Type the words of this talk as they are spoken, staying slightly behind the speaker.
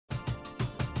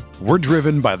We're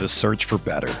driven by the search for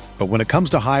better. But when it comes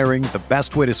to hiring, the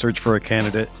best way to search for a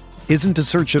candidate isn't to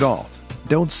search at all.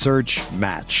 Don't search,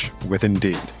 match with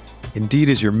Indeed. Indeed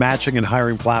is your matching and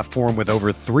hiring platform with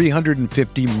over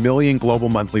 350 million global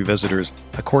monthly visitors,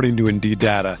 according to Indeed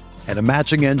data, and a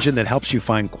matching engine that helps you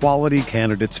find quality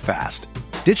candidates fast.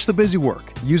 Ditch the busy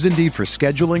work. Use Indeed for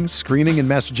scheduling, screening, and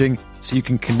messaging so you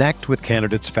can connect with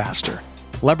candidates faster.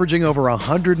 Leveraging over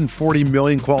 140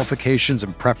 million qualifications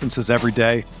and preferences every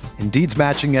day, Indeed's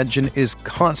matching engine is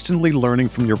constantly learning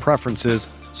from your preferences,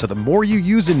 so the more you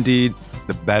use Indeed,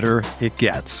 the better it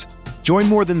gets. Join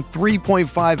more than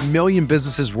 3.5 million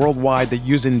businesses worldwide that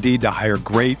use Indeed to hire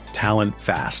great talent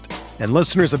fast. And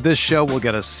listeners of this show will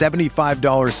get a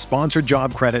 $75 sponsored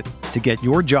job credit to get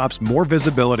your jobs more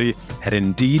visibility at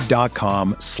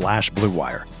Indeed.com/Blue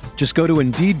Wire. Just go to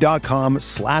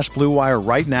Indeed.com/Blue Wire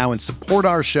right now and support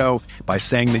our show by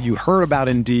saying that you heard about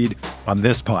Indeed on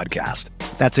this podcast.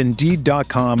 That's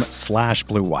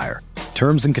Indeed.com/Blue Wire.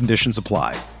 Terms and conditions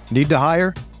apply. Need to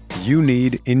hire? You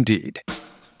need Indeed.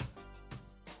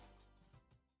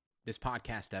 This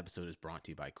podcast episode is brought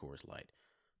to you by Coors Light.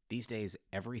 These days,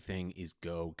 everything is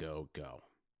go, go, go.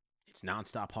 It's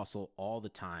nonstop hustle all the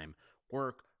time.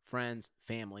 Work, friends,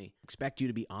 family, expect you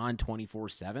to be on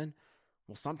 24/7.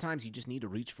 Well, sometimes you just need to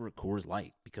reach for a Coors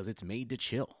Light because it's made to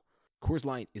chill. Coors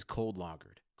Light is cold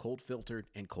lagered, cold filtered,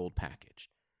 and cold packaged.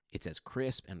 It's as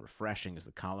crisp and refreshing as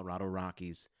the Colorado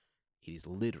Rockies. It is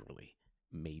literally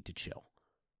made to chill.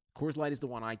 Coors Light is the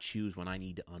one I choose when I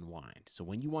need to unwind. So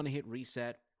when you want to hit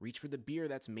reset, reach for the beer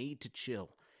that's made to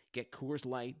chill. Get Coors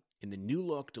Light in the new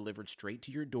look delivered straight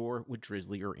to your door with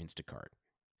Drizzly or Instacart.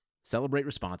 Celebrate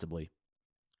responsibly.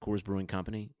 Coors Brewing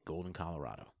Company, Golden,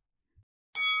 Colorado.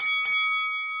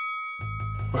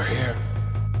 We're here.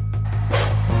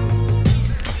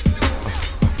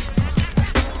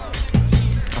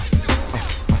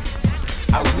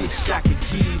 I wish I could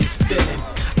give this feeling.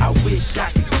 I wish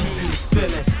I could give this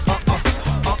feeling.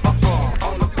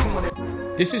 On the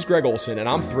corner. This is Greg Olson, and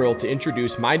I'm thrilled to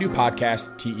introduce my new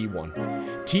podcast, TE1.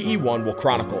 TE1 will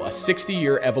chronicle a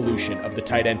 60-year evolution of the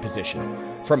tight end position,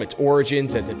 from its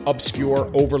origins as an obscure,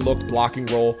 overlooked blocking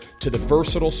role to the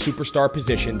versatile superstar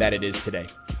position that it is today.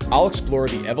 I'll explore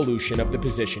the evolution of the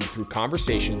position through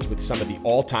conversations with some of the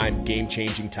all-time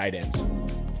game-changing tight ends.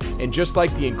 And just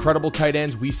like the incredible tight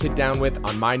ends we sit down with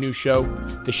on my new show,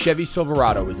 the Chevy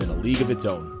Silverado is in a league of its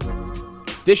own.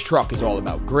 This truck is all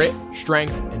about grit,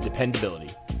 strength, and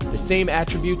dependability, the same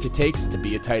attributes it takes to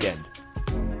be a tight end.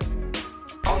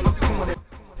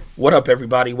 What up,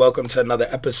 everybody? Welcome to another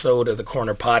episode of the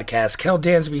Corner Podcast. Kel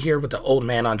Dansby here with the old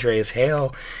man Andreas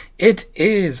Hale. It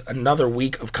is another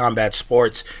week of combat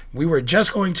sports. We were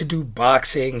just going to do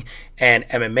boxing and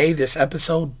MMA this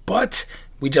episode, but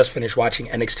we just finished watching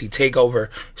NXT Takeover,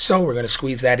 so we're going to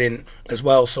squeeze that in as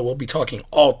well. So we'll be talking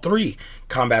all three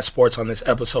combat sports on this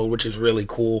episode, which is really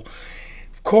cool.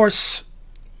 Of course,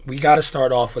 we got to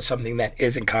start off with something that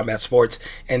isn't combat sports,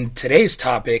 and today's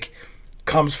topic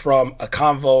comes from a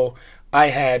convo I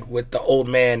had with the old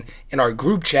man in our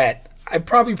group chat. I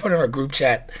probably put in our group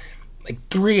chat like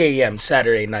 3 a.m.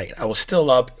 Saturday night. I was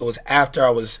still up. It was after I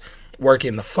was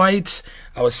working the fights.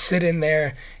 I was sitting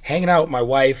there hanging out with my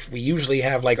wife. We usually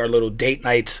have like our little date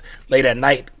nights late at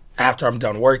night after I'm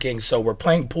done working. So we're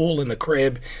playing pool in the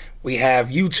crib. We have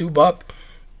YouTube up,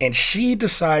 and she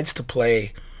decides to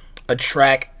play a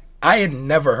track I had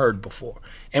never heard before.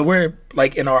 And we're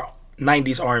like in our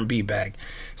 90s R&B bag.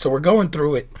 So we're going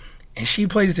through it, and she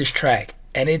plays this track,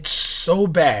 and it's so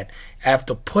bad I have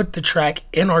to put the track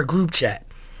in our group chat.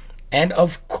 And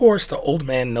of course the old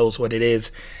man knows what it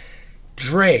is.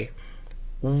 Dre,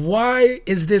 why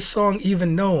is this song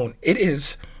even known? It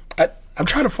is, I'm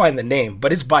trying to find the name,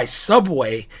 but it's by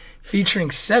Subway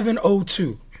featuring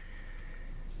 702.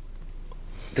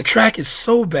 The track is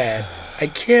so bad, I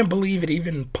can't believe it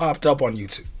even popped up on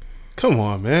YouTube. Come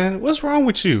on, man. What's wrong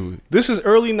with you? This is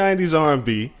early 90s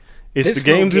R&B. It's the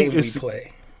games we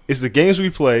play. It's the games we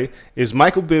play. It's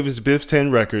Michael Bivins, Biff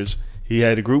 10 Records. He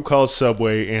had a group called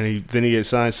Subway, and then he had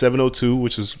signed 702,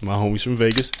 which is my homies from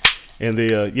Vegas. And they,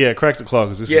 Crack the Claw.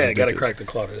 Gotta crack the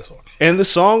claw to this one. And the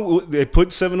song, they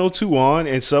put 702 on,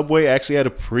 and Subway actually had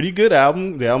a pretty good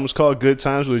album. The album was called Good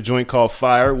Times with a joint called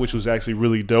Fire, which was actually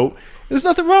really dope. There's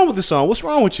nothing wrong with the song. What's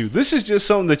wrong with you? This is just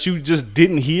something that you just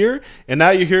didn't hear, and now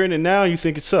you're hearing it now, and you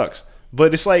think it sucks.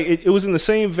 But it's like, it was in the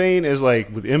same vein as like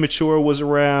with Immature was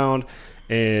around,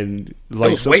 and like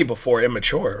it was way before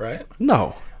Immature, right?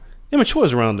 No. Immature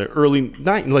was around the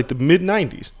the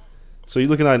mid-90s. So you're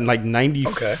looking at like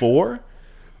 94? Okay.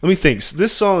 Let me think.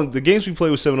 This song, the games we played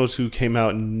with 702 came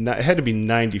out, it had to be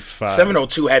 95.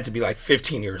 702 had to be like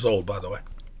 15 years old, by the way.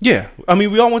 Yeah, I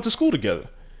mean, we all went to school together.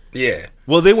 Yeah.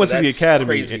 Well, they went to the academy,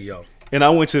 crazy young. and I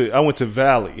went to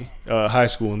Valley High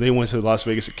School, and they went to Las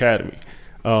Vegas Academy.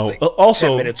 Like Also,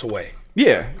 10 minutes away.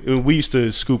 Yeah, we used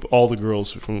to scoop all the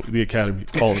girls from the academy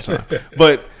all the time.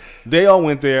 But they all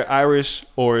went there. Irish,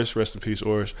 Oris, rest in peace,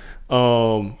 Oris,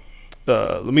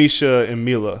 Lamisha, and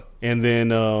Mila, and then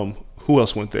who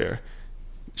else went there?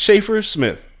 Schaefer,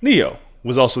 Smith, Neo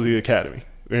was also the academy,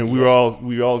 and we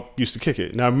all used to kick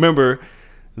it. And I remember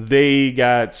they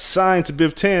got signed to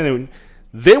Biv 10, and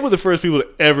they were the first people to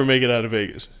ever make it out of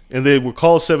Vegas, and they were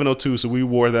called 702, so we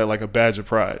wore that like a badge of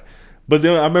pride. But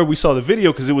then I remember we saw the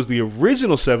video because it was the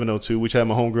original 702, which had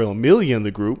my homegirl Amelia in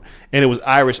the group, and it was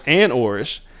Irish and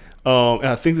Orish. And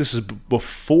I think this is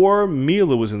before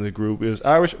Mila was in the group. It was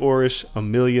Irish, Orish,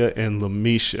 Amelia, and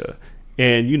Lamisha.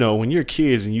 And, you know, when you're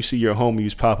kids and you see your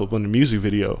homies pop up on the music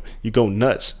video, you go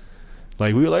nuts.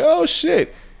 Like, we were like, oh,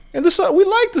 shit. And the song, we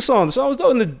liked the song. The song was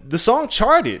dope. And the song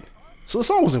charted. So the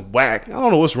song wasn't whack. I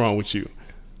don't know what's wrong with you.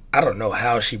 I don't know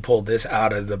how she pulled this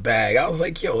out of the bag. I was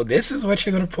like, yo, this is what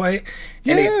you're going to play?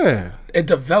 And it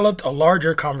developed a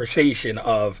larger conversation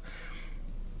of,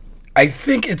 I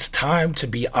think it's time to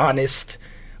be honest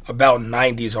about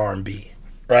 90s R&B,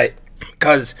 right?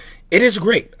 Because it is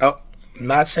great. I'm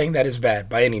not saying that is bad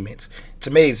by any means. It's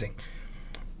amazing.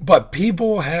 But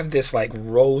people have this like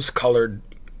rose-colored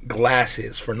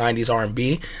glasses for 90s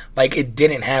R&B. Like it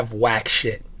didn't have whack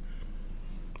shit.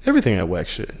 Everything had whack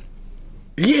shit.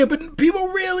 Yeah, but people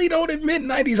really don't admit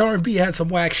 90s R&B had some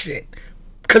whack shit.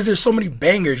 Because there's so many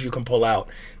bangers you can pull out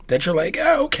that you're like,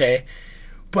 oh, okay.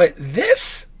 But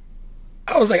this,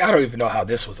 I was like, I don't even know how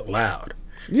this was allowed.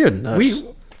 You're nuts.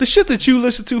 The shit that you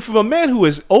listen to from a man who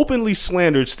has openly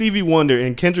slandered Stevie Wonder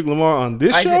and Kendrick Lamar on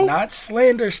this show? I did not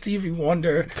slander Stevie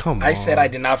Wonder. Come on. I said I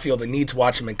did not feel the need to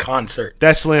watch him in concert.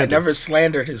 That's slander. I never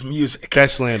slandered his music.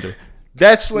 That's slander.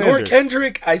 That's slander. Nor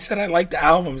Kendrick, I said I liked the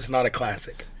album. It's not a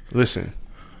classic. Listen.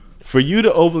 For you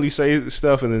to openly say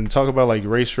stuff and then talk about like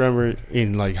Ray Shremmer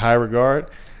in like high regard,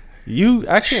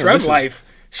 I can't listen.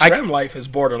 Shrem Life is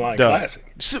borderline classic.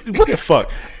 What the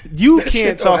fuck? You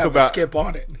can't talk about skip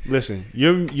on it. Listen,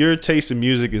 your taste in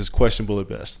music is questionable at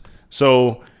best.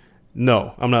 So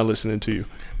no, I'm not listening to you.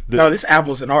 No, this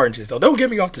apples and oranges though. Don't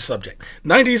get me off the subject.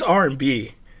 90s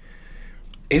R&B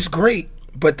is great,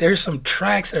 but there's some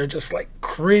tracks that are just like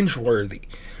cringe-worthy.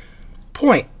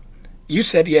 Point. You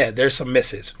said there's some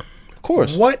misses. Of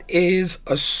course. What is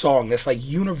a song that's like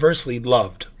universally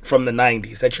loved from the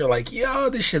 90s that you're like, yo,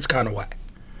 this shit's kind of whack?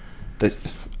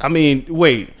 I mean,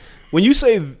 wait. When you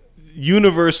say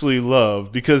universally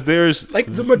loved, because there's like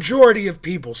the majority of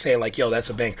people say like, yo,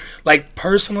 that's a banger. Like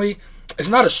personally, it's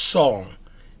not a song,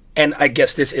 and I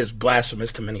guess this is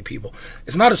blasphemous to many people.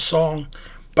 It's not a song,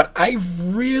 but I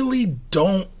really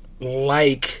don't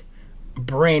like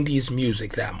Brandy's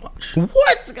music that much.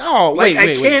 What? Oh, like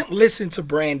I can't listen to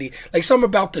Brandy. Like something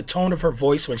about the tone of her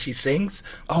voice when she sings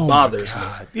bothers me.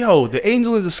 Yo, the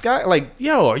Angel in the Sky. Like,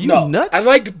 yo, are you nuts? I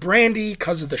liked Brandy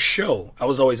because of the show. I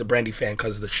was always a Brandy fan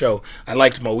because of the show. I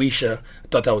liked Moesha. I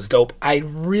thought that was dope. I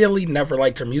really never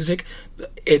liked her music.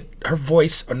 Her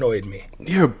voice annoyed me.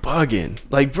 You're bugging.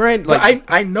 Like Brandy. Like,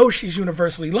 I know she's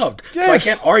universally loved, yes. So I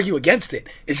can't argue against it.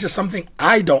 It's just something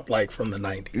I don't like from the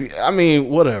 90s. I mean,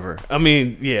 whatever. I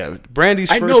mean, yeah,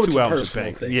 Brandy's first two albums were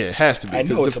bang. Yeah, it has to be. I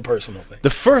know it's a personal thing.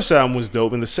 The first album was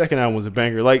dope, and the second album was a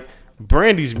banger. Like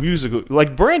Brandy's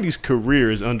Brandy's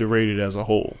career is underrated as a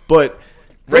whole. But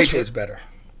Ray J's better.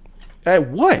 At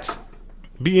what?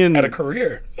 At a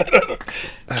career.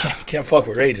 Can't fuck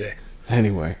with Ray J.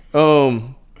 Anyway, I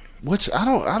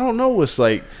don't know what's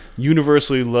like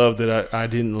universally loved that I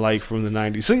didn't like from the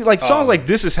 90s. See, like songs like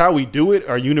This Is How We Do It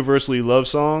are universally loved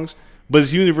songs, but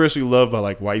it's universally loved by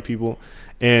like white people,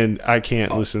 and I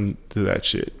can't listen to that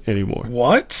shit anymore.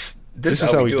 What? This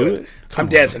is how we do it? I'm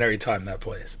dancing every time that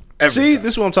plays. This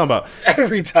is what I'm talking about.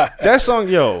 Every time. That song,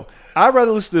 yo, I'd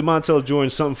rather listen to Montel Jordan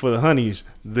Something for the Honeys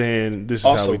than This Is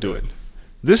also How We Do It.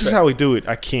 This Is How We Do It.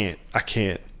 I can't.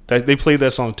 They played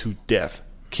that song to death.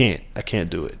 I can't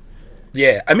do it.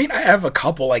 Yeah, I mean, I have a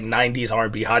couple like 90s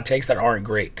R&B hot takes that aren't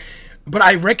great, but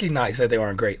I recognize that they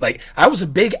aren't great. Like I was a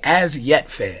big As Yet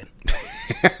fan,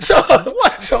 so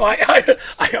I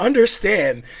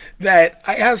understand that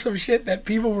I have some shit that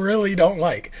people really don't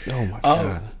like. Oh my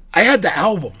god! I had the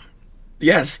album,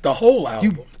 yes, the whole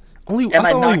album. Only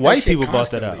white people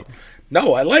bought that album.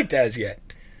 No, I liked As Yet.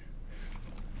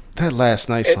 That Last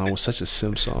Night song was such a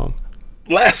sim song.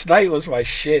 Last Night was my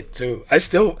shit too. I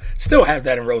still have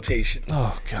that in rotation.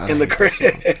 Oh god! In the crib,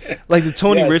 like the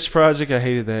Tony Rich project, I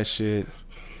hated that shit.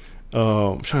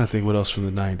 I'm trying to think what else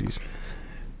from the 90s.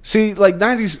 See, like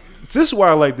 90s. This is why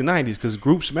I like the 90s, because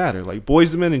groups matter. Like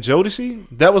Boyz II Men and Jodeci,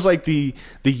 that was like the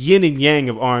yin and yang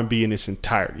of R&B in its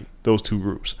entirety. Those two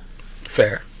groups.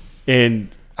 Fair. And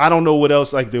I don't know what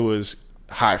else. Like there was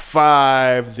High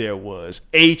Five, there was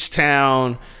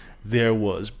H-Town, there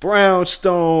was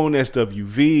Brownstone,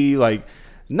 SWV. Like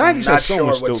 90s I'm has so not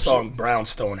much sure what dope song shit.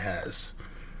 Brownstone has.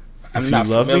 If I'm you not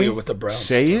love familiar me, with the Brownstone.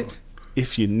 say it.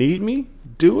 If you need me,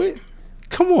 do it.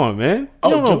 Come on, man.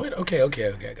 Do it? Okay. I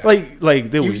got it.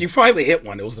 Like there was. You finally hit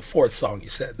one. It was the fourth song you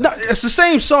said. No, it's the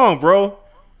same song, bro.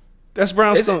 That's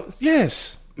Brownstone.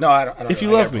 Yes. No, I don't. If know.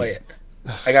 you I love gotta me. play it.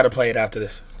 I gotta play it after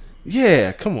this.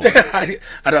 Yeah, come on.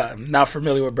 I'm not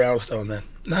familiar with Brownstone then.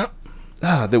 No.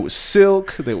 There was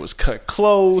Silk. There was Cut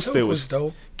Close. Silk there was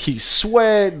dope. Keith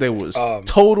Sweat. There was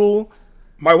Total.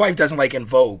 My wife doesn't like En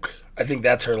Vogue. I think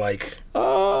that's her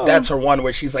that's her one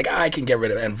where she's like, I can get rid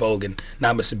of En Vogue and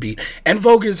not miss a beat. En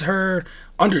Vogue is her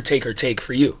Undertaker take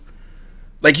for you.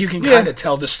 Like you can kind of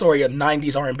tell the story of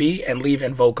 90s R&B and leave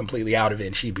En Vogue completely out of it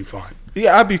and she'd be fine.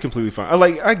 Yeah, I'd be completely fine.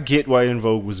 I get why En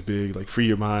Vogue was big, like Free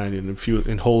Your Mind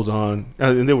and Hold On,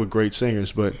 and they were great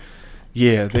singers, but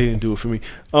yeah, they didn't do it for me.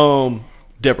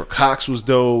 Deborah Cox was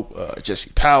dope.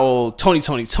 Jesse Powell,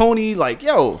 Tony, like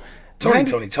yo,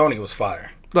 Tony was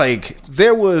fire. Like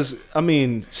there was, I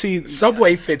mean, see,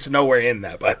 Subway fits nowhere in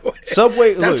that, by the way.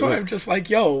 Subway. That's why I'm just like,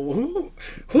 yo,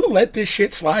 who let this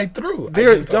shit slide through?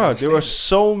 There are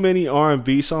so many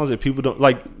R&B songs that people don't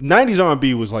like. 90s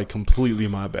R&B was like completely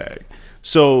my bag.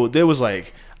 So there was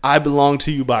like "I Belong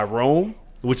to You" by Rome,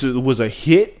 which was a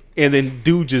hit, and then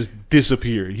dude just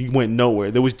disappeared. He went nowhere.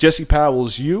 There was Jesse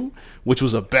Powell's "You," which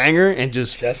was a banger, and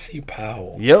just Jesse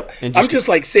Powell. Yep. And I'm just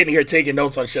like sitting here taking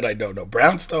notes on shit I don't know.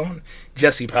 Brownstone,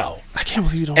 Jesse Powell. I can't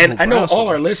believe you don't. And know I know Brownstone. all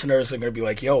our listeners are gonna be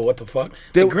like, "Yo, what the fuck?"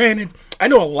 Granted, I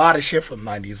know a lot of shit from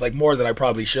the 90s, like more than I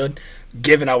probably should,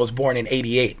 given I was born in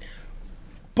 '88.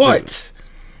 But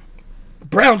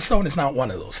Brownstone is not one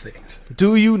of those things.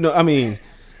 Do you know? I mean,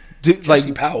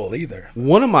 Jesse Powell either.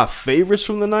 One of my favorites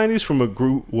from the 90s from a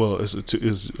group, well, is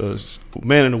a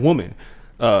man and a woman,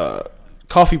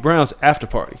 Coffee Brown's After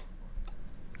Party.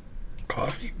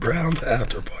 Coffee Brown's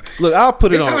After Party. Look, I'll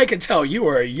put it on. That's how I can tell you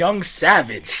were a young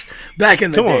savage back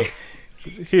in the day.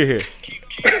 On. Here.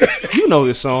 You know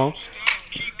this song.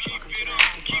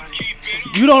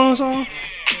 You don't know this song?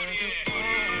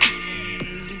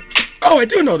 Oh, I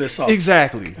do know this song.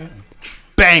 Exactly.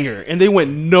 Banger. And they went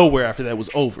nowhere after that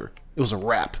was over. It was a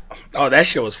wrap. Oh, that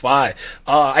shit was fire.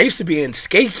 I used to be in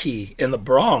Skate Key in the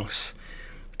Bronx,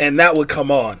 and that would come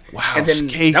on. Wow, and then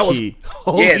Skate Key.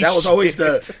 That was always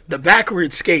the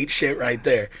backward skate shit right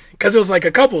there. Because it was like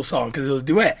a couple song, because it was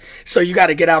duet. So you got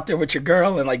to get out there with your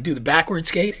girl and like do the backward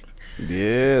skating.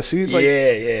 Yeah, see, like,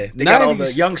 yeah. They got all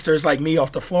the youngsters like me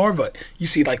off the floor, but you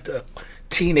see like the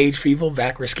teenage people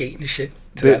backward skating and shit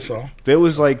to that song. There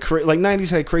was like 90s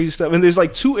had crazy stuff, and there's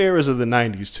like two eras of the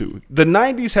 90s too. The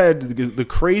 90s had the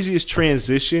craziest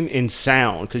transition in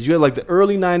sound, because you had like the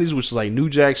early 90s, which was like New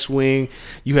Jack Swing.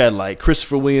 You had like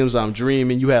Christopher Williams, I'm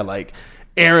Dreaming. You had like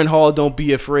Aaron Hall, Don't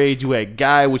Be Afraid. You had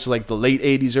Guy, which is like the late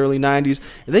 80s, early 90s.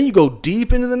 And then you go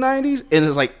deep into the 90s, and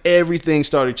it's like everything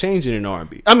started changing in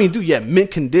R&B. I mean, dude, yeah,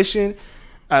 Mint Condition.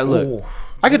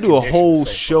 I could do a whole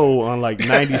show on like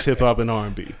 90s hip hop and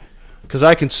R&B, because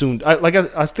I consumed. I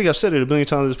think I've said it a million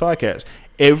times on this podcast.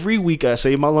 Every week I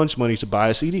save my lunch money to buy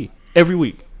a CD. Every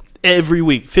week,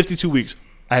 52 weeks,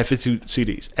 I had 52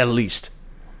 CDs at least.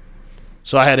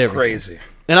 So I had everything. Crazy.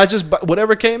 And I just,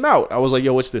 whatever came out, I was like,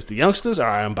 yo, what's this? The Youngsters? All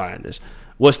right, I'm buying this.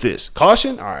 What's this?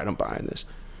 Caution? All right, I'm buying this.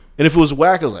 And if it was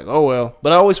whack, I was like, oh, well.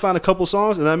 But I always found a couple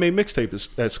songs, and I made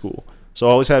mixtapes at school. So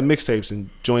I always had mixtapes and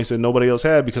joints that nobody else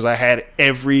had, because I had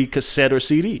every cassette or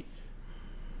CD.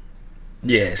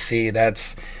 Yeah, see,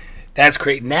 that's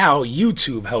great. Now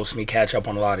YouTube helps me catch up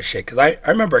on a lot of shit, because I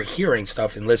remember hearing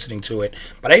stuff and listening to it,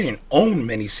 but I didn't own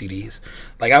many CDs.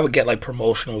 Like, I would get, like,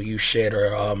 promotional use shit,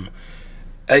 or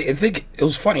I think it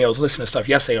was funny. I was listening to stuff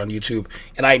yesterday on YouTube,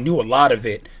 and I knew a lot of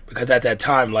it because at that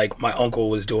time, like, my uncle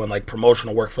was doing like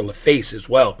promotional work for LaFace as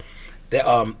well.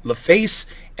 LaFace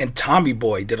and Tommy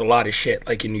Boy did a lot of shit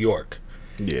like in New York.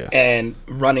 Yeah. And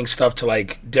running stuff to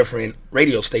like different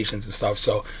radio stations and stuff.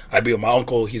 So I'd be with my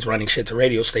uncle. He's running shit to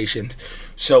radio stations.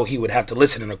 So he would have to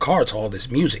listen in the car to all this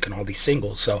music and all these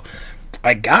singles. So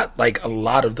I got like a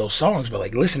lot of those songs, but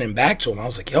like listening back to them, I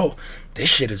was like, yo, this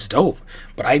shit is dope.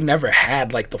 But I never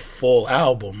had like the full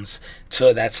albums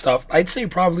to that stuff. I'd say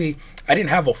probably I didn't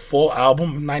have a full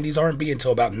album of 90s R&B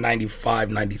until about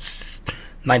 95,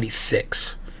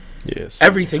 96. Yes.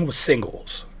 Everything was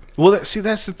singles. Well, that's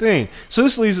the thing. So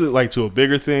this leads like to a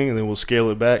bigger thing, and then we'll scale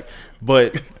it back.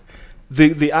 But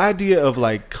the idea of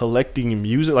like collecting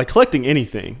music, like collecting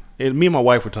anything. And me and my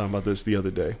wife were talking about this the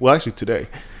other day. Well, actually today.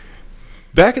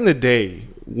 Back in the day,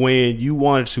 when you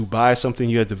wanted to buy something,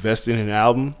 you had to invest in an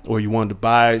album, or you wanted to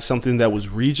buy something that was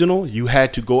regional, you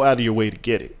had to go out of your way to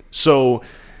get it. So,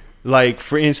 like,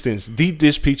 for instance, Deep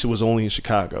Dish Pizza was only in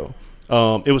Chicago.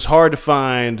 It was hard to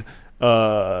find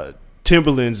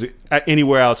Timberlands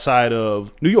anywhere outside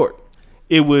of New York.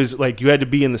 It was like you had to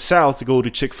be in the South to go to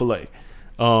Chick-fil-A.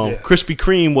 Krispy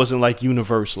Kreme wasn't like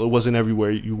universal. It wasn't everywhere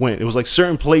you went. It was like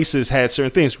certain places had certain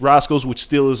things. Roscoe's, which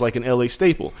still is like an LA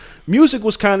staple. Music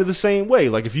was kind of the same way.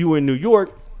 Like if you were in New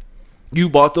York, you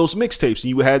bought those mixtapes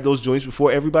and you had those joints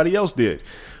before everybody else did.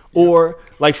 Or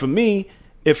like for me,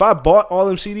 if I bought all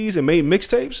them CDs and made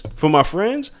mixtapes for my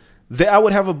friends, I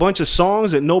would have a bunch of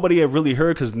songs that nobody had really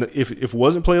heard because if it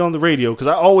wasn't played on the radio, because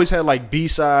I always had like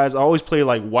B-sides. I always played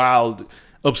like wild,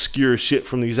 obscure shit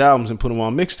from these albums and put them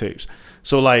on mixtapes.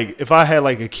 So, like, if I had,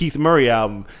 like, a Keith Murray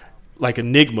album, like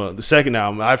Enigma, the second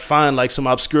album, I'd find, like, some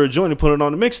obscure joint and put it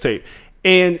on the mixtape.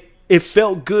 And it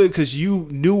felt good because you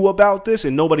knew about this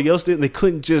and nobody else did, and they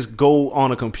couldn't just go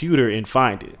on a computer and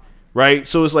find it, right?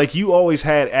 So, it's like you always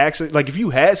had access. Like, if you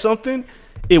had something,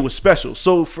 it was special.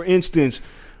 So, for instance,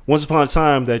 once upon a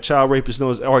time, that child rapist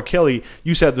known as R. Kelly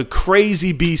used to have the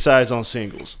crazy B-sides on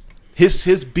singles.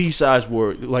 His B-sides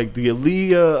were, like, the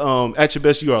Aaliyah At Your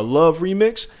Best You Are Love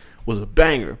remix was a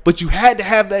banger, but you had to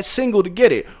have that single to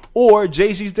get it, or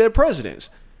Jay-Z's Dead Presidents.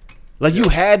 Like you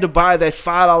had to buy that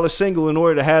 $5 single in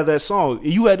order to have that song.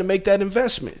 You had to make that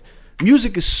investment.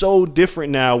 Music is so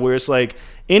different now, where it's like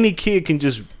any kid can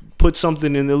just put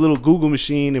something in their little Google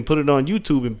machine and put it on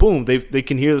YouTube, and boom, they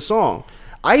can hear the song.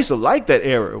 I used to like that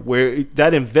era where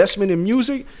that investment in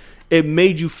music, it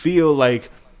made you feel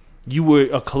like you were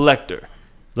a collector,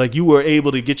 like you were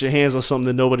able to get your hands on something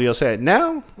that nobody else had.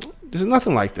 Now, there's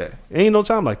nothing like that. Ain't no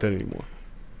time like that anymore.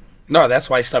 No, that's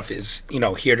why stuff is,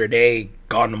 here today,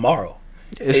 gone tomorrow.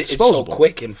 It's so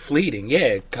quick and fleeting,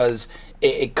 yeah, because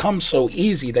it comes so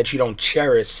easy that you don't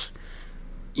cherish,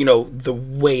 the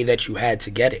way that you had to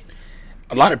get it.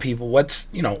 A lot of people, what's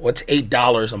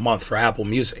 $8 a month for Apple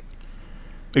Music?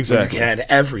 Exactly. You can add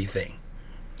everything.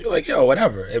 You're like,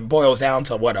 whatever. It boils down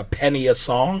to, what, a penny a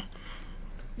song?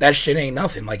 That shit ain't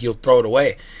nothing. Like, you'll throw it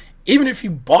away. Even if you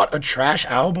bought a trash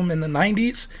album in the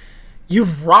 90s, you'd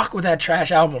rock with that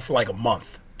trash album for like a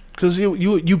month. Because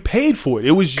you paid for it.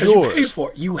 It was yours. You paid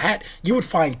for it. You would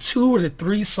find 2 or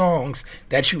 3 songs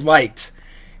that you liked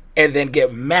and then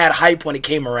get mad hype when it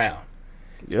came around.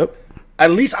 Yep. At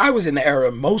least I was in the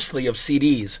era mostly of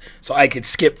CDs, so I could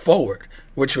skip forward,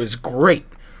 which was great.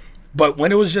 But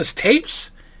when it was just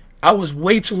tapes, I was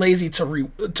way too lazy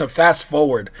to fast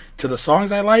forward to the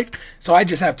songs I liked, so I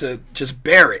just have to just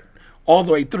bear it all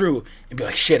the way through and be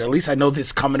like, shit, at least I know this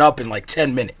is coming up in like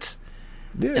 10 minutes.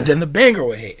 Yeah. And then the banger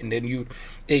would hit, and then you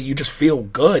just feel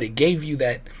good. It gave you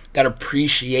that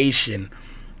appreciation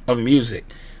of music.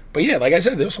 But yeah, like I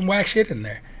said, there was some whack shit in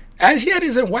there. As Yet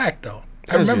isn't whack, though.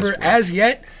 I remember As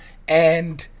Yet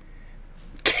and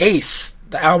Case,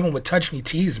 the album with Touch Me,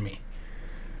 Tease Me.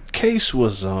 Case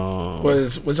was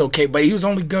okay, but he was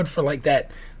only good for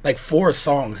like 4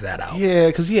 songs that album. Yeah,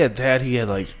 because he had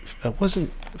like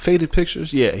wasn't Faded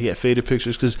Pictures. Yeah, he had Faded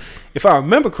Pictures. Because if I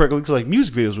remember correctly, it's like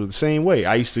music videos were the same way.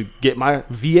 I used to get my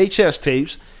VHS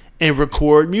tapes and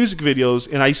record music videos,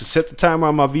 and I used to set the timer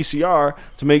on my VCR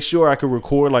to make sure I could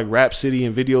record like Rap City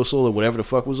and Video Soul or whatever the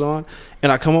fuck was on, and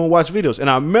I come home and watch videos. And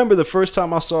I remember the first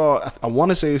time I saw, I want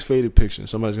to say it's Faded Pictures.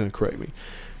 Somebody's gonna correct me.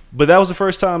 But that was the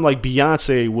first time like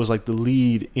Beyonce was like the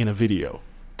lead in a video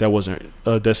that wasn't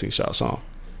a Destiny's Child song.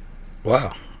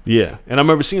 Wow. Yeah. And I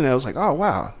remember seeing that. I was like, oh,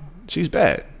 wow, she's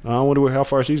bad. I wonder how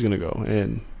far she's going to go.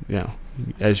 And,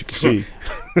 as you can see,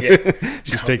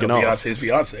 she's taking off. Beyonce's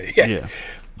Beyonce. Yeah.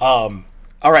 All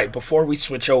right. Before we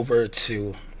switch over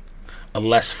to a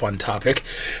less fun topic,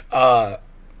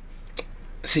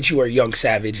 since you were a young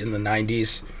savage in the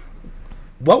 90s,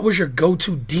 what was your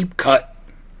go-to deep cut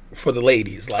for the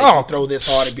ladies? Like, you throw this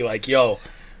on and be like, yo,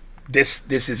 this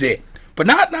is it. But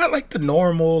not like the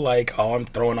normal, like, I'm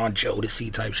throwing on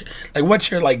Jodeci type shit. Like, what's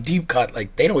your, like, deep cut?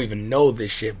 Like, they don't even know this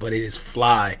shit, but it is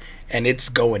fly, and it's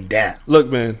going down.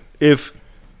 Look, man,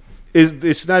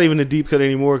 it's not even a deep cut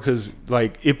anymore because,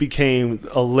 like, it became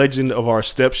a legend of our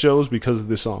step shows because of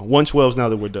this song. 112's Now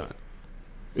That We're Done.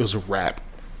 It was a rap.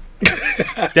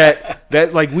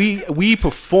 that like we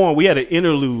performed, we had an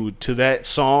interlude to that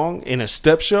song in a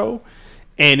step show,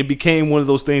 and it became one of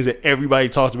those things that everybody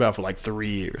talked about for like 3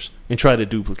 years and tried to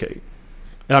duplicate.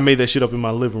 And I made that shit up in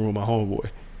my living room, my homeboy.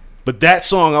 But that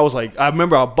song, I was like, I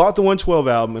remember I bought the 112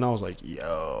 album and I was like,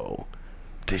 yo,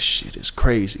 this shit is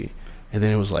crazy. And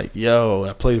then it was like, yo,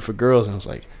 I played it for girls, and I was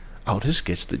like, oh, this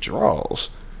gets the draws.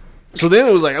 So then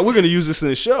it was like, we're going to use this in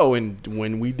the show. And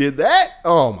when we did that,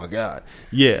 oh, my God.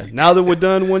 Yeah, now that we're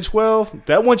done 112,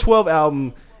 that 112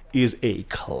 album is a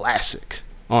classic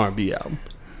R&B album.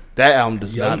 That album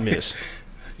does not miss.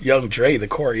 Young Dre, the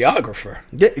choreographer.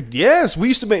 Yes, we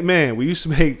used to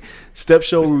make step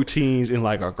show routines in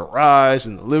like our garage,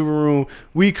 in the living room.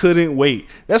 We couldn't wait.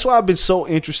 That's why I've been so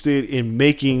interested in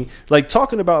making, like,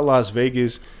 talking about Las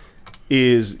Vegas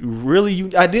is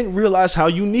really, I didn't realize how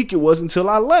unique it was until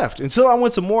I left. Until I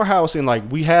went to Morehouse and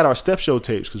like we had our step show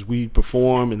tapes because we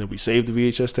perform and then we save the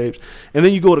VHS tapes. And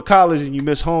then you go to college and you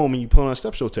miss home and you put on a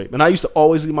step show tape. And I used to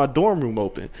always leave my dorm room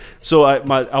open. So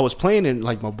I was playing and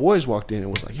like my boys walked in and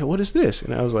was like, yo, what is this?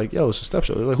 And I was like, yo, it's a step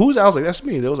show. They're like, who's that? I was like, that's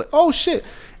me. And they was like, oh shit.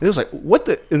 And they was like, what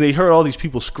the? And they heard all these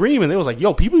people screaming. They was like,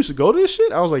 yo, people used to go to this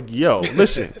shit? I was like, yo,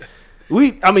 listen.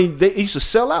 They used to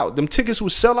sell out. Them tickets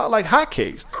would sell out like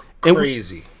hotcakes.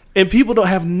 Crazy. And people don't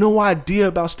have no idea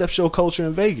about step show culture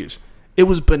in Vegas. It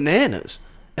was bananas.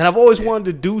 And I've always wanted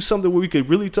to do something where we could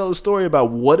really tell a story about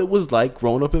what it was like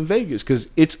growing up in Vegas, because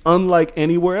it's unlike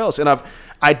anywhere else. And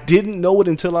I didn't know it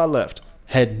until I left.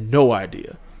 Had no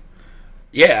idea.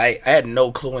 Yeah, I had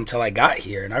no clue until I got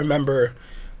here. And I remember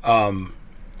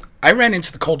I ran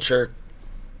into the culture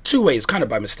two ways, kind of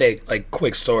by mistake. Like,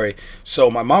 quick story.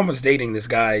 So my mom was dating this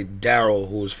guy, Daryl,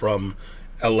 who was from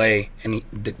LA, and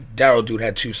the Daryl dude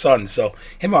had two sons. So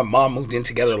him and my mom moved in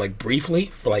together like briefly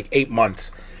for like 8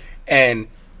 months, and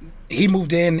he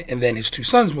moved in, and then his two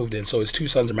sons moved in. So his two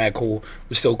sons are mad cool.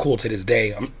 We're still cool to this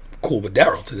day. I'm cool with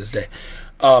Daryl to this day.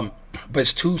 But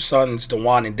his two sons,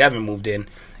 Dewan and Devin, moved in,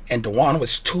 and Dewan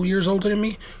was 2 years older than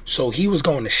me, so he was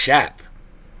going to SHAP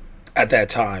at that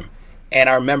time. And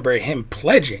I remember him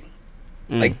pledging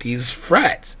like these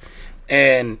frats,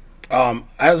 and I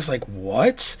was like,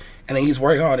 what? And then he's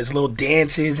working on his little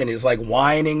dances and his like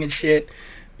whining and shit.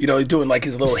 You know, he's doing like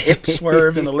his little hip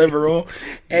swerve in the living room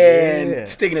and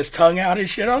sticking his tongue out and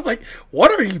shit. I was like,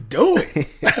 what are you doing? And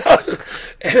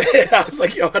then I was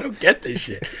like, yo, I don't get this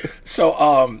shit. So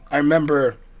I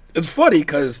remember, it's funny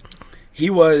because he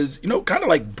was, you know, kind of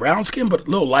like brown skin, but a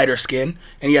little lighter skin.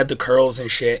 And he had the curls and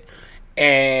shit.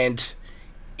 And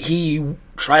he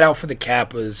tried out for the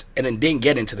Kappas and then didn't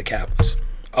get into the Kappas.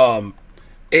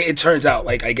 It turns out,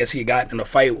 like, I guess he got in a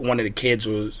fight with one of the kids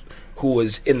who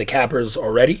was in the Kappas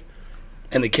already,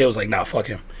 and the kid was like, nah, fuck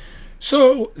him.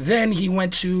 So then he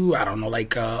went to, I don't know,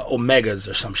 like Omegas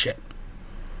or some shit.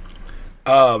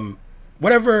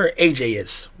 Whatever AJ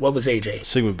is. What was AJ?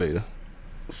 Sigma Beta.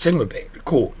 Sigma Beta,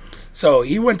 cool. So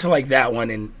he went to like that one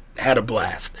and had a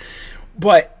blast.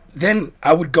 But then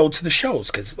I would go to the shows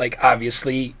because, like,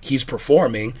 obviously he's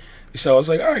performing. So I was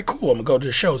like, all right, cool, I'm going to go to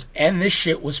the shows. And this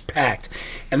shit was packed.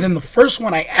 And then the first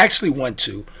one I actually went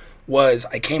to was,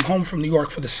 I came home from New York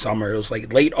for the summer. It was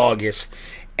like late August.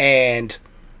 And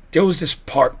there was this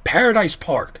park, Paradise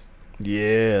Park.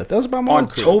 Yeah, that was about my on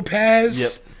Topaz.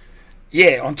 Yep.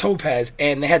 Yeah, on Topaz.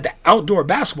 And they had the outdoor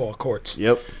basketball courts.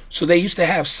 Yep. So they used to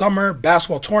have summer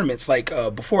basketball tournaments. Like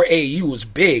before AAU was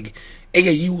big,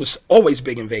 AAU was always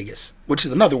big in Vegas, which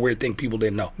is another weird thing people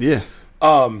didn't know. Yeah.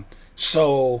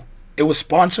 So it was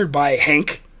sponsored by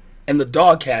Hank and the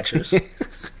Dog Catchers.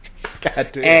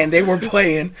 Goddamn. And they were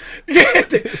playing.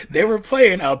 They were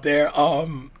playing out there.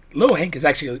 Lil Hank is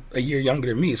actually a year younger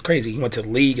than me. It's crazy. He went to the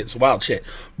league. It's wild shit.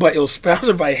 But it was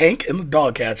sponsored by Hank and the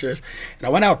Dog Catchers. And I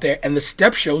went out there, and the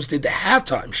step shows did the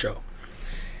halftime show.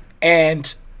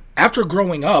 And after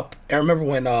growing up, I remember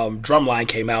when Drumline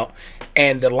came out,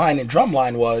 and the line in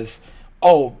Drumline was,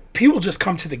 oh, people just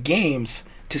come to the games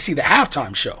to see the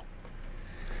halftime show.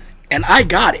 And I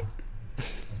got it.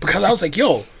 Because I was like,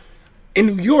 yo, in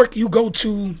New York, you go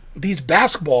to these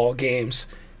basketball games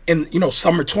in, you know,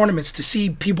 summer tournaments to see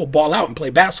people ball out and play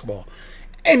basketball.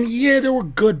 And yeah, there were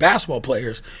good basketball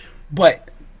players, but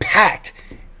packed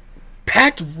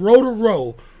row to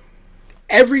row.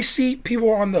 Every seat, people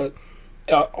were on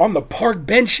the park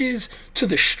benches to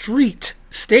the street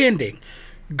standing.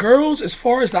 Girls as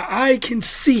far as the eye can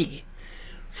see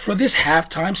for this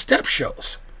halftime step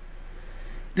shows.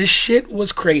 This shit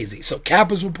was crazy. So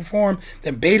Kappas would perform,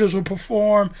 then Betas would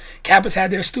perform. Kappas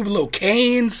had their stupid little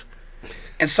canes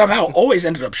and somehow always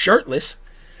ended up shirtless.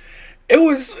 It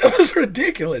was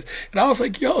ridiculous. And I was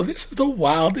like, yo, this is the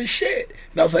wildest shit.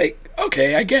 And I was like,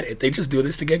 okay, I get it. They just do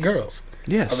this to get girls.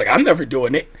 Yes. I was like, I'm never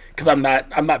doing it because I'm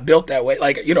not built that way.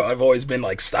 Like, you know, I've always been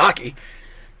like stocky.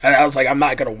 And I was like, I'm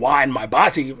not gonna whine my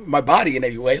body in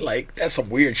any way. Like, that's some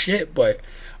weird shit. But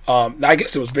I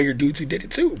guess there was bigger dudes who did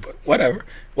it too. But whatever,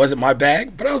 wasn't my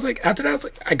bag. But I was like, after that, I was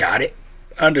like, I got it,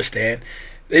 I understand.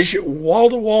 They shit wall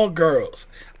to wall girls.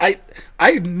 I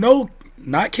know,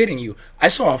 not kidding you. I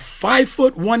saw a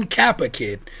 5'1" Kappa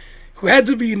kid who had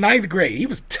to be in 9th grade. He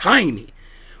was tiny.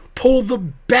 Pull the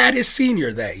baddest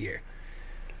senior that year.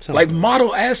 Like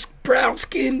model-esque brown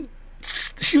skin.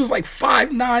 She was like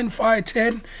 5'9",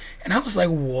 5'10". And I was like,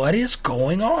 what is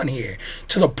going on here?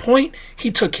 To the point he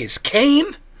took his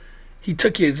cane. He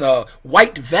took his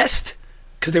white vest.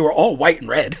 Because they were all white and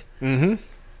red. Mm-hmm.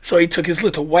 So he took his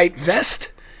little white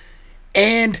vest.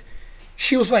 And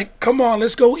she was like, come on,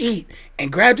 let's go eat.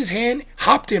 And grabbed his hand,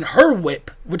 hopped in her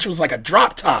whip, which was like a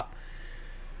drop top.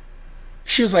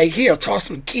 She was like, here,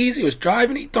 tossed him the keys. He was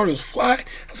driving. He thought he was flying.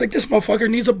 I was like, this motherfucker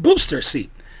needs a booster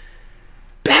seat.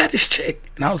 Baddest chick.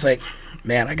 And I was like,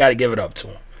 man, I got to give it up to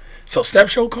him. So step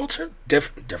show culture,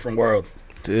 different world.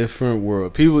 Different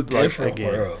world. People Different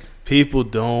world. People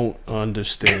don't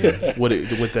understand what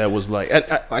that was like.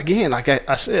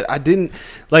 I said, I didn't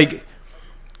like.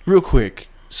 Real quick,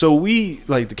 so we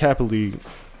like the Kappa League.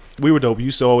 We were dope. We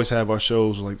used to always have our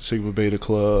shows like the Sigma Beta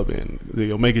Club and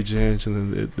the Omega Gents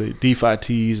and then the DeFi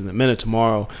Tees and the Men of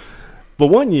Tomorrow. But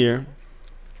one year,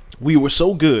 we were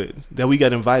so good that we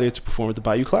got invited to perform at the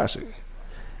Bayou Classic,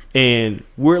 and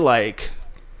we're like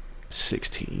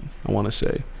 16, I want to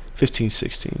say 15,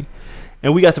 16.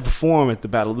 And we got to perform at the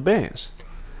Battle of the Bands.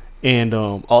 And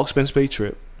all expense paid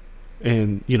trip.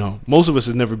 And, you know, most of us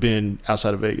have never been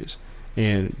outside of Vegas.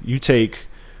 And you take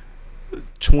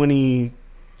 20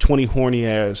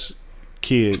 horny-ass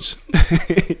kids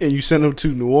and you send them to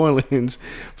New Orleans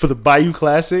for the Bayou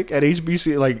Classic at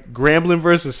HBC, like Grambling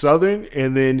versus Southern.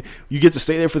 And then you get to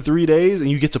stay there for 3 days and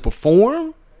you get to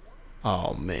perform.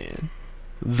 Oh, man.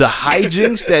 The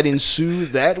hijinks that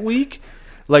ensued that week.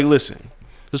 Like, listen.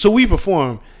 So we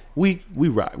performed, we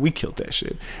rocked, we killed that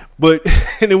shit, but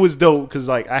and it was dope because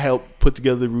like I helped put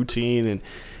together the routine and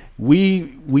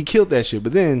we killed that shit.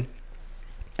 But then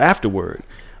afterward,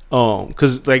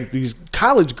 because like these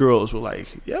college girls were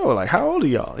like, yo, like how old are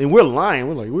y'all? And we're lying,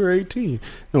 we're like we're 18.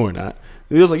 No, we're not.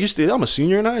 It was like I'm a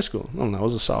senior in high school. No, I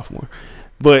was a sophomore.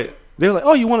 But they were like,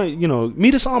 oh, you want to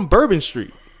meet us on Bourbon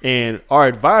Street? And our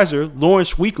advisor,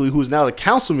 Lawrence Weekly, who's now the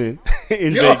councilman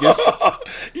in Vegas.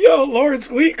 Yo, Lawrence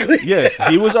Weekly. Yes,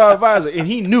 he was our advisor. And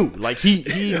he knew. Like, he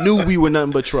knew we were nothing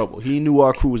but trouble. He knew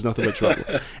our crew was nothing but trouble.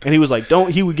 And he was like,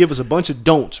 he would give us a bunch of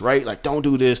don'ts, right? Like, don't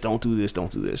do this, don't do this,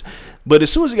 don't do this. But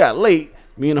as soon as it got late,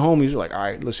 me and the homies were like, all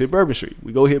right, let's hit Bourbon Street.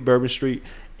 We go hit Bourbon Street.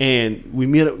 And we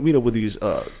meet up with these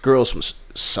girls from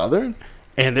Southern.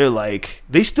 And they're like,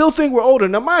 they still think we're older.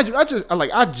 Now, mind you, I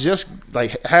just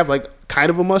have like kind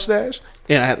of a mustache,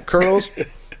 and I had the curls.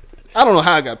 I don't know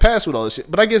how I got past with all this shit,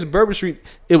 but I guess Bourbon Street,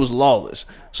 it was lawless.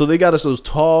 So they got us those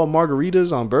tall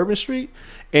margaritas on Bourbon Street,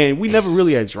 and we never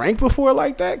really had drank before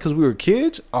like that because we were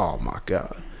kids. Oh my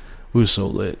god, we were so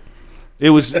lit.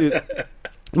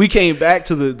 We came back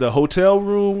to the hotel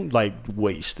room like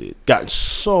wasted, got in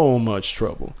so much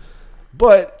trouble,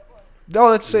 but. All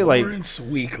that to say, like Lawrence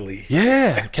Weekly,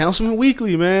 yeah, Councilman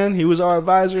Weekly, man, he was our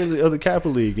advisor in the other Kappa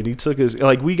League, and he took us.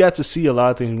 Like we got to see a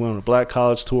lot of things. We went on a Black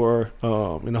College tour,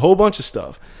 and a whole bunch of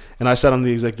stuff. And I sat on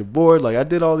the executive board. Like I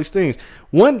did all these things.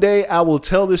 One day I will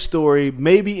tell this story,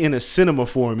 maybe in a cinema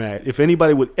format. If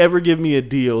anybody would ever give me a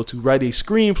deal to write a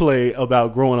screenplay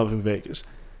about growing up in Vegas,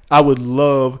 I would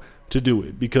love to do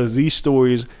it because these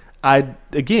stories, I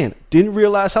again didn't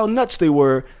realize how nuts they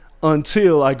were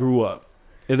until I grew up.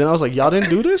 And then I was like, y'all didn't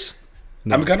do this?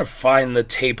 No. I'm going to find the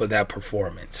tape of that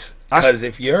performance. Because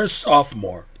if you're a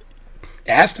sophomore,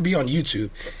 it has to be on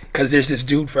YouTube. Because there's this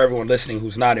dude, for everyone listening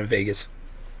who's not in Vegas,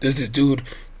 there's this dude,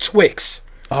 Twix,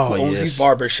 who owns these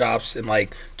barbershops. And,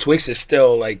 like, Twix is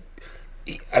still, like,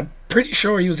 I'm pretty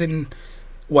sure he was in,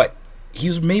 what? He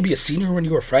was maybe a senior when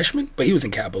you were a freshman, but he was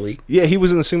in Kappa League. Yeah, he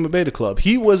was in the Sigma Beta Club.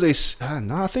 He was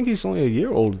I think he's only a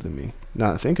year older than me. Now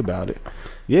that I think about it.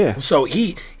 Yeah. So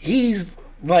he's...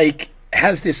 like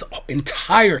has this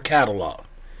entire catalog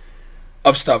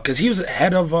of stuff because he was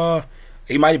head of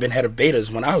he might have been head of betas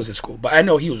when I was in school, but I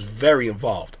know he was very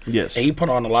involved. Yes, and he put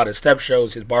on a lot of step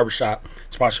shows. His barbershop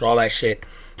sponsored all that shit,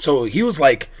 so he was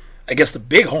like, I guess, the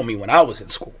big homie when I was in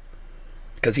school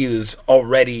because he was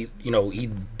already, he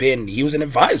was an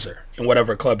advisor in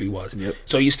whatever club he was. Yep.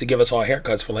 So he used to give us all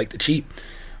haircuts for like the cheap.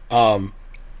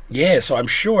 Yeah, so I'm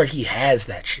sure he has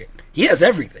that shit. He has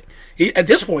everything. At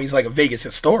this point, he's like a Vegas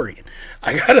historian.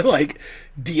 I gotta like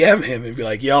DM him and be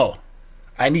like, yo,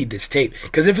 I need this tape.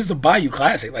 Because if it's the Bayou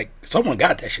Classic, like someone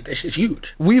got that shit. That shit's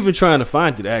huge. We've been trying to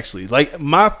find it actually. Like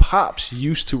my pops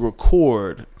used to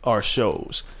record our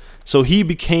shows. So he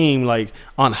became like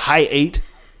on High 8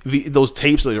 those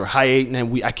tapes that are hi8,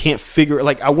 and I can't figure.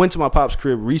 Like, I went to my pop's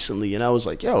crib recently, and I was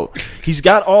like, "Yo, he's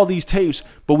got all these tapes,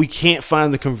 but we can't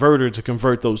find the converter to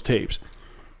convert those tapes."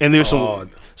 And there's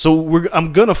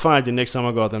I'm gonna find it next time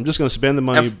I go out there. I'm just gonna spend the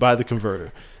money, buy the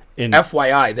converter. And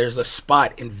FYI, there's a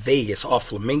spot in Vegas off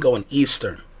Flamingo and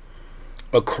Eastern,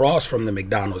 across from the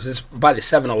McDonald's. It's by the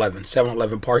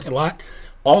 7-Eleven parking lot.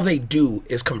 All they do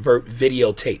is convert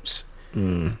videotapes,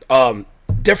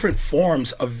 different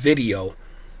forms of video,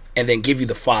 and then give you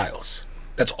the files.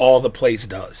 That's all the place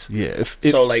does. Yeah.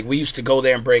 So, like, we used to go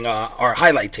there and bring our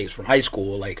highlight tapes from high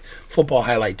school, like football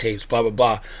highlight tapes, blah, blah,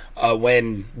 blah.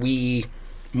 When we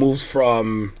moved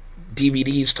from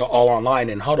DVDs to all online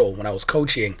in Huddle, when I was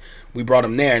coaching, we brought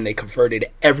them there, and they converted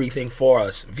everything for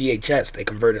us. VHS, they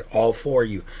converted all for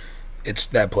you. It's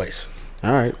that place.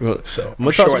 All right. Well, so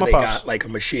I'm sure they got like a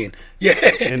machine. Yeah.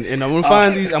 And I'm gonna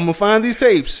find these. I'm gonna find these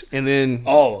tapes, and then.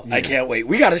 Oh, yeah. I can't wait.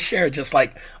 We gotta share just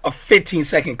like a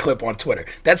 15-second clip on Twitter.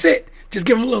 That's it. Just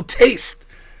give them a little taste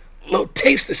of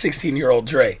 16-year-old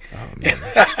Dre. Oh man.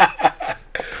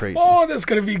 Crazy. Oh, that's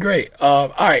gonna be great.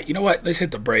 All right. You know what? Let's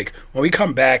hit the break. When we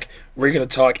come back, we're gonna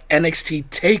talk NXT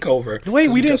Takeover. Wait,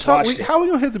 we didn't talk. How are we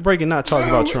gonna hit the break and not talk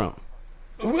about Trump?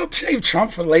 We'll save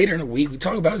Trump for later in the week. We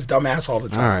talk about his dumb ass all the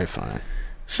time. All right, fine.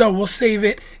 So we'll save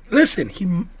it. Listen,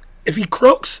 if he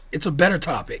croaks, it's a better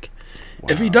topic. Wow.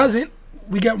 If he doesn't,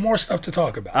 we got more stuff to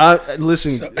talk about.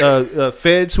 Listen,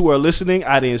 feds who are listening,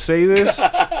 I didn't say this.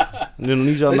 I don't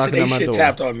need y'all knocking on my door.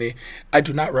 Tapped on me. I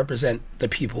do not represent the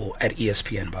people at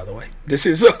ESPN, by the way. This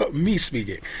is me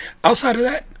speaking. Outside of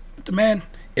that, the man,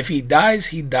 if he dies,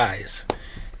 he dies.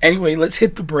 Anyway, let's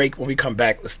hit the break. When we come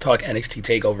back, let's talk NXT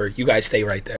TakeOver. You guys stay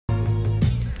right there.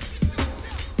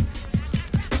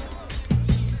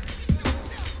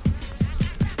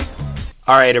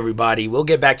 All right, everybody, we'll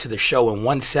get back to the show in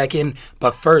 1 second.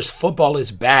 But first, football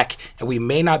is back, and we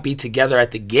may not be together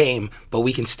at the game, but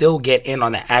we can still get in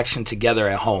on the action together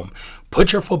at home.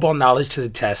 Put your football knowledge to the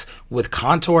test with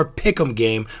Contour Pick'em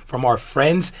game from our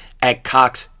friends at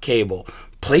Cox Cable.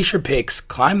 Place your picks,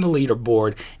 climb the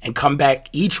leaderboard, and come back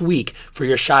each week for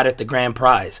your shot at the grand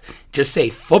prize. Just say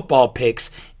football picks,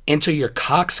 enter your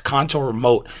Cox Contour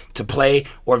remote to play,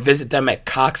 or visit them at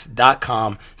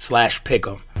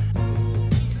cox.com/pick'em.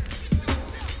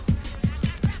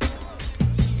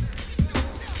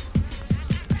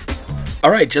 All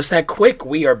right, just that quick,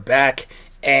 we are back,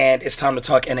 and it's time to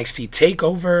talk NXT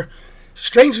TakeOver.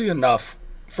 Strangely enough,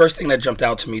 first thing that jumped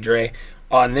out to me, Dre,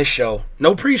 on this show,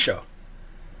 no pre-show.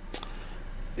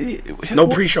 No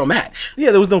pre-show match.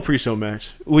 Yeah, there was no pre-show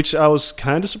match, which I was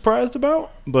kind of surprised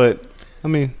about, but, I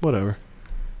mean, whatever.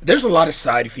 There's a lot of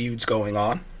side feuds going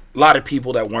on, a lot of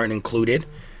people that weren't included,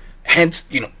 hence,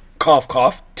 cough,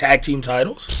 cough, tag team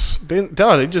titles.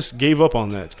 They just gave up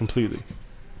on that completely.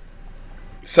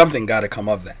 Something got to come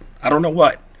of that. I don't know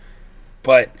what.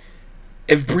 But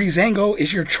if Breezango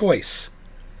is your choice,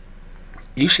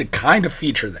 you should kind of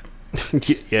feature them.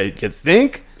 Yeah, you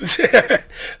think?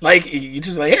 Like, you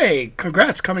just like, hey,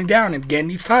 congrats coming down and getting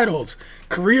these titles.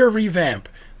 Career revamp.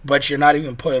 But you're not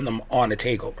even putting them on a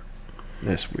TakeOver.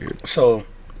 That's weird. So,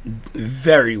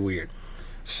 very weird.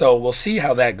 So, we'll see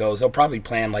how that goes. They'll probably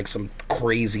plan like some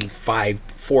crazy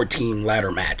 14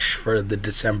 ladder match for the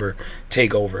December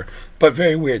TakeOver. But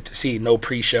very weird to see no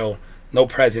pre-show, no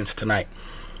presence tonight.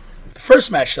 The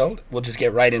first match, though, we'll just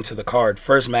get right into the card.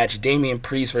 First match, Damian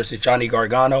Priest versus Johnny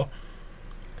Gargano.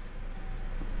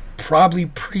 Probably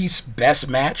Priest's best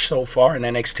match so far in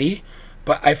NXT,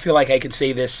 but I feel like I can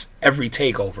say this every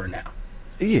TakeOver now.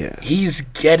 Yeah. He's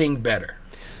getting better.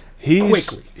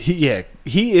 Quickly.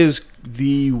 He is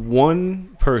the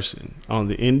one person on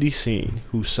the indie scene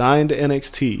who signed to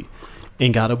NXT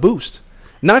and got a boost.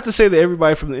 Not to say that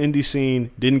everybody from the indie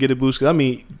scene didn't get a boost. 'Cause I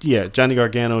mean, yeah, Johnny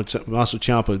Gargano and Tommaso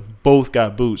Ciampa both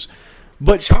got boosts.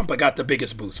 But Ciampa got the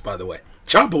biggest boost, by the way.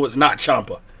 Ciampa was not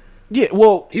Ciampa. Yeah,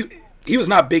 well... He was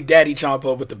not Big Daddy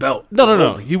Ciampa with the belt.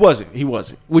 No. He wasn't,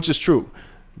 which is true.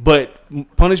 But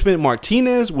Punishment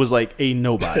Martinez was like a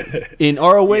nobody. In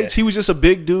ROH, he was just a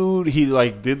big dude. He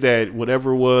like did that,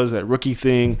 whatever it was, that rookie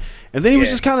thing. And then he was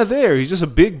just kind of there. He's just a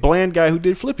big, bland guy who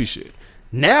did flippy shit.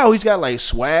 Now he's got like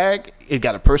swag, he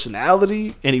got a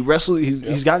personality, and he wrestles.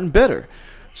 He's gotten better.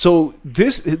 So the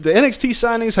NXT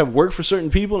signings have worked for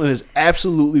certain people, and has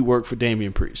absolutely worked for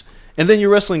Damian Priest. And then you're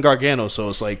wrestling Gargano, so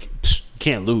it's like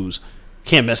can't lose,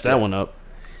 can't mess that one up.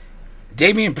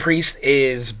 Damian Priest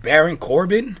is Baron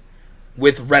Corbin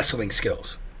with wrestling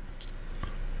skills.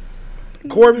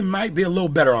 Corbin might be a little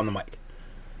better on the mic,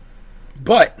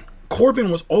 but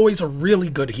Corbin was always a really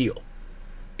good heel,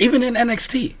 even in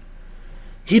NXT.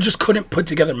 He just couldn't put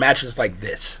together matches like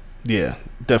this. Yeah,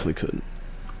 definitely couldn't.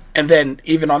 And then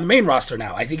even on the main roster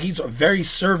now, I think he's a very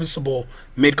serviceable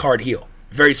mid-card heel.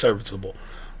 Very serviceable.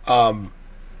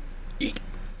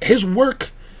 His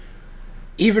work,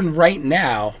 even right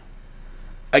now,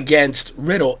 against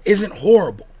Riddle isn't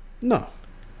horrible. No.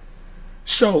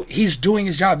 So he's doing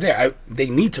his job there. They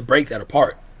need to break that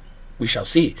apart. We shall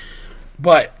see.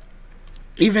 But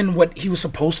even what he was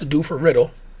supposed to do for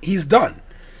Riddle, he's done.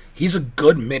 He's a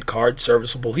good mid-card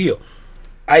serviceable heel.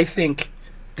 I think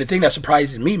the thing that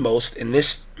surprises me most, and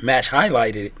this match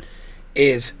highlighted it,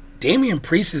 is Damian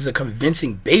Priest is a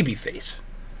convincing babyface.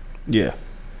 Yeah.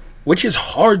 Which is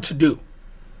hard to do.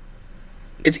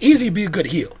 It's easy to be a good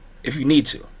heel if you need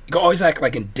to. You can always act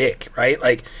like a dick, right?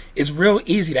 Like, it's real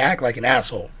easy to act like an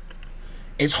asshole.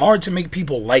 It's hard to make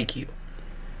people like you.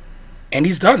 And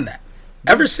he's done that.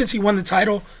 Ever since he won the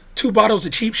title, 2 bottles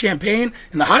of cheap champagne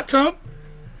in the hot tub,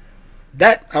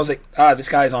 that, I was like, this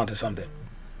guy's onto something.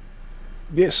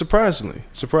 Yeah, surprisingly.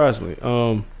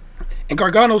 And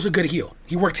Gargano's a good heel.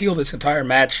 He worked heel this entire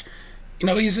match. You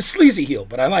know, he's a sleazy heel,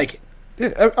 but I like it.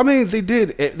 Yeah, I mean,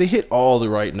 they hit all the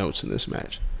right notes in this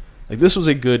match. Like, this was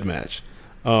a good match.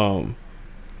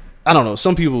 I don't know.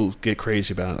 Some people get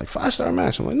crazy about it, like 5-star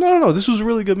match. I'm like, no, this was a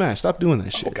really good match. Stop doing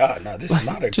that shit. Oh God, no, this is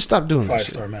not a just stop doing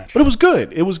 5-star match. But it was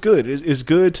good. It was good. It's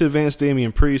good to advance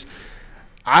Damian Priest.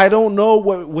 I don't know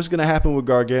what's gonna happen with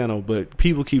Gargano, but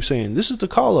people keep saying this is the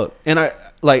call up, and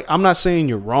I'm not saying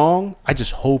you're wrong. I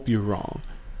just hope you're wrong.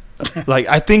 Like,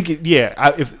 I think,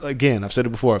 I've said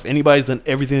it before. If anybody's done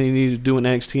everything they needed to do in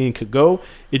NXT and could go,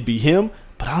 it'd be him.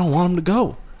 But I don't want him to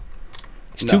go.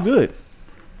 He's too good.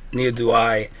 Neither do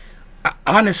I.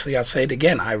 Honestly, I'll say it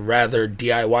again. I'd rather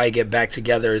DIY get back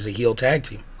together as a heel tag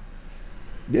team.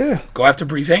 Yeah. Go after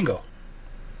Breezango.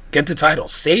 Get the title.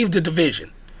 Save the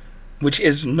division, which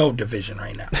is no division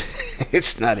right now.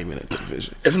 It's not even a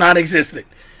division. It's not existent.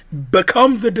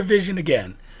 Become the division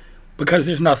again, because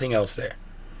there's nothing else there.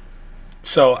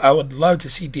 So I would love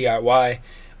to see DIY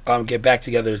get back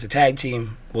together as a tag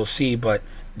team. We'll see. But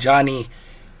Johnny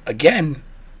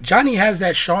has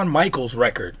that Shawn Michaels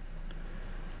record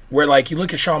where, like, you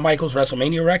look at Shawn Michaels'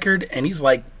 WrestleMania record and he's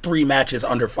like 3 matches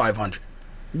under 500.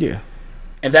 Yeah.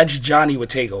 And that's Johnny with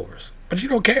takeovers. But you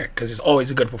don't care because it's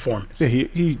always a good performance. Yeah,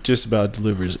 he just about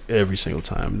delivers every single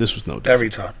time. This was no different. Every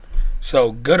time.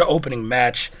 So, good opening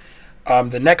match.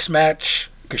 The next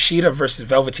match, Kushida versus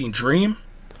Velveteen Dream.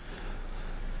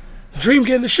 Dream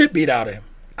getting the shit beat out of him.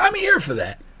 I'm here for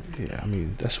that. Yeah, I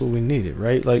mean, that's what we needed,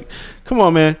 right? Like, come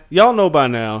on, man. Y'all know by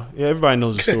now. Yeah, everybody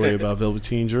knows the story about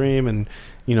Velveteen Dream, and,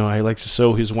 you know, he likes to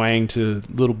sow his wang to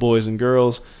little boys and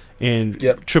girls. And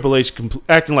Triple H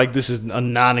acting like this is a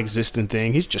non-existent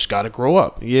thing. He's just got to grow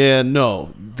up. Yeah,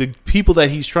 no. The people that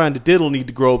he's trying to diddle need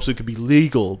to grow up so it could be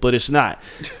legal, but it's not.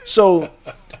 So,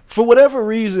 for whatever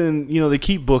reason, you know, they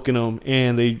keep booking him,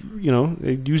 and they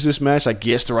use this match, I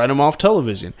guess, to write him off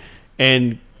television.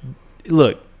 And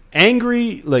look,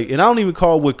 angry, like, and I don't even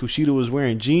call what Kushida was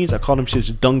wearing jeans. I call them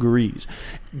shits dungarees.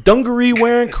 Dungaree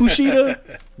wearing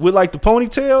Kushida with, like, the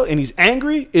ponytail, and he's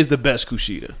angry is the best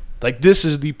Kushida. Like, this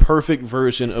is the perfect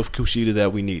version of Kushida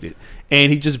that we needed.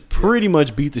 And he just pretty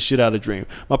much beat the shit out of Dream.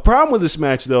 My problem with this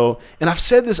match, though, and I've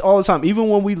said this all the time, even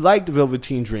when we liked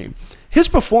Velveteen Dream, his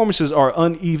performances are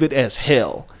uneven as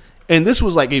hell. And this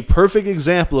was like a perfect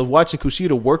example of watching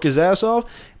Kushida work his ass off.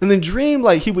 And then Dream,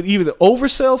 like, he would either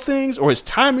oversell things or his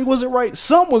timing wasn't right.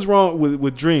 Something was wrong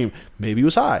with Dream. Maybe he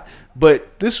was high.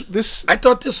 But this I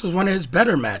thought this was one of his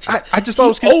better matches. I just thought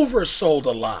it was oversold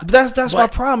a lot. That's my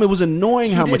problem. It was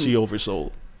annoying how much he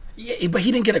oversold. Yeah, but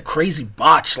he didn't get a crazy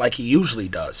botch like he usually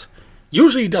does.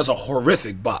 Usually he does a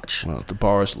horrific botch. Well, the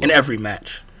bar is low. In every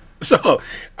match. So,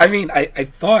 I mean, I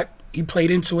thought he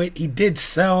played into it. He did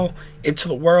sell it to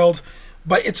the world.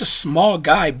 But it's a small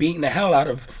guy beating the hell out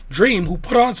of Dream, who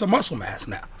put on some muscle mass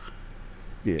now.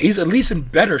 Yeah. He's at least in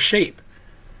better shape.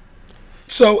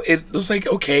 So it was like,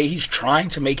 okay, he's trying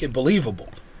to make it believable.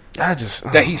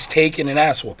 That he's taking an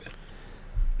ass whooping.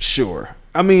 Sure.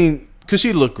 I mean,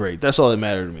 Kushida looked great. That's all that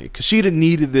mattered to me. Kushida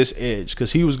needed this edge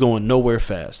because he was going nowhere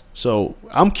fast. So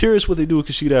I'm curious what they do with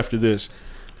Kushida after this.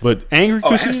 But angry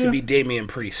Kushida? It has to be Damian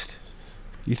Priest.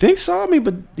 You think so? I mean,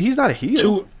 but he's not a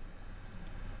heel.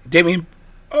 Damian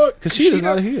Kushida's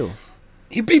not a heel.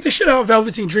 He beat the shit out of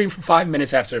Velveteen Dream for 5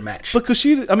 minutes after the match. But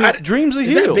Kushida, I mean, Dream's a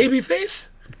heel. Is that babyface?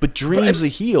 But Dream's a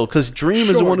heel because Dream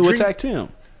is the one who attacked him.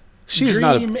 Kushida's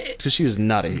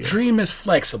not a heel. Dream is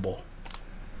flexible.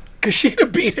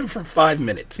 Kushida beat him for 5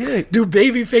 minutes. Yeah. Do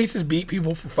babyfaces beat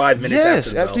people for 5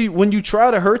 minutes? Yes, when you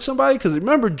try to hurt somebody, because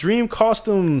remember, Dream cost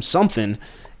him something,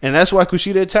 and that's why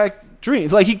Kushida attacked Dream.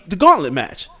 Like the gauntlet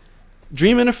match.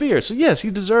 Dream interfered. So, yes,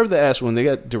 he deserved the ass win. They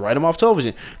got to write him off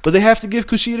television. But they have to give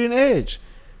Kushida an edge.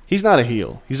 He's not a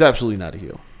heel. He's absolutely not a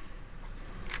heel.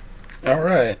 All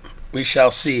right. We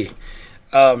shall see.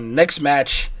 Next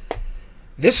match.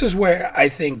 This is where I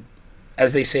think,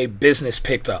 as they say, business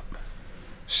picked up.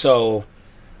 So,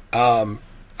 I'll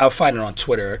find it on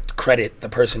Twitter. Credit the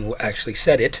person who actually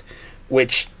said it,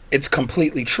 which it's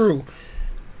completely true.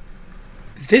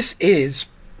 This is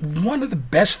one of the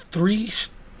best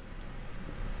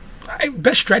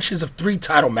stretches of 3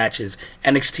 title matches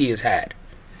NXT has had.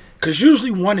 Because usually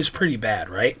one is pretty bad,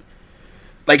 right?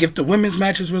 Like if the women's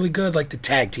match is really good, like the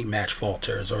tag team match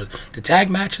falters, or the tag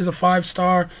match is a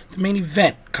 5-star, the main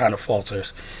event kind of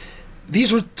falters.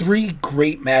 These were 3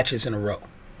 great matches in a row.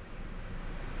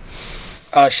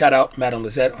 Shout out Madame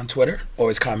Lizette on Twitter,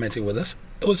 always commenting with us.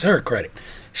 It was her credit.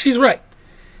 She's right.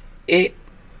 It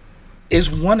is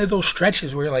one of those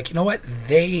stretches where you're like, you know what?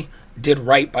 They did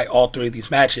right by all 3 of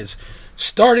these matches.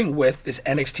 Starting with this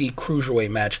NXT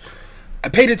Cruiserweight match. I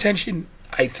paid attention.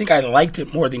 I think I liked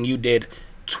it more than you did.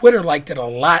 Twitter liked it a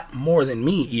lot more than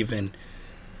me even.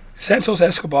 Santos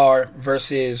Escobar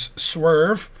versus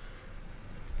Swerve.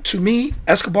 To me,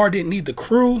 Escobar didn't need the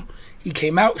crew. He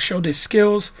came out, showed his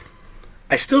skills.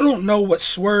 I still don't know what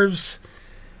Swerve's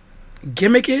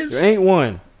gimmick is. There ain't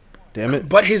one. Damn it.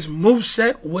 But his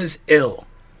moveset was ill.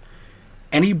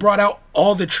 And he brought out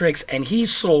all the tricks, and he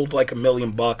sold like $1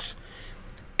 million.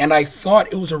 And I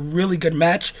thought it was a really good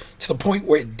match to the point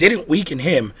where it didn't weaken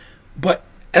him. But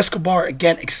Escobar,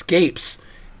 again, escapes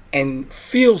and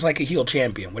feels like a heel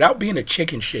champion without being a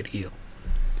chicken shit heel.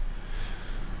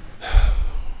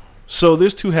 So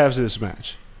there's 2 halves of this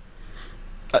match.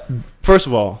 First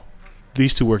of all,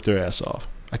 these 2 worked their ass off.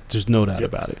 There's no doubt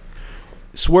about it.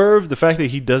 Swerve, the fact that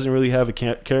he doesn't really have a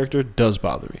character does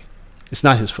bother me. It's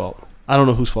not his fault. I don't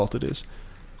know whose fault it is.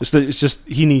 It's just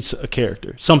he needs a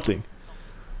character, something.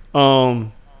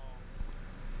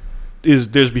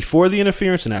 There's before the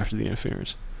interference and after the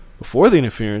interference. Before the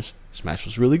interference, this match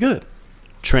was really good,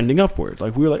 trending upward.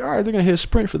 Like we were like, all right, they're gonna hit a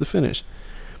sprint for the finish.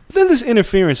 But then this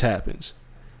interference happens,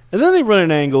 and then they run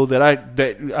an angle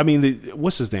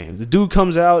what's his name? The dude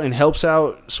comes out and helps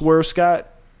out Swerve Scott.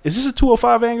 Is this a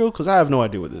 205 angle? Because I have no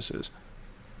idea what this is.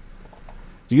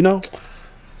 Do you know?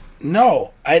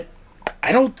 No, I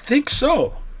don't think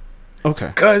so. Okay.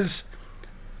 Because,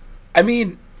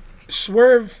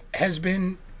 Swerve has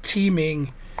been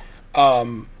teaming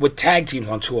with tag teams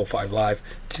on 205 Live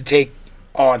to take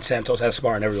on Santos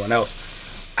Escobar and everyone else.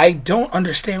 I don't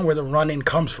understand where the run-in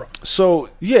comes from. So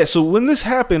when this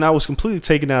happened, I was completely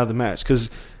taken out of the match because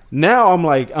now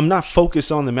I'm not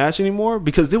focused on the match anymore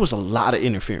because there was a lot of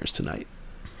interference tonight.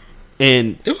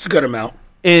 And it was a good amount.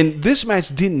 And this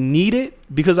match didn't need it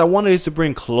because I wanted it to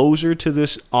bring closure to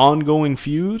this ongoing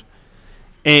feud.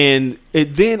 And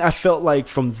then I felt like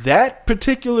from that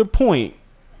particular point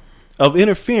of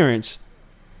interference,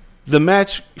 the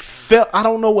match felt, I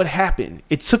don't know what happened.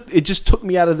 It just took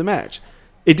me out of the match.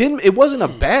 It wasn't a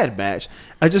bad match.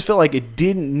 I just felt like it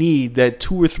didn't need that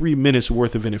 2 or 3 minutes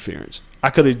worth of interference. I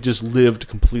could have just lived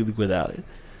completely without it.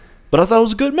 But I thought it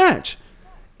was a good match.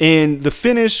 And the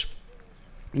finish,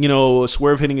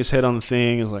 Swerve hitting his head on the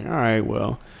thing, I was like, all right,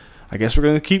 well, I guess we're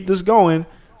going to keep this going.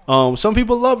 Some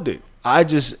people loved it.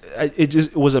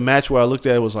 It was a match where I looked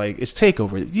at it was like, it's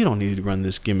Takeover. You don't need to run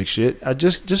this gimmick shit. I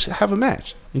just have a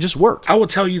match and just work. I will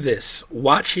tell you this.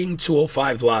 Watching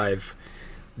 205 Live,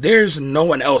 there's no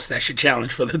one else that should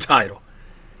challenge for the title.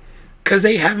 Because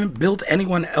they haven't built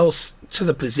anyone else to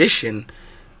the position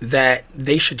that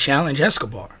they should challenge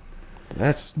Escobar.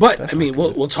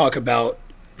 We'll talk about,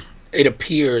 it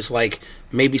appears like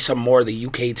maybe some more of the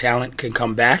UK talent can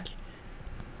come back.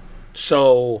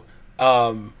 So,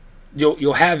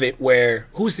 you'll have it where,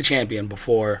 who's the champion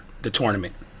before the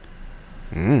tournament?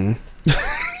 Mm.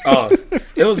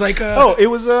 It was like it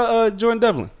was Jordan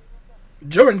Devlin.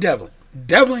 Jordan Devlin.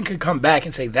 Devlin could come back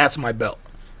and say, that's my belt.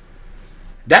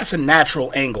 That's a natural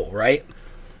angle, right?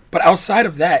 But outside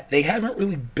of that, they haven't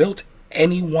really built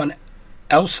anyone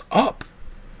else up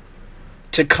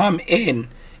to come in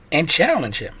and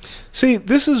challenge him. See,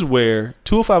 this is where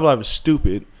 205 Live is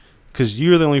stupid because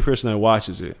you're the only person that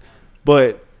watches it.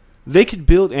 But they could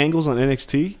build angles on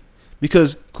NXT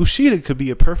because Kushida could be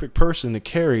a perfect person to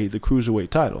carry the Cruiserweight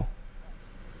title.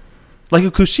 Like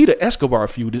a Kushida Escobar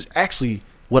feud is actually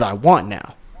what I want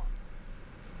now.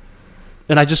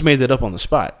 And I just made that up on the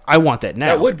spot. I want that now.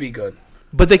 That would be good.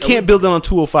 But they can't build it on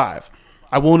 205.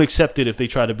 I won't accept it if they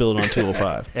try to build it on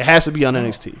 205. It has to be on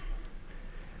NXT.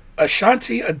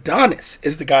 Ashanti Adonis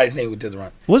is the guy's name who did the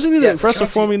run. Wasn't he the wrestler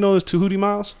formerly known as Tahuti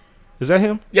Miles? Is that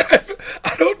him? Yeah,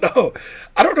 I don't know.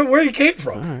 I don't know where he came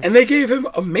from. Right. And they gave him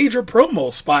a major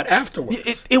promo spot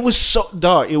afterwards. It was so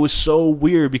dark. It was so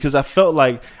weird because I felt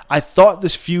like I thought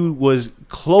this feud was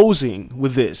closing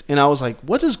with this. And I was like,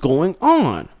 what is going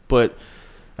on? But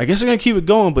I guess they're going to keep it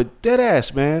going. But dead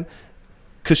ass, man.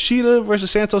 Kushida versus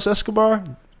Santos Escobar,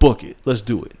 book it. Let's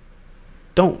do it.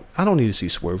 I don't need to see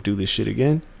Swerve do this shit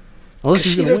again. Unless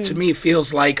he's going to win. To me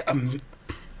feels like a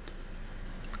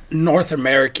North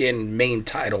American main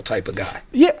title type of guy.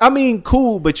 Yeah, I mean,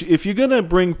 cool, but if you're gonna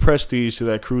bring prestige to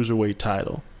that cruiserweight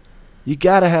title, you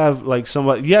gotta have like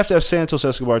somebody. You have to have Santos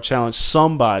Escobar challenge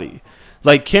somebody.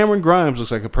 Like Cameron Grimes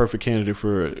looks like a perfect candidate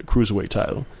for a cruiserweight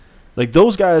title. Like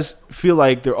those guys feel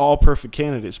like they're all perfect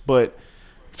candidates, but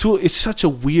it's such a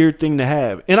weird thing to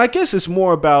have. And I guess it's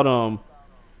more about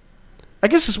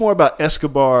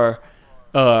Escobar.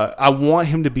 I want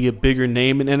him to be a bigger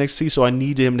name in NXT, so I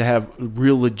need him to have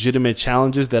real legitimate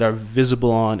challenges that are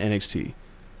visible on NXT.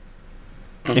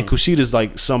 Mm-hmm. And Kushida's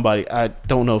like somebody, I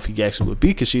don't know if he actually would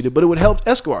beat Kushida, but it would help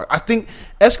Escobar. I think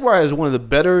Escobar has one of the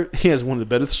better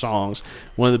songs,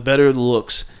 one of the better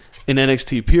looks in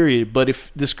NXT, period. But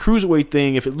if this cruiserweight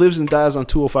thing, if it lives and dies on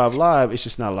 205 Live, it's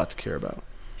just not a lot to care about.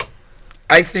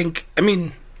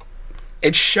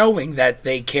 It's showing that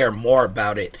they care more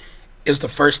about it. Is the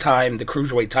first time the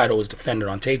cruiserweight title is defended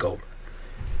on Takeover.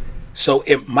 So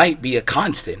it might be a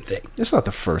constant thing. It's not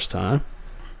the first time.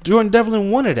 Jordan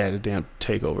Devlin won it at a damn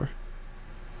Takeover.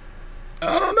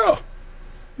 I don't know.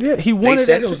 Yeah, he won it. They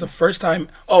said it was the first time.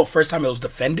 Oh, first time it was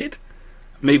defended?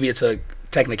 Maybe it's a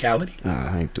technicality.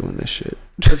 I ain't doing this shit.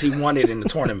 Because he won it in the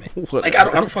tournament. Like, I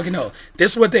don't fucking know.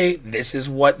 This is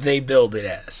what they build it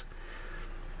as.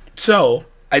 So,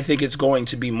 I think it's going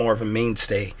to be more of a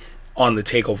mainstay on the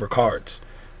Takeover cards,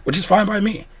 which is fine by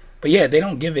me. But yeah, they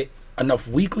don't give it enough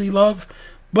weekly love,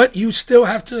 but you still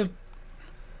have to,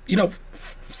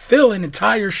 fill an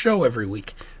entire show every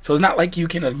week. So it's not like you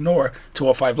can ignore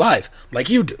 205 Live like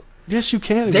you do. Yes, you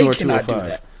can ignore 205. They cannot do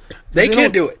that. They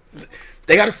can't do it.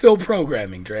 They got to fill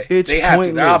programming, Dre. They have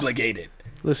to. They're obligated.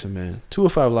 Listen, man,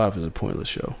 205 Live is a pointless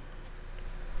show.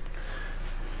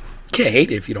 Can't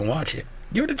hate it if you don't watch it.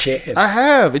 Give it a chance. I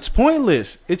have. It's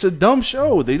pointless. It's a dumb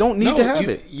show. They don't need to have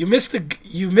it. You missed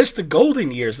the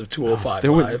golden years of 205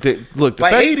 Live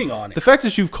hating on it. The fact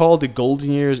that you've called it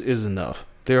golden years is enough.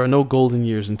 There are no golden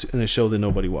years in a show that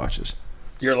nobody watches.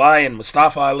 You're lying.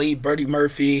 Mustafa Ali, Buddy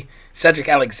Murphy, Cedric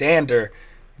Alexander.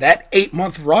 That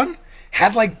 8-month run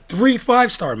had like 3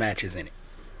 5-star matches in it.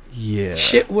 Yeah.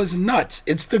 Shit was nuts.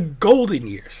 It's the golden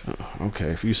years. Okay,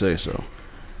 if you say so.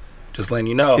 Just letting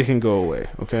you know. It can go away,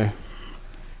 okay?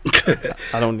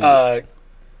 I don't need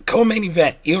co-main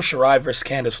event, Io Shirai versus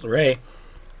Candice LeRae.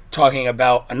 Talking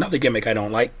about another gimmick I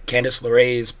don't like. Candice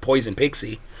LeRae's Poison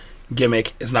Pixie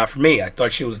gimmick is not for me. I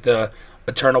thought she was the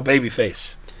eternal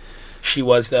babyface. She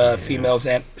was the female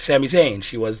Sami Zayn.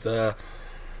 She was the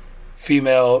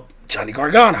female Johnny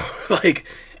Gargano.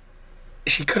 Like,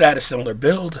 she could have had a similar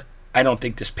build. I don't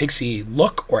think this Pixie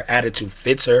look or attitude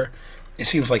fits her. It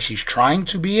seems like she's trying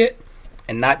to be it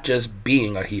and not just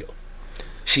being a heel.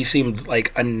 She seemed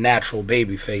like a natural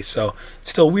babyface, so it's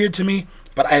still weird to me.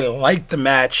 But I liked the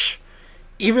match,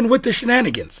 even with the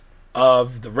shenanigans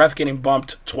of the ref getting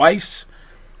bumped twice,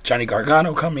 Johnny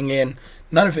Gargano coming in.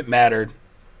 None of it mattered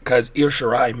because Io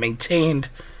Shirai maintained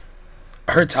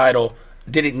her title.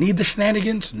 Did it need the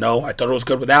shenanigans? No, I thought it was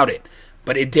good without it.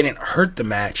 But it didn't hurt the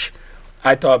match.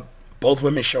 I thought both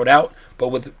women showed out, but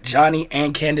with Johnny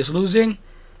and Candice losing,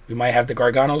 we might have the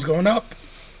Garganos going up.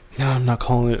 No, I'm not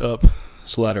calling it up.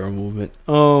 It's lateral movement.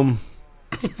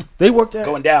 They worked out.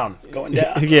 Going down.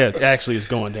 Yeah, actually, it's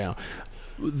going down.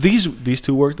 These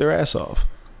two worked their ass off.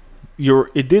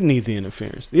 It didn't need the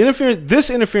interference.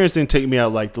 This interference didn't take me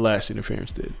out like the last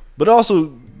interference did. But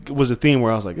also was a theme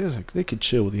where I was like, they could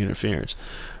chill with the interference.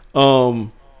 The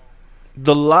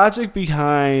logic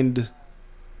behind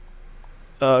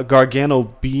Gargano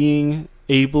being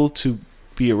able to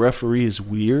be a referee is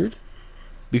weird.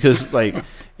 Because, like,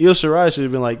 Io Shirai should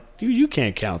have been like, dude, you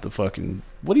can't count the fucking...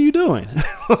 What are you doing?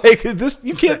 Like, this,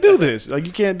 you can't do this. Like,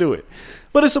 you can't do it.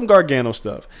 But it's some Gargano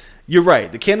stuff. You're right.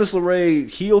 The Candice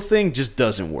LeRae heel thing just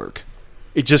doesn't work.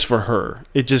 It's just for her.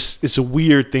 It's a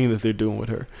weird thing that they're doing with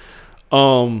her.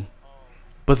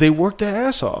 But they worked their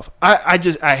ass off. I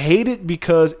hate it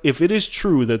because if it is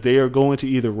true that they are going to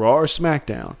either Raw or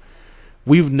SmackDown,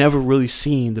 we've never really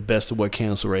seen the best of what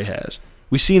Candice LeRae has.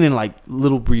 We've seen in, like,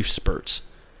 little brief spurts.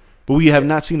 But we have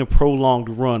not seen a prolonged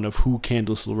run of who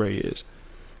Candice LeRae is.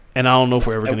 And I don't know if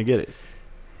we're ever going to get it.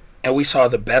 And we saw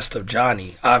the best of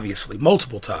Johnny, obviously,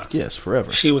 multiple times. Yes,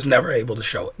 forever. She was never able to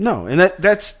show it. No, and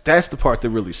that's the part that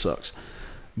really sucks.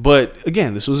 But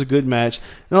again, this was a good match.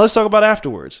 Now let's talk about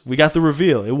afterwards. We got the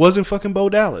reveal. It wasn't fucking Bo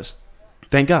Dallas.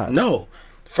 Thank God. No.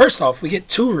 First off, we get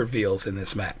 2 reveals in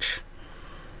this match.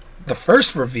 The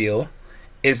first reveal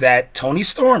is that Toni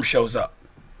Storm shows up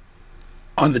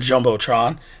on the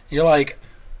Jumbotron. You're like,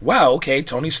 wow, okay,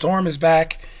 Toni Storm is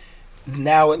back.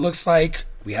 Now it looks like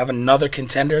we have another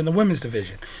contender in the women's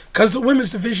division. Because the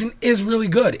women's division is really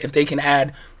good if they can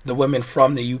add the women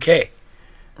from the UK.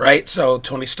 Right? So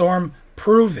Toni Storm,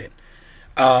 proven.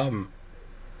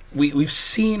 We've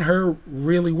seen her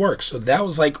really work. So that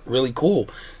was like really cool.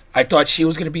 I thought she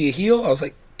was going to be a heel. I was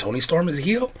like, Toni Storm is a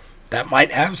heel? That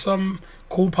might have some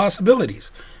cool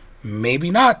possibilities. Maybe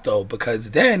not, though,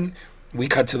 because then we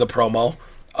cut to the promo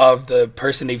of the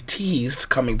person they've teased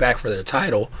coming back for their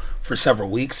title for several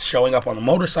weeks, showing up on a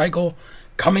motorcycle,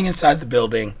 coming inside the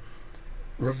building,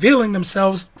 revealing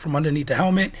themselves from underneath the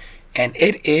helmet, and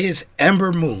it is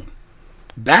Ember Moon.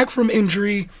 Back from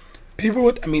injury.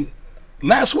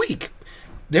 Last week,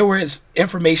 there was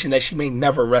information that she may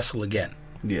never wrestle again.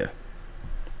 Yeah.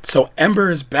 So Ember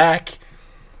is back.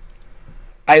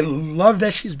 I love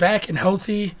that she's back and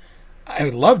healthy. I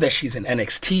love that she's in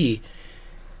NXT.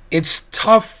 It's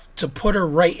tough to put her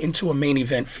right into a main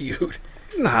event feud.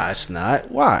 Nah, it's not.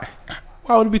 Why?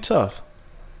 Why would it be tough?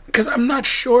 Because I'm not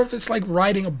sure if it's like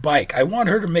riding a bike. I want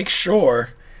her to make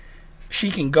sure she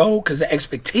can go, because the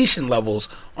expectation levels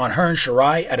on her and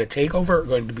Shirai at a takeover are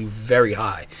going to be very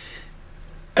high.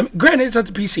 Granted, it's at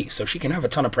the PC, so she can have a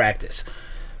ton of practice.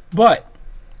 But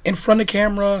in front of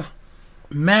camera,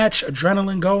 match,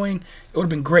 adrenaline going, it would have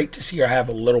been great to see her have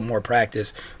a little more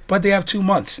practice. But they have 2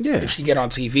 months. Yeah. If she get on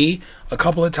TV a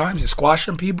couple of times and squash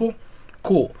some people,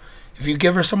 cool. If you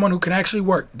give her someone who can actually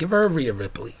work, give her a Rhea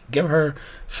Ripley. Give her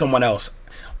someone else.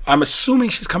 I'm assuming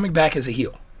she's coming back as a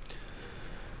heel.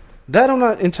 That I'm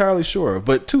not entirely sure of,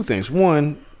 but 2 things.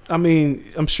 One,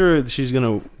 I'm sure she's going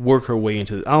to work her way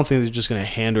into it. I don't think they're just going to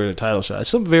hand her the title shot. It's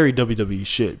some very WWE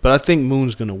shit, but I think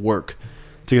Moon's going to work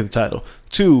to get the title.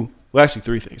 2, well, actually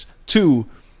 3 things. 2,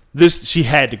 she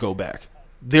had to go back.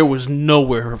 There was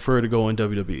nowhere for her to go in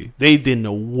WWE. They didn't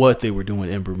know what they were doing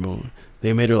with Ember Moon.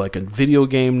 They made her like a video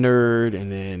game nerd,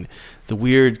 and then the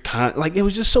weird it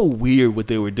was just so weird what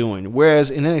they were doing.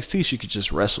 Whereas in NXT, she could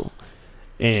just wrestle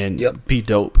and be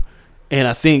dope. And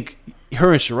I think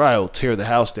her and Shirai will tear the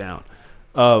house down.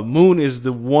 Moon is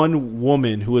the one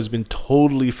woman who has been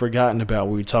totally forgotten about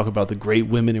when we talk about the great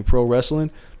women in pro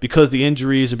wrestling, because the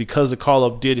injuries and because the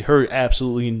call-up did her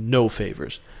absolutely no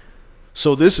favors.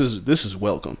 So this is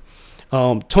welcome.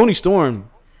 Toni Storm,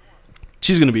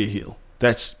 she's going to be a heel.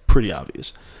 That's pretty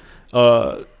obvious.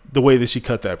 The way that she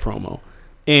cut that promo.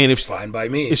 And fine by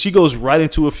me. If she goes right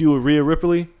into a feud with Rhea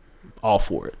Ripley, all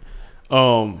for it.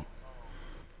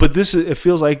 But it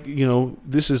feels like,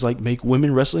 this is like make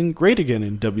women wrestling great again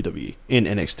in WWE, in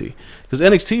NXT. Because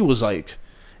NXT was like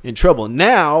in trouble.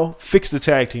 Now, fix the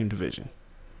tag team division.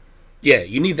 Yeah,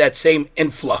 you need that same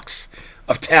influx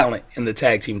of talent in the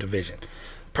tag team division.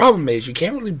 Problem is, you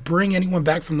can't really bring anyone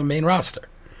back from the main roster,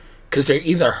 because they're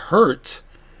either hurt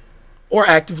or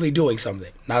actively doing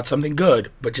something. Not something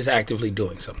good, but just actively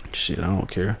doing something. Shit, I don't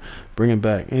care. Bring him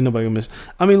back. Ain't nobody gonna miss.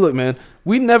 Look, man,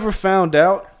 we never found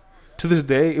out. To this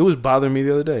day, it was bothering me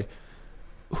the other day.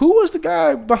 Who was the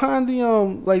guy behind the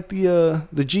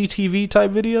the GTV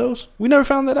type videos? We never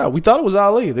found that out. We thought it was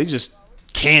Ali. They just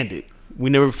canned it.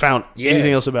 We never found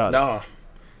anything else about it. No,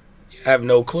 I have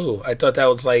no clue. I thought that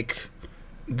was like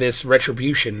this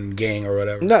Retribution gang or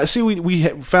whatever. No, see, we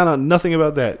found out nothing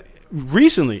about that.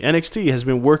 Recently, NXT has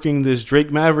been working this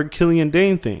Drake Maverick, Killian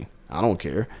Dane thing. I don't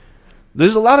care.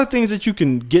 There's a lot of things that you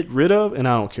can get rid of, and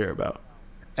I don't care about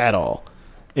at all.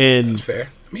 And that's fair.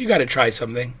 You got to try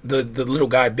something. The little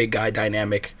guy, big guy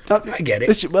dynamic. I get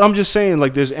it. But I'm just saying,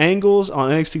 like, there's angles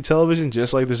on NXT television,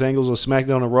 just like there's angles on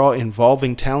SmackDown and Raw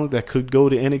involving talent that could go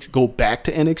back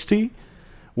to NXT,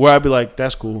 where I'd be like,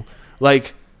 that's cool.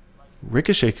 Like,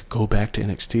 Ricochet could go back to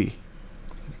NXT.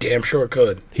 Damn sure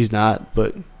could. He's not,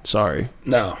 but sorry.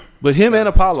 No. But him and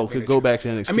Apollo could go back to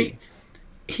NXT.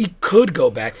 He could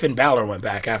go back. Finn Balor went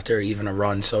back after even a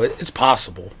run, so it's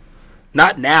possible.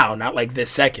 Not now, not like this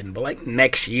second, but like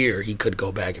next year he could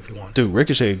go back if he wanted. Dude,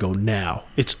 Ricochet could go now.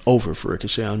 It's over for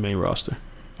Ricochet on the main roster.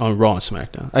 On Raw and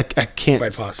SmackDown. I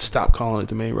can't stop calling it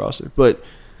the main roster. But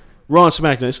Raw and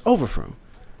SmackDown, it's over for him.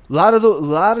 A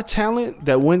lot of talent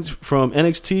that went from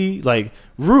NXT, like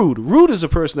Rude. Rude is a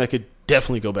person that could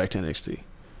definitely go back to NXT.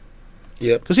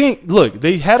 Yep. Because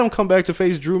they had him come back to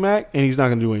face Drew Mack, and he's not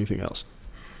going to do anything else.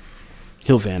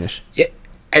 He'll vanish. Yeah.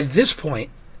 At this point,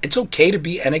 it's okay to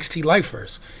be NXT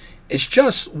lifers. It's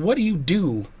just, what do you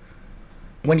do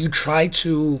when you try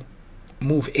to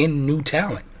move in new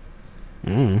talent.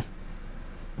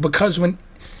 Because when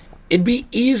it'd be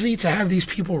easy to have these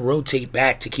people rotate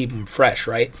back to keep them fresh,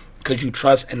 right? Because you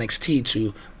trust NXT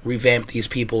to revamp these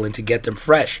people and to get them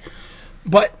fresh.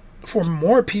 But for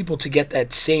more people to get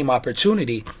that same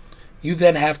opportunity, you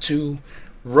then have to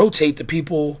rotate the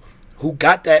people who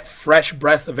got that fresh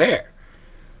breath of air.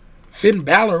 Finn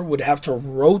Balor would have to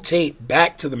rotate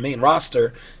back to the main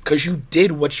roster because you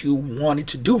did what you wanted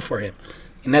to do for him.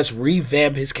 And that's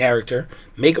revamp his character,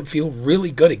 make him feel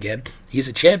really good again. He's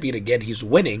a champion again. He's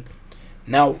winning.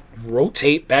 Now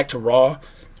rotate back to Raw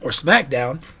or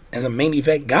SmackDown as a main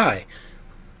event guy.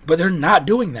 But they're not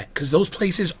doing that because those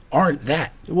places aren't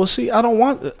that. Well, see, I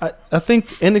think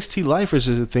NXT Lifers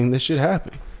is a thing that should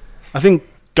happen. I think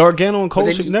Gargano and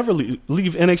Cole should never leave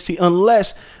NXT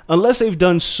unless they've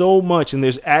done so much and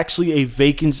there's actually a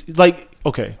vacancy. Like,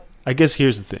 okay, I guess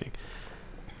here's the thing.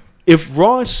 If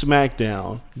Raw and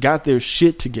SmackDown got their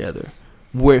shit together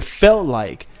where it felt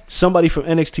like somebody from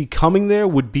NXT coming there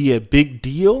would be a big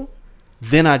deal,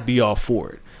 then I'd be all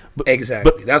for it.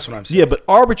 Exactly. That's what I'm saying. Yeah, but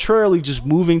arbitrarily just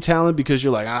moving talent because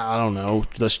you're like, I don't know,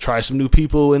 let's try some new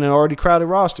people in an already crowded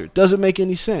roster. Doesn't make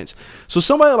any sense. So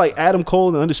somebody like Adam Cole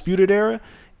in the Undisputed Era,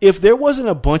 if there wasn't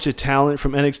a bunch of talent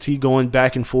from NXT going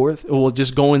back and forth, or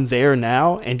just going there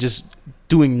now and just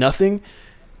doing nothing,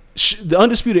 the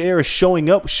Undisputed Era showing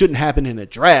up shouldn't happen in a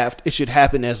draft. It should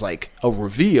happen as like a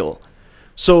reveal.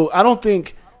 So I don't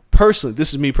think, personally,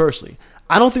 this is me personally,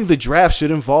 I don't think the draft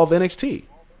should involve NXT.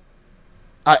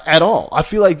 At all. I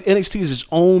feel like NXT is its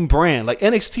own brand. Like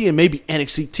NXT and maybe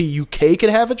NXT UK could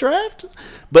have a draft,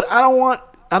 but I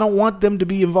don't want them to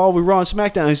be involved with Raw and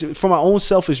SmackDown. For my own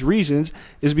selfish reasons,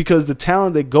 is because the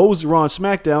talent that goes to Raw and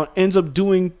SmackDown ends up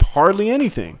doing hardly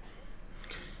anything.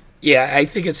 Yeah, I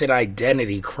think it's an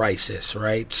identity crisis,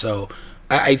 right? So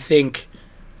I think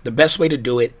the best way to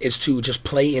do it is to just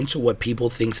play into what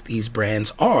people think these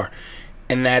brands are,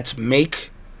 and that's make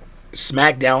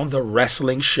SmackDown the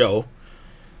wrestling show.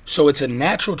 So it's a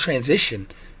natural transition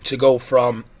to go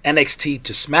from NXT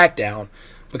to SmackDown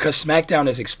because SmackDown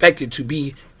is expected to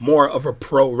be more of a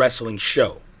pro wrestling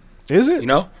show. Is it? You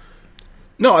know?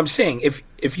 No, I'm saying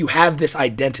if you have this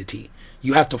identity,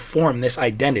 you have to form this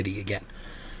identity again.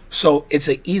 So it's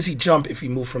an easy jump if you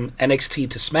move from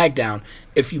NXT to SmackDown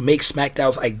if you make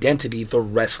SmackDown's identity the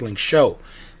wrestling show.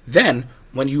 Then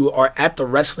when you are at the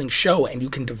wrestling show and you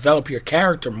can develop your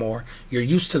character more, you're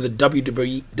used to the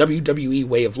WWE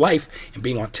way of life and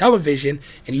being on television,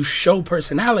 and you show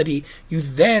personality, you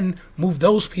then move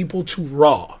those people to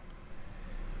Raw.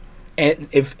 And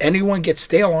if anyone gets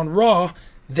stale on Raw,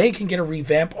 they can get a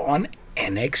revamp on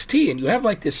NXT. And you have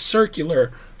like this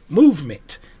circular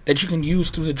movement that you can use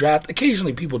through the draft.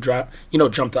 Occasionally people jump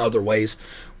the other ways.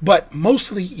 But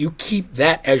mostly you keep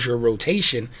that as your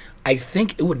rotation. I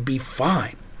think it would be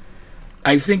fine.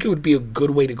 I think it would be a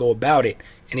good way to go about it,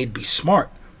 and it'd be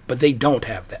smart. But they don't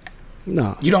have that.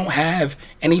 No. You don't have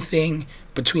anything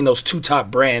between those two top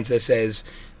brands that says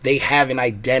they have an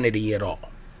identity at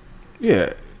all.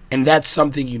 Yeah. And that's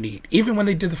something you need. Even when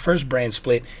they did the first brand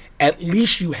split, at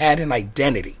least you had an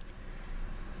identity.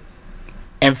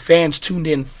 And fans tuned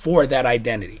in for that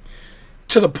identity.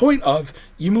 To the point of,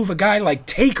 you move a guy like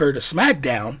Taker to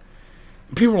SmackDown,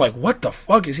 and people are like, what the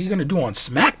fuck is he going to do on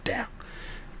SmackDown?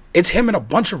 It's him and a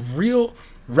bunch of real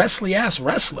wrestly-ass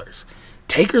wrestlers.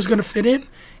 Taker's going to fit in,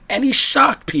 and he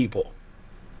shocked people.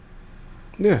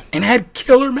 Yeah. And had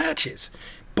killer matches.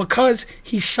 Because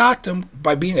he shocked them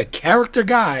by being a character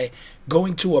guy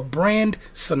going to a brand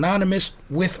synonymous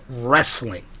with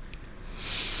wrestling.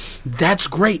 That's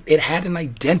great. It had an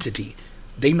identity.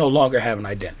 They no longer have an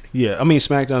identity. Yeah, I mean,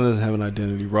 SmackDown doesn't have an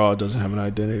identity. Raw doesn't have an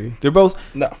identity. They're both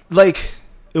no. Like,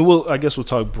 I guess we'll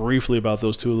talk briefly about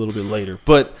those two a little bit later.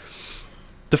 But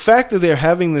the fact that they're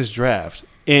having this draft,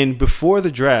 and before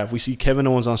the draft, we see Kevin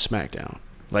Owens on SmackDown.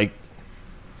 Like,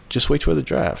 just wait for the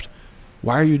draft.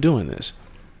 Why are you doing this?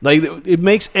 Like, it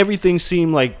makes everything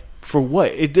seem like, for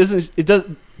what? It doesn't.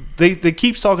 They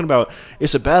keep talking about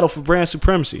it's a battle for brand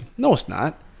supremacy. No, it's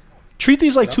not. Treat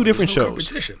these like two different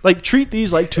shows. Like, treat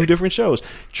these like two different shows.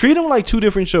 Treat them like two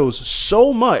different shows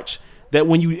so much that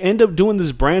when you end up doing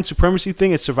this brand supremacy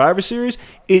thing at Survivor Series,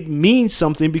 it means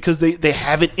something because they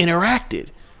haven't interacted.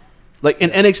 Like,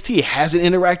 and NXT hasn't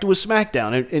interacted with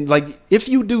SmackDown. And like, if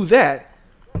you do that,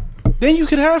 then you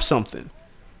could have something.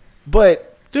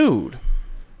 But, dude,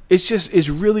 it's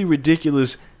really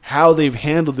ridiculous how they've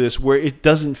handled this where it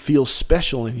doesn't feel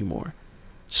special anymore.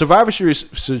 Survivor Series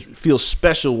feels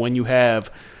special when you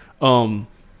have,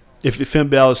 if Finn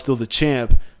Balor is still the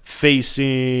champ,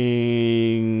 facing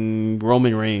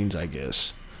Roman Reigns, I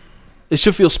guess. It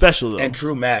should feel special though. And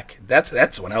Drew Mack,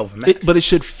 that's one hell of a match. But it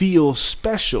should feel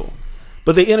special.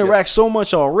 But they interact so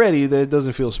much already that it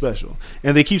doesn't feel special.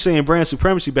 And they keep saying brand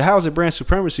supremacy, but how is it brand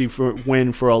supremacy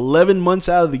when for 11 months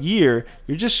out of the year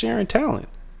you're just sharing talent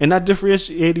and not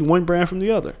differentiating one brand from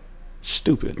the other?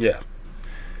 Stupid. Yeah.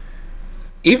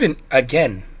 Even,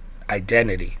 again,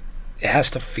 identity. It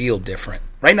has to feel different.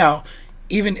 Right now,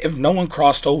 even if no one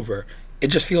crossed over, it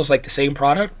just feels like the same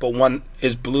product, but one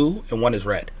is blue and one is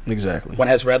red. Exactly. One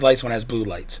has red lights, one has blue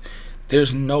lights.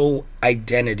 There's no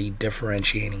identity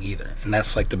differentiating either, and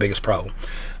that's like the biggest problem.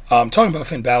 Talking about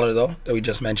Finn Balor, though, that we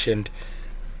just mentioned,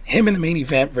 him in the main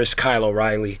event versus Kyle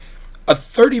O'Reilly, a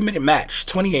 30-minute match,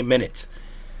 28 minutes,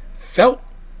 felt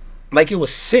like it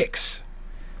was 6.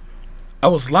 I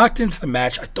was locked into the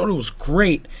match. I thought it was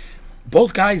great.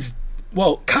 Both guys,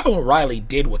 well, Kyle O'Reilly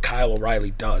did what Kyle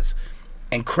O'Reilly does,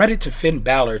 and credit to Finn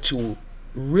Balor to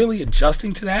really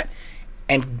adjusting to that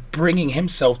and bringing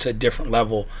himself to a different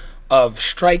level of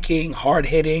striking, hard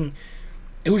hitting.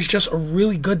 It was just a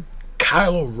really good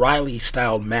Kyle O'Reilly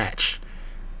style match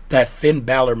that Finn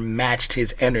Balor matched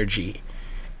his energy.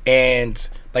 And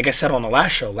like I said on the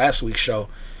last week's show,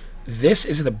 this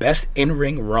is the best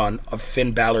in-ring run of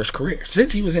Finn Balor's career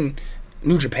since he was in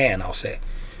New Japan, I'll say.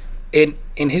 In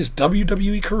his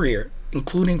WWE career,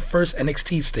 including first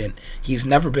NXT stint, he's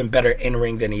never been better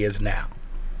in-ring than he is now.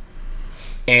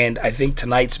 And I think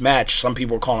tonight's match, some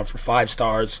people are calling for 5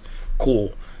 stars.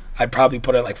 Cool. I'd probably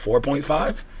put it like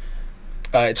 4.5.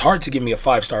 It's hard to give me a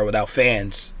 5-star without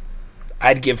fans.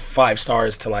 I'd give 5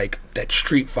 stars to like that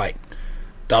street fight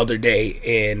the other day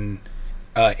in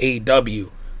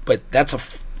AEW. But that's a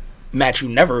match you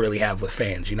never really have with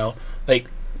fans, you know? Like,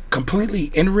 completely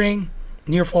in-ring,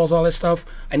 near falls, all that stuff.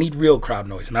 I need real crowd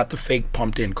noise, not the fake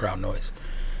pumped-in crowd noise.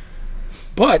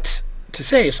 But to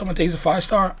say if someone takes a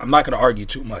 5-star, I'm not going to argue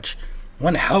too much.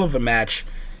 One hell of a match.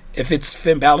 If it's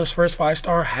Finn Balor's first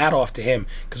 5-star, hat off to him.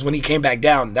 Because when he came back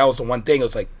down, that was the one thing. It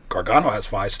was like, Gargano has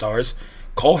 5 stars.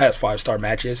 Cole has 5-star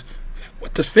matches.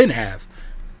 What does Finn have?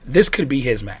 This could be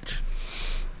his match.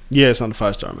 Yeah, it's not a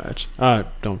 5-star match. I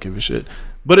don't give a shit.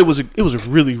 But it was a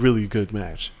really, really good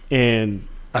match. And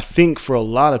I think for a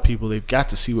lot of people, they've got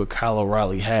to see what Kyle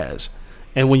O'Reilly has.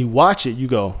 And when you watch it, you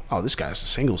go, oh, this guy's a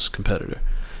singles competitor.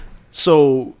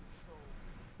 So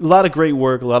a lot of great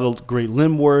work, a lot of great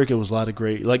limb work. It was a lot of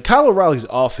great. Like, Kyle O'Reilly's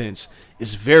offense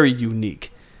is very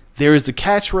unique. There is the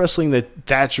catch wrestling that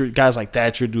guys like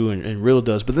Thatcher do and Riddle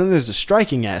does, but then there's the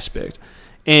striking aspect.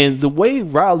 And the way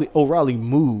O'Reilly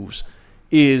moves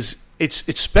is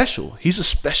it's special. He's a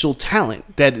special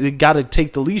talent that they got to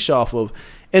take the leash off of.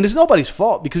 And it's nobody's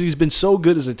fault because he's been so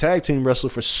good as a tag team wrestler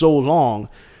for so long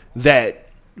that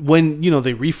when,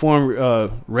 they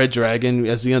reformed Red Dragon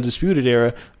as the Undisputed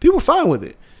Era, people were fine with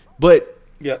it. But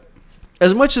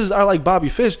as much as I like Bobby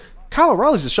Fish, Kyle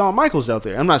O'Reilly's the Shawn Michaels out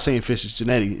there. I'm not saying Fish is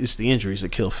genetic. It's the injuries that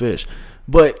kill Fish.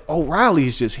 But O'Reilly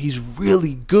is he's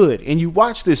really good. And you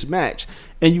watch this match,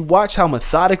 and you watch how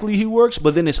methodically he works,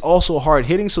 but then it's also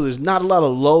hard-hitting, so there's not a lot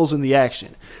of lulls in the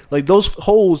action. Like, those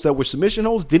holds that were submission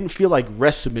holds didn't feel like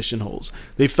rest submission holds.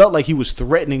 They felt like he was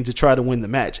threatening to try to win the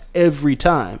match every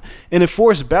time. And it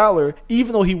forced Balor,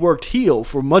 even though he worked heel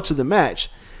for much of the match,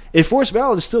 it forced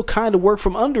Balor to still kind of work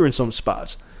from under in some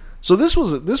spots. So this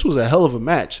was a hell of a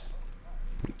match.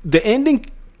 The ending,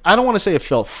 I don't want to say it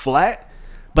felt flat,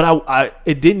 but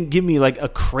it didn't give me like a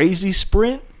crazy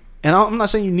sprint. And I'm not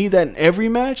saying you need that in every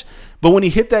match, but when he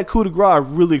hit that coup de grace, I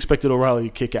really expected O'Reilly to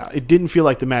kick out. It didn't feel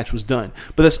like the match was done.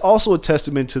 But that's also a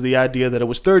testament to the idea that it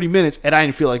was 30 minutes, and I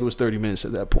didn't feel like it was 30 minutes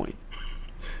at that point.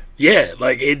 Yeah,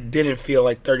 like, it didn't feel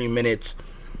like 30 minutes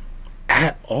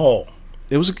at all.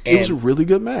 It was a really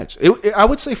good match. I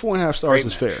would say 4.5 stars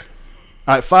is fair.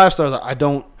 5 stars, I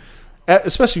don't,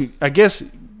 especially, I guess,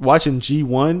 watching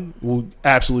G1 will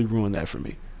absolutely ruin that for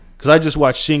me. Because I just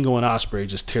watched Shingo and Ospreay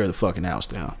just tear the fucking house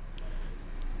down.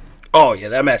 Oh, yeah,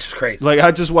 that match is crazy. Like,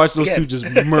 I just watched those two just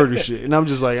murder shit. And I'm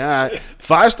just like,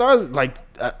 5 stars? Like,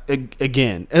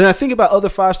 again. And I think about other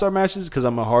 5-star matches because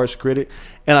I'm a harsh critic.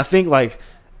 And I think, like,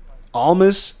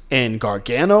 Almas and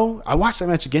Gargano, I watched that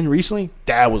match again recently.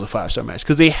 That was a 5-star match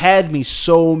because they had me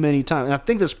so many times. And I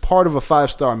think that's part of a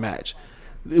 5-star match.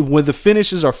 When the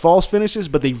finishes are false finishes,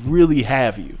 but they really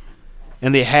have you.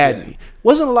 And they had me.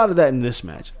 Wasn't a lot of that in this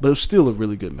match, but it was still a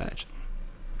really good match.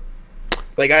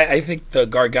 Like, I think the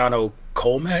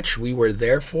Gargano-Cole match we were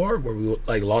there for, where we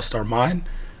like lost our mind.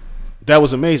 That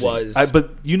was amazing.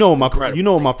 But you know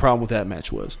what my problem with that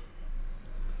match was?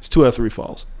 It's 2 out of 3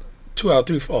 falls. 2 out of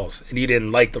 3 falls, and you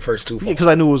didn't like the first 2 falls. Yeah, because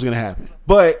I knew it was going to happen.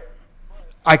 But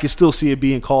I could still see it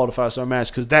being called a 5-star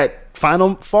match because that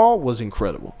final fall was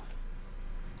incredible.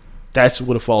 That's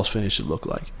what a false finish should look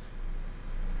like.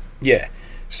 Yeah.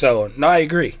 So, no, I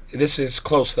agree. This is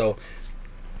close, though.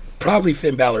 Probably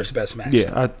Finn Balor's best match.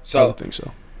 Yeah, I would think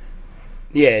so.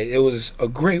 Yeah, it was a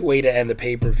great way to end the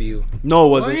pay-per-view. No, it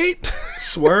wasn't. Wait,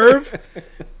 swerve.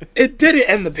 It didn't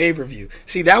end the pay-per-view.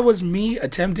 See, that was me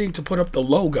attempting to put up the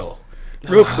logo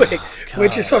real quick,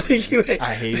 which is something you hate.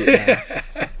 I hate it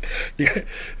now. Yeah.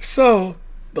 So,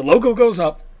 the logo goes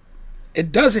up.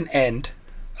 It doesn't end.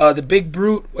 The big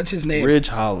brute, what's his name? Ridge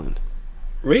Holland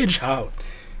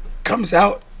comes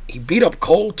out. He beat up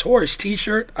Cole, tore his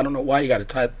T-shirt. I don't know why you got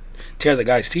to tear the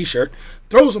guy's T-shirt.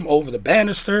 Throws him over the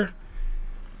banister.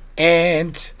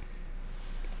 And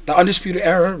the Undisputed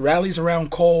Era rallies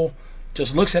around Cole,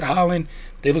 just looks at Holland.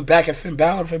 They look back at Finn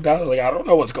Balor. Finn Balor's like, I don't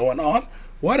know what's going on.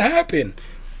 What happened?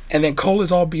 And then Cole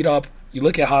is all beat up. You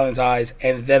look at Holland's eyes,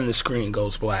 and then the screen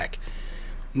goes black.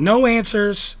 No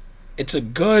answers. It's a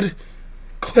good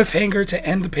cliffhanger to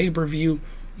end the pay-per-view.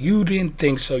 You didn't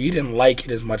think so. You didn't like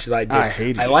it as much as I did. I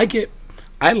hate it. I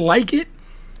like it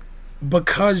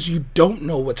because you don't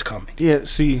know what's coming. Yeah,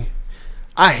 see,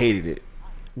 I hated it.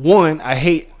 One,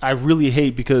 I really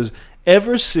hate because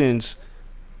ever since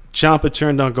Ciampa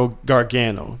turned on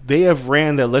Gargano, they have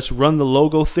ran that let's run the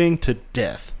logo thing to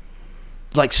death.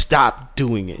 Like, stop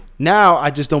doing it. Now,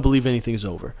 I just don't believe anything's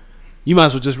over. You might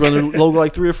as well just run the logo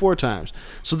like 3 or 4 times.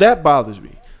 So that bothers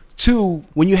me. 2,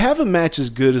 when you have a match as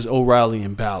good as O'Reilly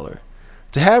and Balor,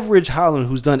 to have Ridge Holland,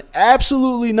 who's done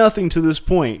absolutely nothing to this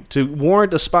point, to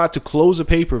warrant a spot to close a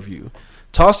pay-per-view,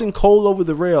 tossing Cole over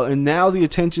the rail, and now the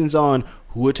attention's on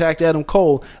who attacked Adam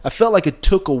Cole, I felt like it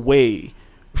took away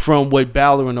from what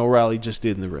Balor and O'Reilly just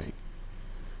did in the ring.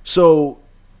 So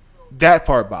that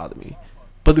part bothered me.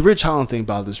 But the Ridge Holland thing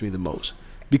bothers me the most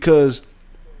because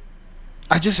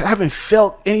I just haven't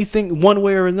felt anything one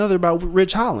way or another about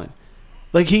Ridge Holland.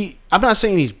 Like, I'm not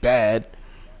saying he's bad,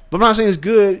 but I'm not saying he's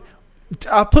good.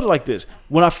 I'll put it like this.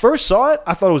 When I first saw it,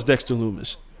 I thought it was Dexter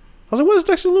Lumis. I was like, what is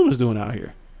Dexter Lumis doing out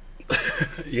here?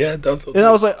 Yeah, that's okay. And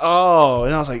I was like, oh.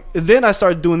 And I was like, and then I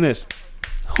started doing this.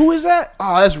 Who is that?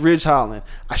 Oh, that's Ridge Holland.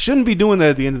 I shouldn't be doing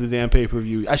that at the end of the damn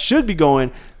pay-per-view. I should be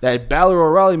going, that Balor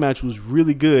O'Reilly match was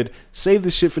really good. Save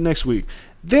this shit for next week.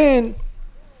 Then,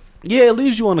 yeah, it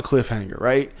leaves you on a cliffhanger,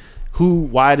 right?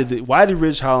 Why did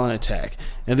Ridge Holland attack?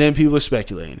 And then people are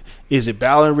speculating. Is it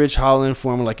Balor and Ridge Holland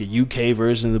forming like a UK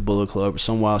version of the Bullet Club or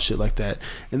some wild shit like that?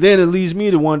 And then it leads me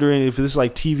to wondering if this is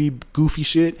like TV goofy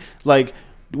shit. Like,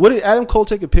 what did Adam Cole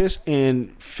take a piss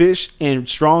and Fish and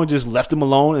Strong just left him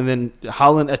alone and then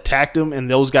Holland attacked him and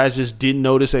those guys just didn't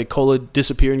notice that Cole had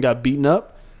disappeared and got beaten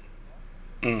up?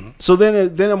 Mm-hmm. So then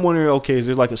I'm wondering, okay, is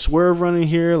there like a swerve running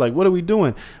here? Like, what are we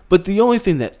doing? But the only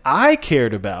thing that I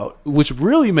cared about, which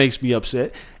really makes me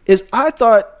upset, is I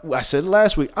said it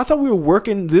last week, I thought we were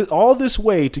working all this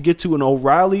way to get to an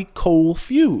O'Reilly-Cole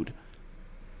feud.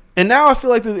 And now I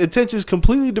feel like the attention is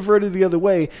completely diverted the other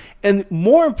way. And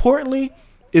more importantly,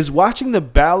 is watching the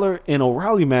Balor and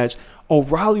O'Reilly match.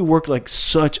 O'Reilly worked like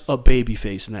such a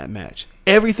babyface in that match.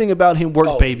 Everything about him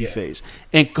worked babyface.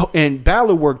 Yeah. And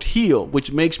Balor worked heel,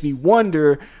 which makes me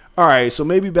wonder, all right, so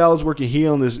maybe Balor's working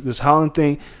heel in this Holland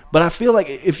thing. But I feel like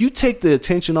if you take the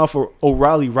attention off of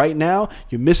O'Reilly right now,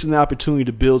 you're missing the opportunity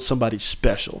to build somebody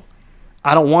special.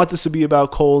 I don't want this to be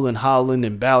about Cole and Holland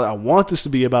and Balor. I want this to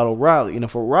be about O'Reilly. And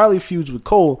if O'Reilly feuds with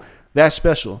Cole, that's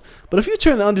special. But if you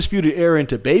turn the Undisputed Era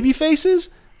into baby faces,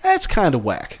 that's kind of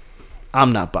whack.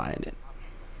 I'm not buying it.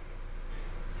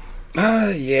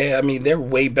 Yeah, I mean, they're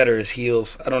way better as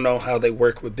heels. I don't know how they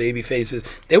work with baby faces.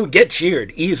 They would get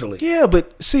cheered easily. Yeah,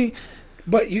 but see...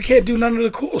 But you can't do none of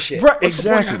the cool shit. Right, What's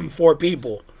exactly. The point of having 4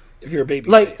 people if you're a baby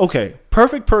face? Okay,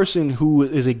 perfect person who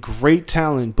is a great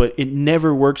talent, but it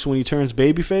never works when he turns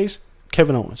babyface,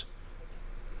 Kevin Owens.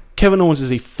 Kevin Owens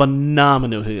is a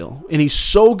phenomenal heel, and he's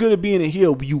so good at being a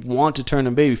heel, you want to turn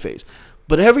him babyface.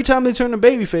 But every time they turn him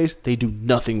babyface, they do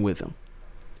nothing with him.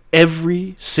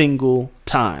 Every single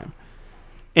time.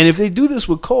 And if they do this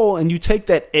with Cole and you take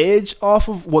that edge off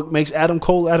of what makes Adam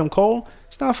Cole,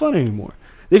 it's not fun anymore.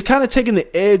 They've kind of taken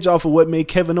the edge off of what made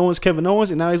Kevin Owens,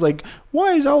 and now he's like,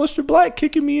 why is Aleister Black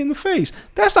kicking me in the face?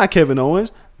 That's not Kevin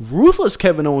Owens. Ruthless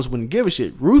Kevin Owens wouldn't give a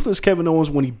shit. Ruthless Kevin Owens,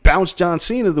 when he bounced John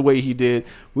Cena the way he did,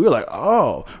 we were like,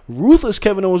 oh. Ruthless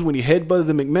Kevin Owens, when he headbutted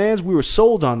the McMahons, we were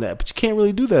sold on that. But you can't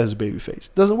really do that as a babyface.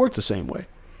 It doesn't work the same way.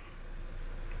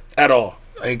 At all.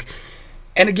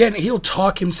 And again, he'll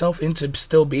talk himself into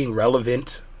still being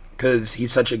relevant because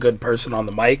he's such a good person on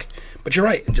the mic. But you're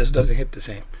right, it just doesn't hit the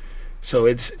same. So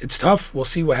it's tough. We'll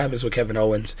see what happens with Kevin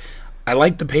Owens. I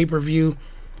like the pay-per-view.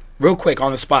 Real quick,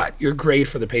 on the spot, your grade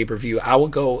for the pay-per-view, I would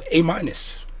go A-.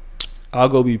 I'll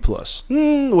go B+.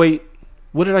 Wait.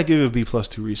 What did I give it a B+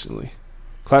 to recently?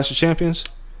 Clash of Champions?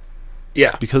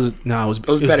 Yeah. Because it was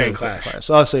better than Clash.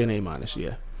 So I'll say an A-,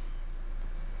 yeah.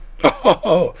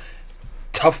 Oh,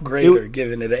 tough grader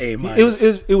giving it an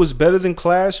A-. It was better than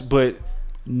Clash, but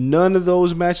none of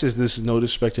those matches, this is no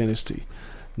disrespect to NXT,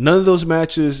 none of those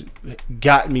matches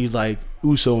got me like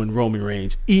Uso and Roman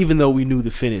Reigns, even though we knew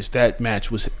the finish. That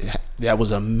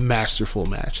was a masterful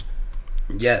match.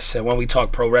 Yes, and when we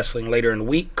talk pro wrestling later in the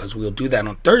week, because we'll do that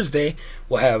on Thursday,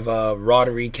 we'll have Raw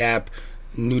to recap,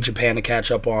 New Japan to catch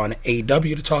up on,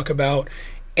 AEW to talk about,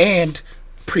 and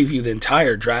preview the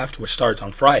entire draft, which starts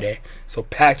on Friday. So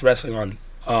packed wrestling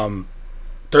on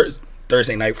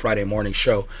Thursday night, Friday morning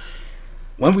show.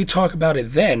 When we talk about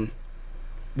it then,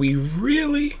 we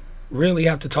really, really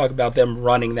have to talk about them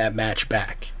running that match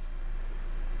back.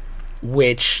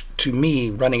 Which, to me,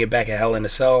 running it back at Hell in a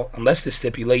Cell, unless the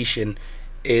stipulation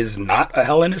is not a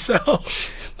Hell in a Cell,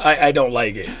 I don't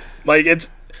like it. Like,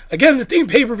 it's, again, the theme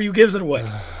pay-per-view gives it away.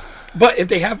 But if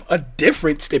they have a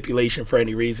different stipulation for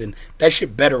any reason, that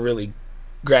shit better really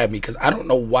grab me, because I don't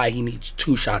know why he needs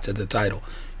 2 shots at the title.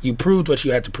 You proved what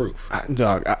you had to prove.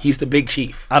 He's the big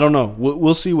chief. I don't know.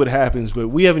 We'll see what happens, but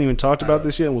we haven't even talked about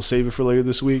this yet, and we'll save it for later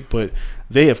this week. But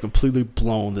they have completely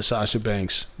blown the Sasha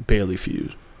Banks-Bayley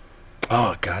feud.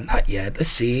 Oh, God, not yet. Let's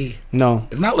see. No.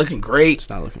 It's not looking great. It's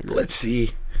not looking great. Let's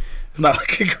see. It's not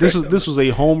looking great. This was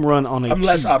a home run on a I'm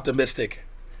less optimistic.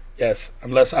 Yes,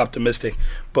 I'm less optimistic.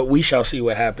 But we shall see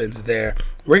what happens there.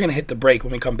 We're going to hit the break.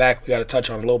 When we come back, we got to touch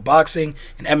on a little boxing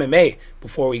and MMA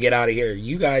before we get out of here.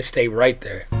 You guys stay right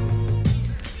there.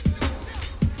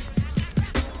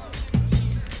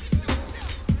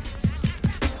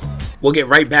 We'll get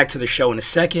right back to the show in a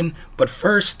second, but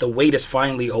first, the wait is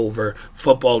finally over.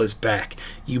 Football is back.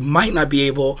 You might not be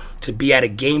able to be at a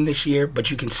game this year,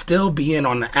 but you can still be in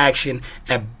on the action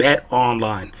at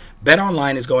BetOnline.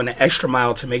 BetOnline is going the extra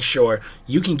mile to make sure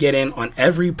you can get in on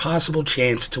every possible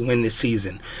chance to win this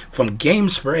season. From game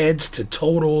spreads to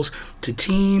totals to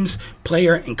teams,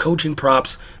 player, and coaching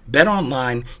props,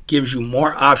 BetOnline gives you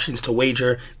more options to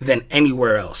wager than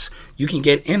anywhere else. You can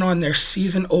get in on their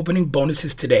season opening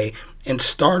bonuses today and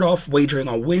start off wagering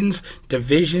on wins,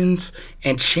 divisions,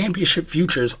 and championship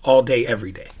futures all day,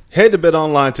 every day. Head to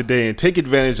BetOnline today and take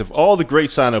advantage of all the great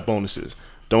sign-up bonuses.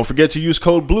 Don't forget to use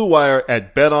code BlueWire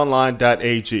at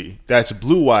betonline.ag. That's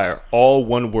BlueWire, all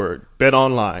one word.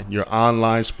 BetOnline, your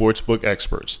online sportsbook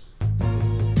experts.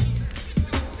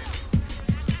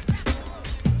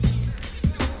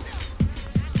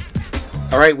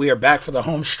 All right, we are back for the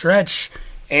home stretch,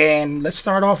 and let's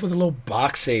start off with a little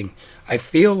boxing. I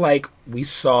feel like we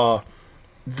saw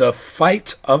the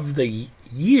fight of the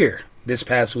year this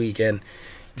past weekend.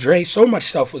 Dre, so much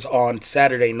stuff was on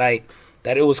Saturday night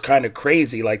that it was kind of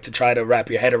crazy, like, to try to wrap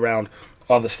your head around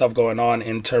all the stuff going on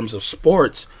in terms of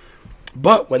sports.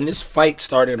 But when this fight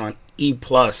started on E+,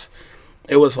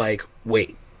 it was like,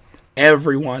 wait,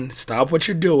 everyone stop what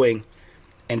you're doing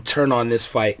and turn on this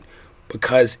fight,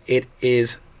 because it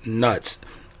is nuts.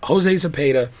 Jose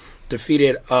Zepeda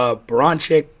defeated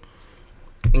Baranchyk.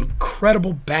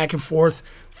 Incredible back and forth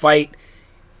fight.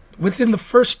 Within the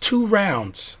first 2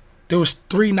 rounds, there was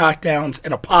 3 knockdowns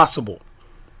and a possible,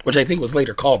 which I think was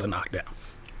later called a knockdown.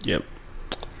 Yep.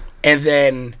 And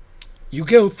then you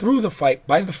go through the fight.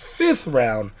 By the 5th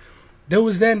round, there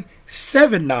was then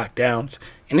 7 knockdowns.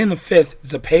 And in the 5th,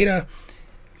 Zepeda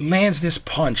lands this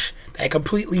punch that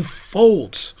completely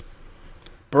folds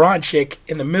Baranchyk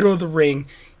in the middle of the ring.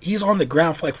 He's on the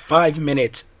ground for like 5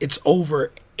 minutes. It's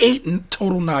over. 8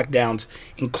 total knockdowns,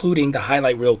 including the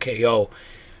highlight reel KO.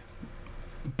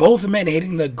 Both men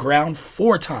hitting the ground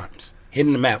 4 times.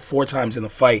 Hitting the mat 4 times in the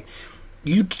fight.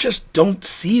 You just don't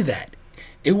see that.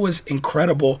 It was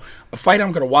incredible. A fight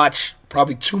I'm going to watch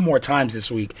probably 2 more times this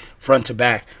week, front to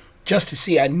back, just to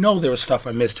see. I know there was stuff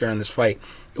I missed during this fight.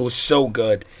 It was so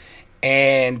good.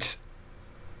 And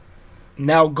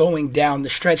now going down the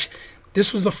stretch,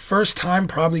 this was the first time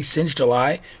probably since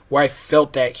July where I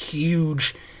felt that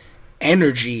huge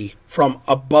energy from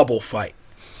a bubble fight.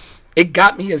 It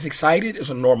got me as excited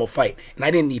as a normal fight, and I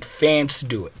didn't need fans to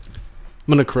do it.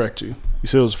 I'm going to correct you. You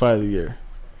said it was fight of the year.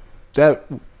 That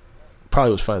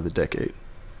probably was fight of the decade.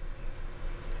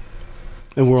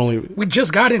 And we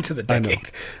just got into the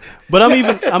decade. But I'm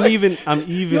even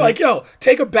You're like, yo,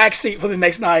 take a back seat for the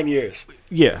next 9 years.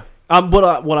 Yeah.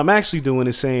 What I'm actually doing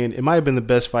is saying it might have been the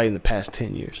best fight in the past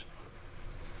 10 years.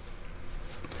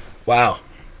 Wow.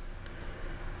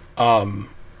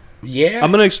 Yeah.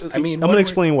 I'm gonna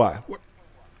explain why.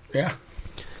 Yeah.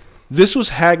 This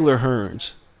was Hagler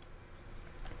Hearns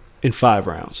in 5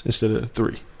 rounds instead of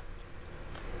 3.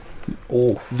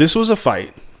 Oh. This was a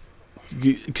fight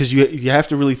because you have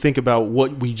to really think about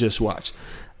what we just watched.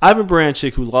 Ivan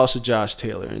Baranchyk, who lost to Josh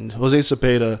Taylor, and Jose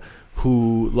Cepeda,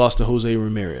 who lost to Jose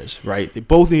Ramirez, right? They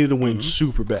both needed to win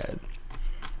super bad.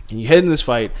 And you head in this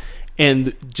fight,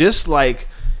 and just like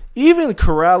even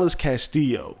Corrales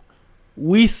Castillo,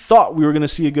 we thought we were going to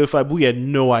see a good fight, but we had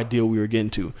no idea what we were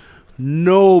getting to.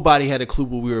 Nobody had a clue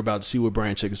what we were about to see with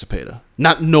Baranchyk and Cepeda.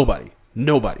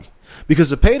 Nobody.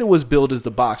 Because Cepeda was billed as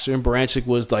the boxer, and Baranchyk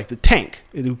was like the tank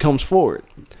who comes forward.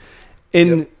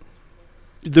 And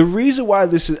the reason why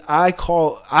this is, I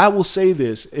will say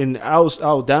this, and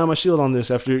I'll down my shield on this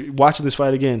after watching this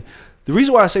fight again. The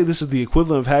reason why I say this is the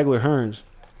equivalent of Hagler-Hearns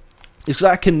is because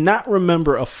I cannot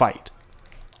remember a fight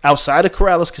outside of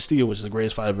Corrales Castillo, which is the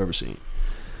greatest fight I've ever seen.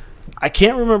 I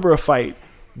can't remember a fight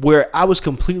where I was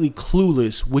completely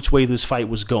clueless which way this fight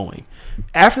was going.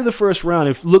 After the first round,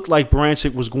 it looked like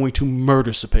Baranchyk was going to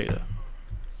murder Cepeda.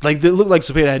 Like, it looked like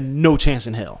Cepeda had no chance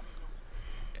in hell.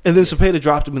 And then Cepeda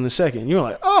dropped him in the second. You're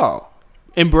like, oh.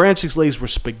 And Baranchyk's legs were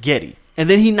spaghetti. And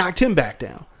then he knocked him back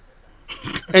down.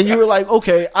 And you were like,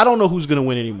 okay, I don't know who's going to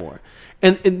win anymore.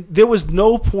 And there was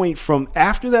no point from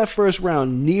after that first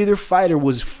round, neither fighter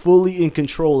was fully in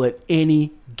control at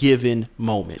any given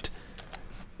moment.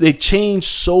 They changed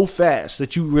so fast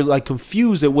that you were like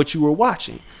confused at what you were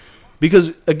watching.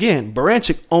 Because, again,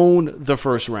 Baranchyk owned the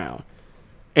first round.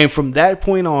 And from that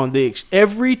point on,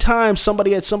 every time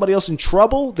somebody had somebody else in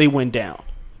trouble, they went down.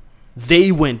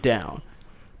 Baranchyk,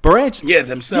 yeah,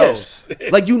 themselves.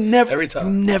 Yes. Like you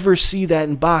never see that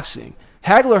in boxing.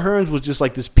 Hagler-Hearns was just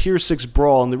like this pure six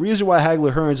brawl, and the reason why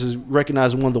Hagler-Hearns is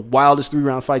recognized as one of the wildest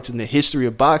 3-round fights in the history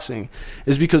of boxing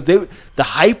is because the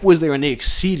hype was there and they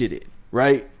exceeded it,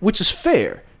 right? Which is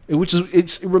fair.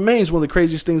 It remains one of the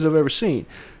craziest things I've ever seen.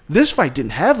 This fight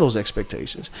didn't have those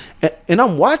expectations, and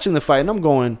I'm watching the fight and I'm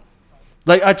going,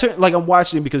 I'm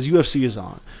watching it because UFC is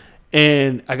on.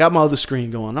 And I got my other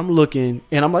screen going. I'm looking,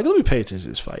 and I'm like, let me pay attention to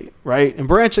this fight, right? And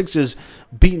Barancyk's just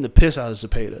beating the piss out of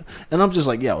Cepeda. And I'm just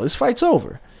like, yo, this fight's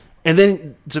over. And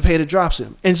then Cepeda drops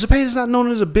him. And Cepeda's not known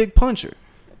as a big puncher.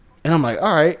 And I'm like,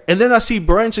 all right. And then I see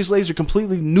Barancyk's legs are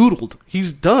completely noodled.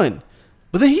 He's done.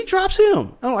 But then he drops him.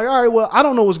 And I'm like, all right, well, I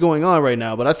don't know what's going on right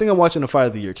now, but I think I'm watching a Fight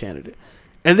of the Year candidate.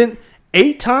 And then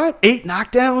 8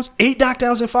 knockdowns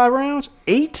in 5 rounds,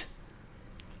 8.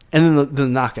 And then the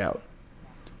knockout.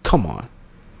 Come on.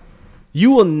 You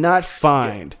will not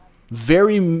find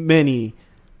very many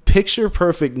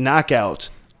picture-perfect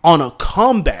knockouts on a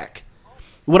comeback.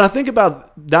 When I think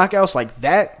about knockouts like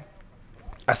that,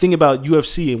 I think about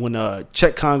UFC when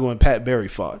Chet Congo and Pat Barry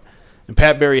fought. And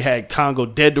Pat Barry had Congo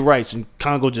dead to rights, and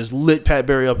Congo just lit Pat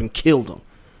Barry up and killed him.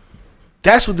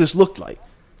 That's what this looked like.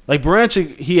 Like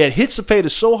Baranchyk, he had hit Cepeda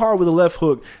so hard with a left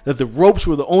hook that the ropes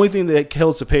were the only thing that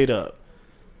held Cepeda up.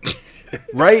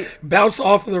 Right? Bounced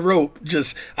off of the rope.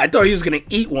 I thought he was going to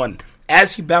eat one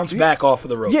as he bounced back off of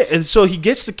the rope. Yeah, and so he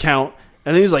gets the count,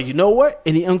 and then he's like, you know what?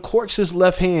 And he uncorks his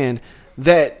left hand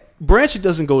that Baranchyk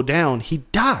doesn't go down. He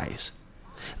dies.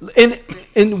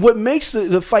 And what makes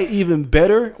the fight even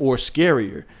better or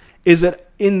scarier is that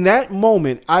in that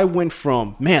moment, I went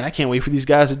from, man, I can't wait for these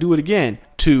guys to do it again,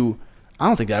 to, I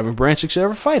don't think Ivan Baranchyk should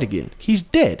ever fight again. He's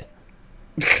dead.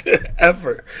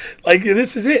 Ever. Like,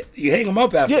 this is it. You hang him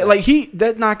up after. Yeah, like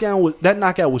that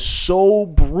knockout was so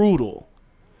brutal.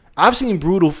 I've seen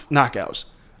brutal knockouts.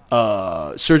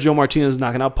 Sergio Martinez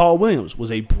knocking out Paul Williams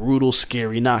was a brutal,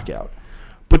 scary knockout.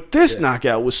 But this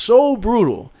knockout was so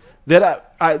brutal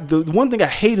that the one thing I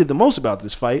hated the most about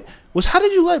this fight was, how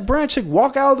did you let Baranchyk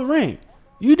walk out of the ring?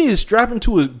 You need to strap him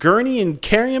to a gurney and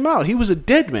carry him out. He was a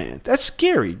dead man. That's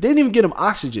scary. They didn't even get him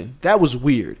oxygen. That was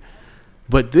weird.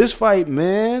 But this fight,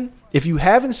 man, if you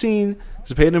haven't seen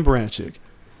Cepeda and Baranchyk,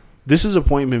 this is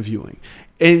appointment viewing.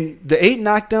 And the 8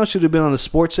 knockdowns should have been on the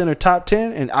SportsCenter top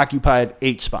 10 and occupied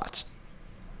 8 spots.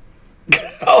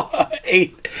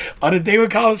 8 on a day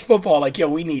with college football. Like, yo,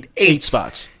 we need 8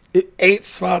 spots. 8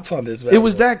 spots on this. It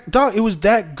was that dog. It was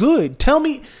that good. Tell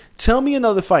me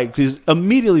another fight, because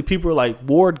immediately people are like,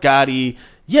 Ward Gotti,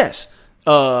 yes.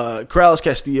 Corrales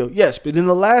Castillo, yes. But in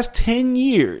the last 10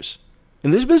 years.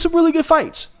 And there's been some really good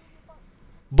fights.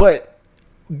 But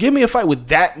give me a fight with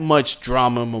that much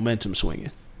drama and momentum swinging.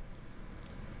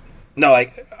 No,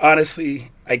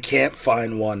 honestly, I can't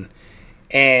find one.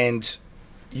 And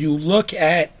you look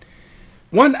at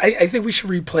one, I think we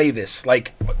should replay this.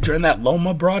 Like, during that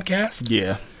Loma broadcast.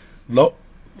 Yeah.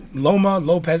 Loma,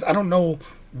 Lopez, I don't know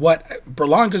what.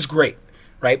 Berlanga's great,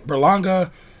 right? Berlanga,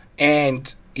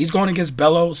 and he's going against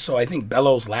Bellows, so I think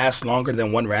Bellows lasts longer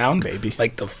than 1 round. Maybe.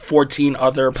 Like the 14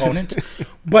 other opponents.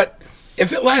 But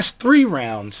if it lasts 3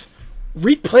 rounds,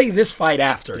 replay this fight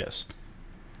after. Yes.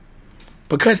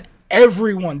 Because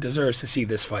everyone deserves to see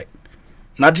this fight,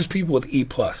 not just people with E+.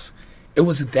 It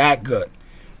was that good.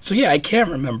 So, yeah, I can't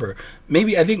remember.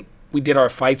 Maybe I think we did our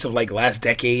fights of, like, last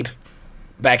decade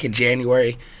back in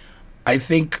January. I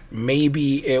think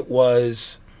maybe it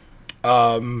was,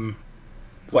 Anthony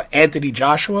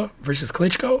Joshua versus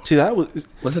Klitschko? See, that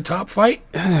was the top fight?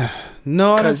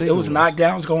 No, because it was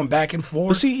knockdowns going back and forth.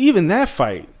 But see, even that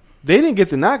fight, they didn't get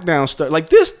the knockdown start. Like,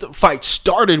 this fight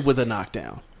started with a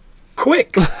knockdown.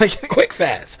 Quick,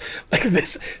 fast. Like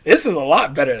this is a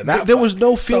lot better than that. There was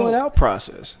no feeling out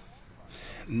process.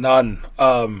 None.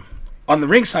 On the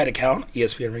Ringside account,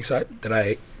 ESPN Ringside, that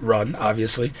I run,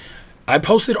 obviously, I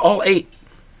posted all 8.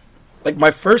 Like,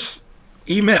 my first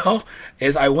email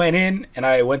is I went in and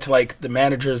I went to, like, the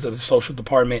managers of the social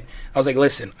department. I was like,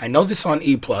 listen, I know this on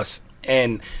E+,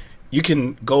 and you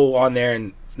can go on there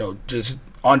and, just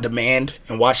on demand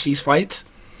and watch these fights.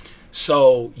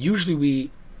 So usually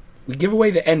we give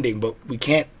away the ending, but we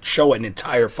can't show an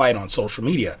entire fight on social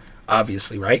media,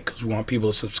 obviously, right? Because we want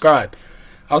people to subscribe.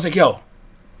 I was like, yo,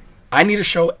 I need to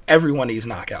show every one of these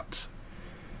knockouts.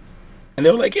 And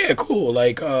they were like, yeah, cool.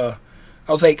 Like, I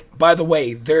was like, by the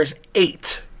way, there's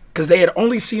 8. Because they had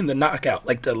only seen the knockout,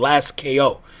 like the last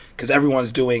KO. Because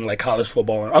everyone's doing, like, college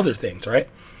football and other things, right?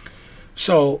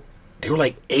 So they were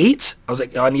like, 8? I was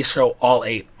like, yo, I need to show all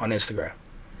 8 on Instagram.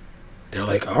 They're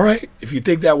like, all right, if you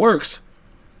think that works.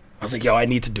 I was like, yo, I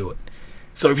need to do it.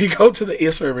 So if you go to the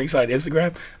ESPN Ringside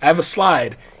Instagram, I have a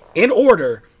slide in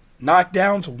order,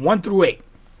 knockdowns 1 through 8.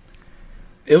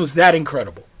 It was that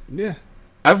incredible. Yeah.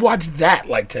 I've watched that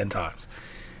like 10 times.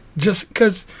 Just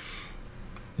because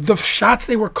the shots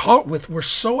they were caught with were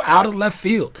so out of left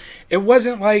field. It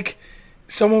wasn't like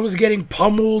someone was getting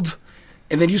pummeled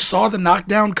and then you saw the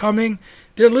knockdown coming.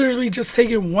 They're literally just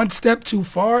taking one step too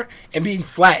far and being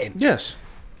flattened. Yes.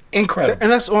 Incredible. And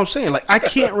that's what I'm saying. Like, I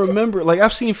can't remember. Like,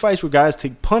 I've seen fights where guys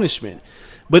take punishment,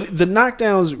 but the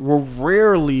knockdowns were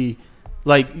rarely,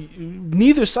 like,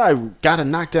 neither side got a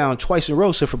knockdown twice in a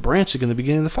row except for Branchik in the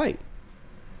beginning of the fight.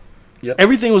 Yep.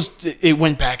 Everything it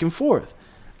went back and forth.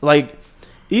 Like,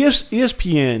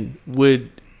 ESPN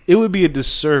would be a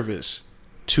disservice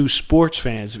to sports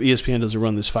fans if ESPN doesn't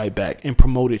run this fight back and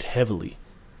promote it heavily.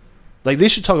 Like, they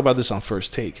should talk about this on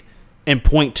First Take and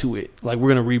point to it. Like,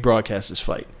 we're going to rebroadcast this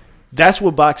fight. That's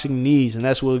what boxing needs, and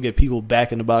that's what will get people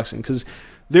back into boxing, because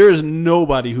there is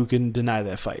nobody who can deny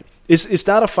that fight. It's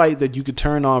not a fight that you could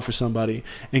turn on for somebody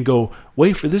and go,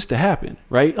 wait for this to happen,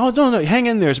 right? Oh, no, hang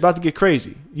in there. It's about to get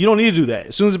crazy. You don't need to do that.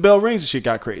 As soon as the bell rings, the shit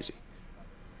got crazy.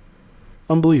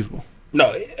 Unbelievable.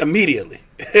 No, immediately.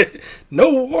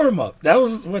 No warm-up. That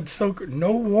was what's so –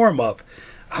 no warm-up.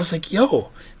 I was like,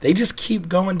 yo, they just keep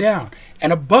going down.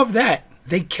 And above that,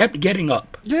 they kept getting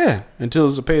up. Yeah, until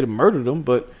Zepeda murdered them,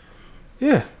 but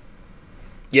yeah.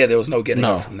 Yeah, there was no getting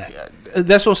up from that.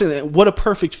 That's what I'm saying. What a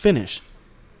perfect finish.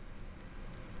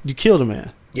 You killed a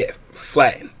man. Yeah,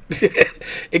 flattened.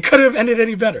 It couldn't have ended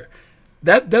any better.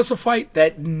 That's a fight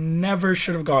that never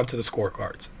should have gone to the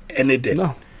scorecards, and it did.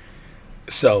 No.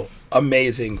 So,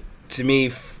 amazing. To me,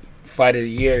 fight of the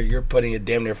year, you're putting a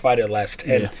damn near fight of the last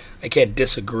 10. Yeah. I can't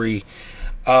disagree.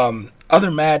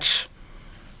 Other match,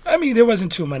 I mean, there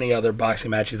wasn't too many other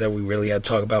boxing matches that we really had to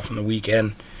talk about from the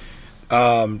weekend.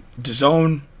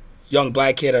 DAZN, young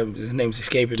black kid, his name's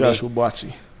escaping Joshua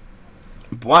me.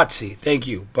 Buatsi, thank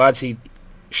you. Buatsi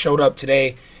showed up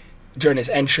today during his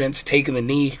entrance, taking the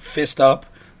knee, fist up.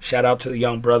 Shout out to the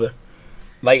young brother.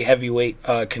 Light heavyweight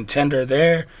contender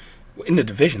there in the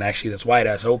division, actually, that's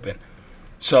wide-ass open.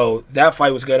 So that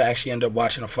fight was good. I actually ended up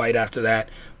watching a fight after that.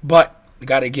 But you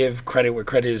got to give credit where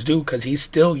credit is due, because he's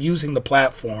still using the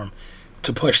platform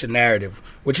to push the narrative,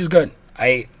 which is good.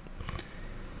 I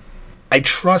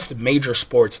trust major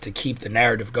sports to keep the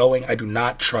narrative going. I do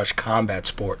not trust combat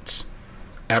sports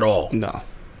at all. No.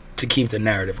 To keep the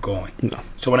narrative going. No.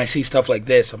 So when I see stuff like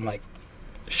this, I'm like,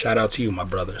 shout out to you, my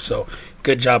brother. So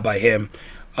good job by him.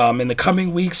 In the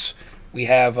coming weeks, we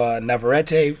have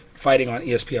Navarrete fighting on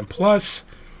ESPN Plus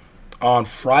on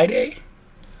Friday.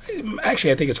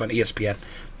 Actually, I think it's on ESPN.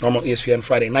 Normal ESPN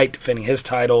Friday night, defending his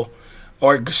title.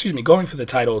 Or, excuse me, going for the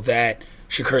title that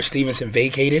Shakur Stevenson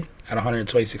vacated at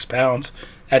 126 pounds.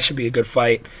 That should be a good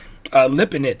fight.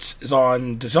 Lipinets is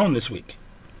on DAZN this week.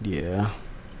 Yeah.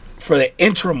 For the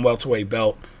interim welterweight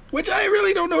belt, which I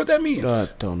really don't know what that means. I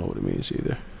don't know what it means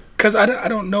either. Because I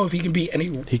don't know if he can beat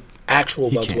any actual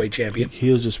welterweight champion.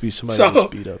 He'll just be somebody who's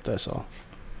beat up, that's all.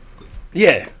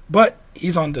 Yeah, but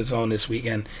he's on DAZN this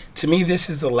weekend. To me, this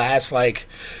is the last, like,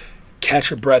 catch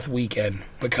your breath weekend,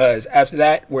 because after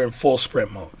that, we're in full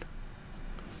sprint mode.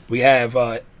 We have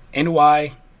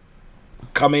NY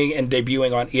coming and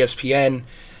debuting on ESPN.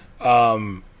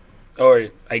 or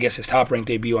I guess his top-ranked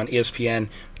debut on ESPN.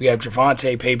 We have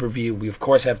Gervonta pay-per-view. We, of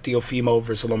course, have Teofimo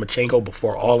versus Lomachenko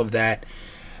before all of that.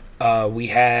 We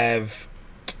have,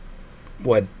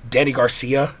 Danny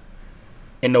Garcia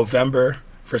in November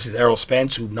versus Errol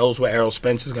Spence. Who knows what Errol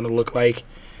Spence is going to look like?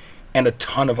 And a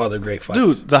ton of other great fights.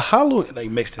 Dude, the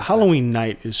Halloween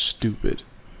night is stupid.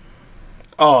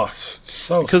 Oh,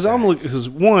 so because I'm looking, because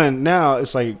one, now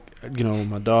it's like,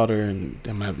 my daughter and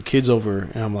I'm gonna have the kids over,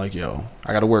 and I'm like, yo,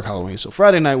 I gotta work Halloween. So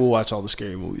Friday night we'll watch all the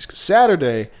scary movies. Cause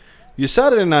your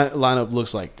Saturday night lineup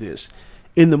looks like this.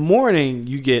 In the morning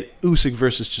you get Usyk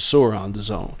versus Chisora on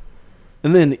DAZN,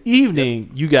 and then in the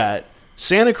evening you got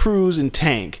Santa Cruz and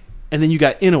Tank, and then you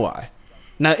got Inoue.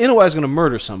 Now Inoue is gonna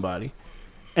murder somebody,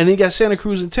 and then you got Santa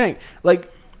Cruz and Tank.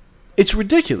 Like, it's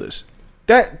ridiculous.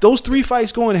 Those 3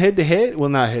 fights going head to head, well,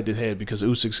 not head to head because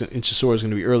Usyk and Chisora is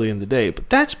going to be early in the day, but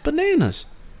that's bananas.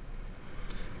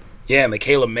 Yeah,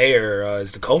 Michaela Mayer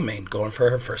is the co-main going for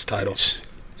her first title.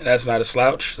 And that's not a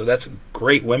slouch, so that's a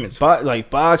great women's fight. Like,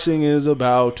 boxing is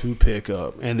about to pick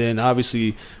up. And then,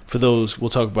 obviously, for those, we'll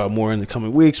talk about more in the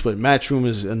coming weeks, but Matchroom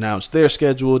has announced their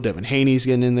schedule. Devin Haney's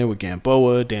getting in there with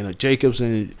Gamboa, Dana Jacobs.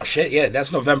 And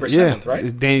that's November 7th,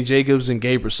 right? Danny Jacobs and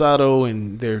Gabe Rosado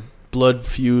and their blood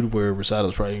feud where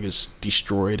Rosado's probably going to get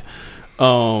destroyed.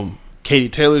 Katie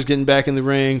Taylor's getting back in the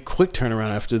ring. Quick turnaround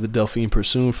after the Delphine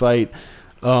Pursoon fight.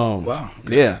 Wow.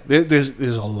 Yeah,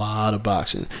 there's a lot of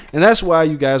boxing. And that's why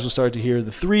you guys will start to hear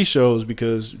the 3 shows,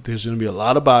 because there's going to be a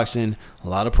lot of boxing, a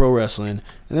lot of pro wrestling,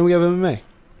 and then we have MMA.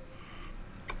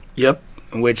 Yep,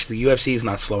 in which the UFC is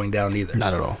not slowing down either.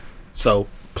 Not at all. So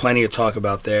plenty to talk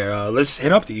about there. Let's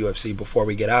hit up the UFC before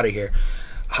we get out of here.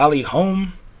 Holly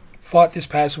Holm fought this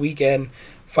past weekend.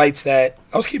 Fights that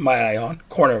I was keeping my eye on,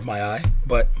 corner of my eye,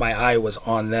 but my eye was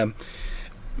on them.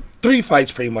 3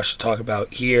 fights pretty much to talk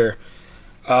about here.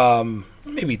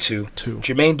 Maybe 2.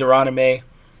 Jermaine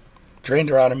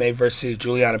Duraname versus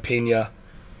Juliana Pena.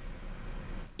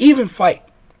 Even fight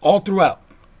all throughout.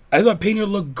 I thought Pena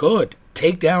looked good.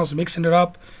 Takedowns, mixing it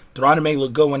up. Duraname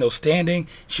looked good when it was standing.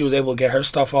 She was able to get her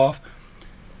stuff off.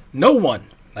 No one,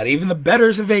 not even the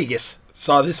bettors in Vegas,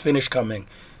 saw this finish coming.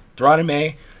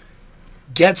 Duraname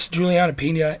gets Juliana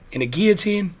Pena in a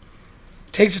guillotine,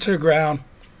 takes her to the ground.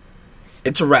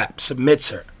 It's a wrap. Submits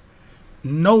her.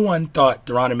 No one thought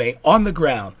Duraname on the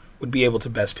ground would be able to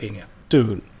best Pena.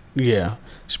 Dude, yeah.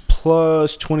 It's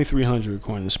plus 2,300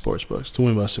 according to Sportsbooks to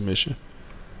win by submission.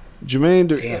 Jermaine...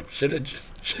 Damn, should have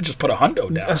just put a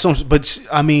hundo down. But,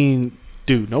 I mean,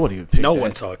 dude, nobody would pick that. No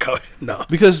one saw it coming. No.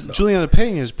 Because Juliana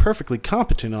Pena is perfectly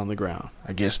competent on the ground.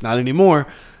 I guess not anymore.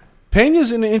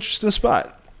 Pena's in an interesting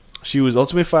spot. She was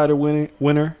Ultimate Fighter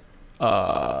winner.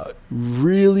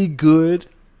 Really good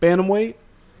bantamweight.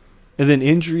 And then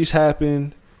injuries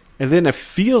happen. And then it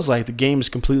feels like the game has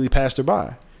completely passed her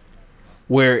by,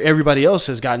 where everybody else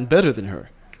has gotten better than her.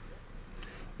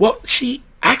 Well, she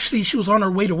was on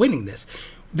her way to winning this.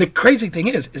 The crazy thing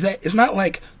is that it's not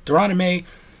like Duraname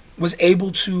was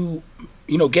able to,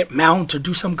 get mount or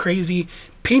do something crazy.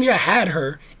 Pena had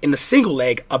her in the single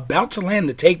leg about to land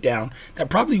the takedown that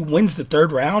probably wins the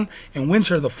 3rd round and wins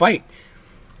her the fight.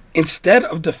 Instead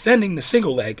of defending the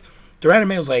single leg,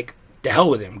 Duraname was like, the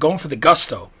hell with him, going for the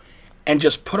gusto, and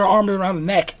just put her arm around the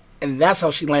neck, and that's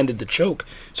how she landed the choke.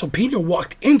 So Pena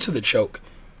walked into the choke.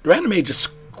 Duraname just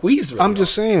squeezed her. I'm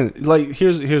just saying, like,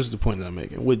 here's the point that I'm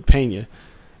making. With Pena,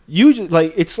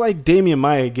 it's like Damian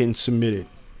Maia getting submitted.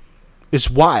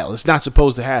 It's wild. It's not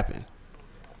supposed to happen.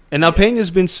 And now Pena's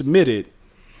been submitted,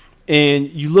 and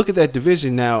you look at that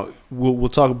division now. We'll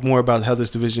talk more about how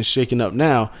this division is shaking up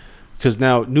now, because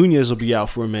now Nunez will be out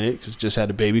for a minute because just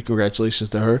had a baby. Congratulations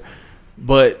to her.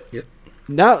 But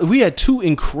now we had 2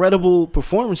 incredible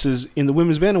performances in the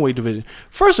women's bantamweight division.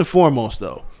 First and foremost,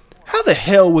 though, how the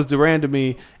hell was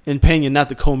Durandamy and Pena not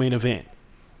the co-main event?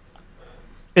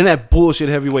 And that bullshit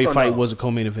heavyweight fight was a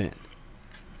co-main event.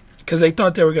 Because they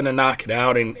thought they were going to knock it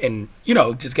out and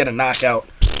just get a knockout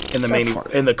in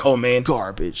the co-main.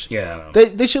 Garbage. Yeah.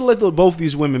 They should let both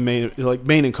these women main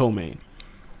and co-main.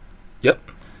 Yep.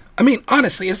 I mean,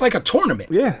 honestly, it's like a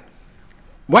tournament. Yeah.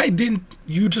 Why didn't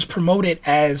you just promote it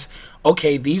as,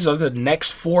 okay, these are the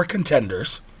next 4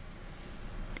 contenders?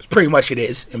 Pretty much it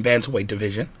is in bantamweight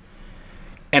division.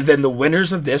 And then the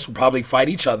winners of this will probably fight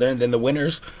each other, and then the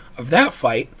winners of that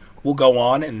fight will go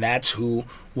on, and that's who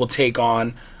will take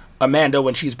on Amanda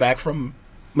when she's back from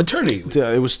maternity leave.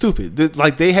 Yeah, it was stupid.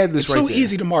 They had this it's right so there.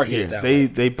 Easy to market it that way.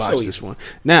 They botched this one.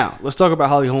 Now, let's talk about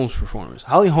Holly Holm's performance.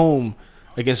 Holly Holm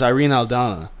against Irene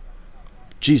Aldana.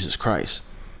 Jesus Christ.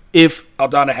 If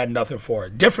Aldana had nothing for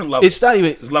it, different levels. It's not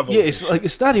even. Levels Yeah,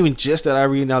 it's not even just that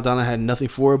Irene Aldana had nothing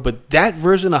for her, but that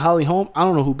version of Holly Holm, I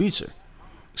don't know who beats her,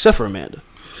 except for Amanda.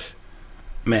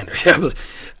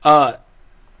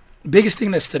 Biggest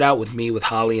thing that stood out with me with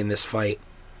Holly in this fight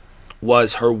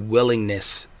was her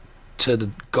willingness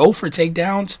to go for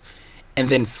takedowns and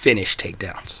then finish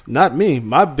takedowns. Not me.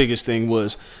 My biggest thing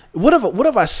was, what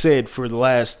have I said for the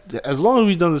last, as long as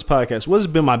we've done this podcast, what has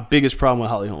been my biggest problem with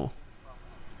Holly Holm?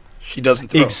 She doesn't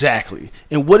throw. Exactly.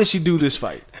 And what did she do this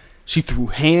fight? She threw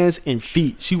hands and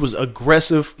feet. She was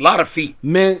aggressive. A lot of feet.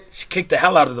 Man, she kicked the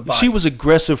hell out of the body. She was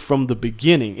aggressive from the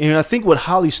beginning. And I think what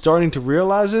Holly's starting to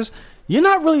realize is, you're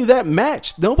not really that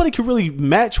matched. Nobody can really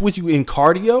match with you in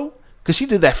cardio, because she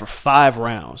did that for 5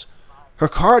 rounds. Her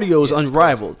cardio is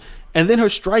unrivaled. And then her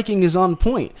striking is on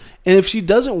point. And if she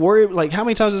doesn't worry, like, how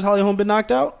many times has Holly Holm been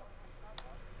knocked out?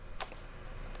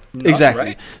 None, exactly.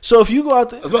 Right? So if you go out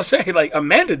there, I was about to say, like,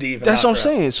 Amanda did even. That's what I'm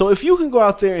saying. So if you can go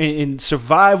out there and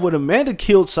survive what Amanda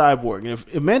killed Cyborg, and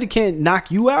if Amanda can't knock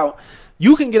you out,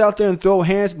 you can get out there and throw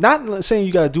hands. Not saying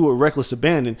you got to do it reckless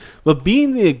abandon, but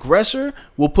being the aggressor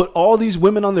will put all these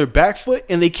women on their back foot,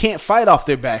 and they can't fight off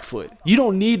their back foot. You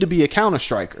don't need to be a counter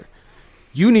striker.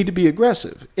 You need to be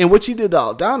aggressive. And what she did to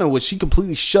Aldana was she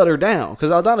completely shut her down,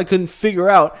 because Aldana couldn't figure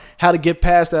out how to get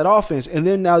past that offense. And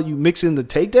then now you mix in the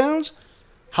takedowns.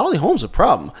 Holly Holm's a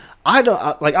problem.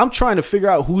 I'm trying to figure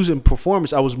out who's in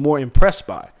performance I was more impressed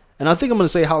by. And I think I'm going to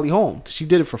say Holly Holm, because she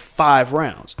did it for 5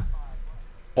 rounds.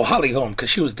 Well, Holly Holm, because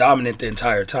she was dominant the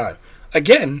entire time.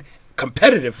 Again,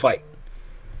 competitive fight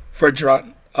for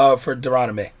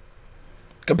Geronimo.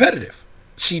 Competitive.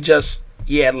 She just,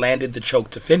 landed the choke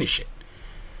to finish it.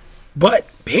 But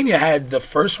Pena had the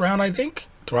first round, I think.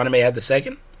 Geronimo had the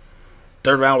second.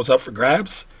 Third round was up for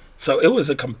grabs. So it was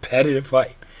a competitive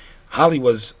fight. Holly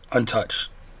was untouched.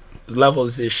 Level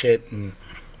as this shit. And,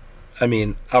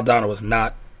 Aldana was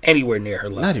not anywhere near her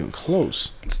level. Not even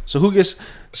close. So who gets...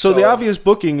 So the obvious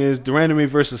booking is Durandame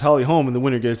versus Holly Holm, and the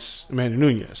winner gets Amanda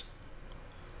Nunes.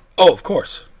 Oh, of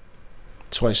course.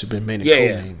 That's why it should have been main and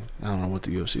co-main. I don't know what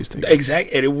the UFC is thinking.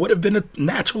 Exactly. And it would have been a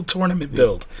natural tournament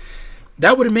build.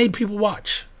 That would have made people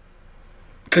watch.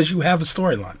 Because you have a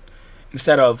storyline.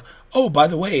 Instead of, oh, by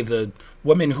the way, the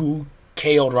woman who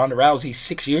KO'd Ronda Rousey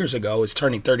 6 years ago is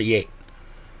turning 38.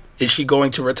 Is she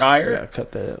going to retire? Yeah,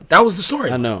 cut that out. That was the story.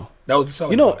 I know. That was the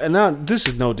selling point. And now this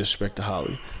is no disrespect to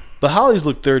Holly, but Holly's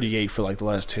looked 38 for like the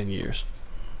last 10 years.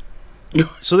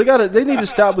 So they need to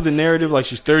stop with the narrative like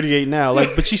she's 38 now.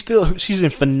 Like, but she's in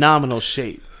phenomenal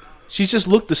shape. She's just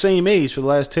looked the same age for the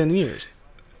last 10 years.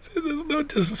 There's no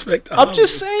disrespect to I'm Holly.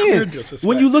 just saying.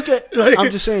 When you look at,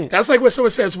 I'm just saying. That's like when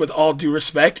someone says, "With all due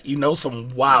respect," you know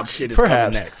some wild shit is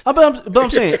coming next. But I'm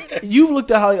saying you've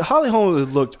looked at Holly. Holly Holm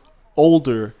has looked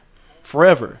older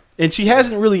forever, and she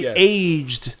hasn't really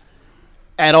aged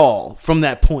at all from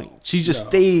that point. She just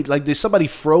stayed like somebody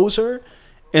froze her,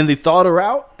 and they thawed her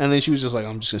out, and then she was just like,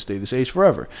 "I'm just gonna stay this age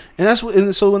forever." And that's what.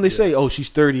 And so when they say, "Oh, she's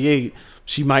 38,"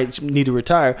 she might need to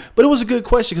retire. But it was a good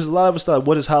question, because a lot of us thought,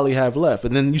 what does Holly have left?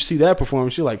 And then you see that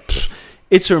performance, you're like,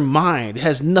 it's her mind. It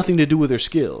has nothing to do with her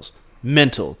skills.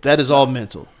 Mental. That is all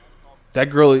mental.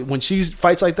 That girl, when she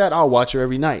fights like that, I'll watch her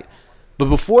every night. But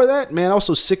before that, man, I was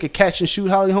so sick of catch and shoot.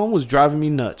 Holly Holm was driving me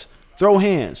nuts. Throw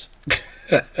hands.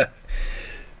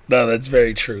 No, that's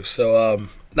very true. So,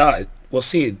 we'll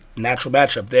see. Natural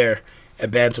matchup there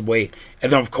at bantamweight.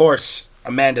 And then, of course,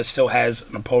 Amanda still has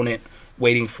an opponent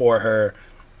waiting for her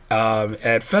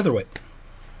at featherweight.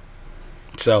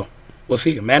 So we'll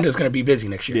see. Amanda's going to be busy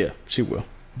next year. Yeah, she will.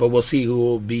 But we'll see who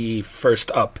will be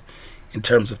first up in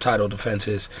terms of title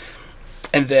defenses.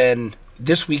 And then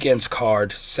this weekend's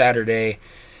card, Saturday,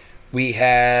 we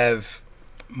have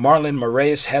Marlon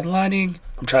Moraes headlining.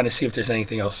 I'm trying to see if there's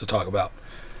anything else to talk about.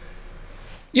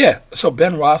 Yeah, so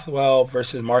Ben Rothwell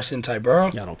versus Marcin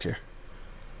Tybura. I don't care.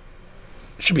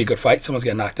 Should be a good fight. Someone's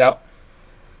getting knocked out.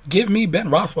 Give me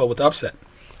Ben Rothwell with the upset.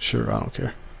 Sure, I don't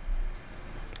care.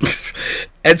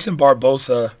 Edson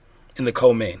Barbosa in the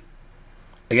co-main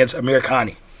against Amir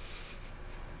Khani.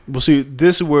 Well, see,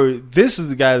 this is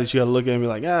the guy that you got to look at and be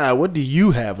like, what do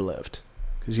you have left?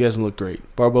 Because he hasn't looked great.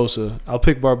 Barbosa, I'll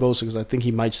pick Barbosa because I think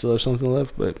he might still have something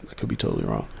left, but I could be totally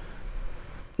wrong.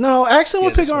 No, actually, I'm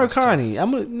going to pick Amir Khani.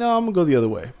 I'm going to go the other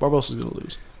way. Barbosa's going to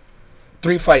lose.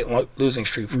 3-fight losing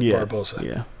streak for Barbosa.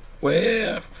 Yeah.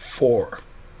 Well, 4.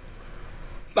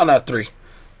 No, not 3.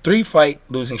 3-fight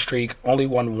losing streak. Only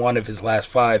won 1 of his last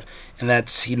 5, and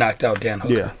that's he knocked out Dan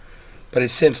Hooker. Yeah. But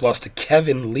has since lost to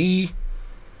Kevin Lee,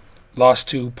 lost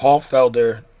to Paul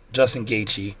Felder, Justin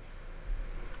Gaethje,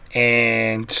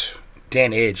 and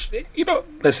Dan Edge.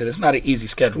 Listen, it's not an easy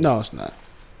schedule. No, it's not.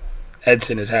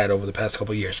 Edson has had over the past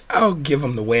couple of years. I'll give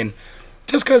him the win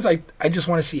just because I just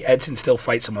want to see Edson still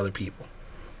fight some other people.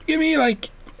 Give me, like,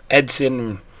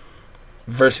 Edson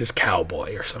versus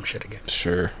Cowboy or some shit again.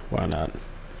 Sure, why not?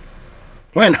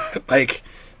 Why not? Like,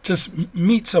 just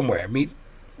meet somewhere. Meet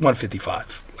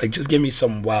 155. Like, just give me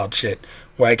some wild shit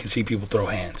where I can see people throw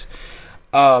hands.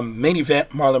 Main event,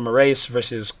 Marlon Moraes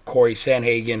versus Corey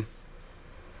Sandhagen.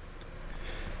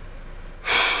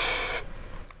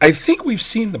 I think we've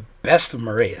seen the best of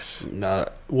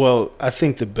Moraes. Well, I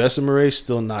think the best of Moraes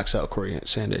still knocks out Corey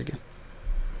Sandhagen.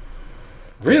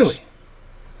 Really? Yes.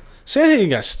 Sandhagen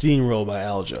got steamrolled by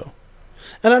Aljo.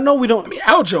 And I know we don't... I mean,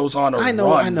 Aljo's on a run.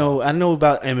 I know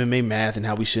about MMA math and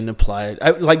how we shouldn't apply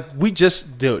it. We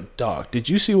just... Dog, did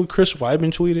you see what Chris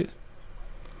Weidman tweeted?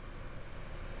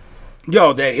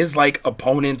 Yo, that his, like,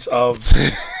 opponents of...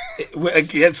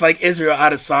 it's like Israel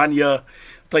Adesanya.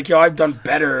 It's like, yo, I've done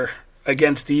better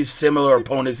against these similar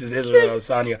opponents as Israel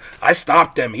Adesanya. I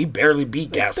stopped them. He barely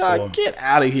beat Gastelum. Get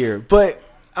out of here. But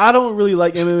I don't really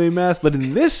like MMA math, but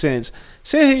in this sense,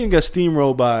 Sandhagen got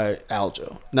steamrolled by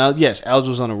Aljo. Now, yes,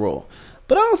 Aljo's on a roll.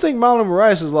 But I don't think Marlon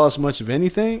Moraes has lost much of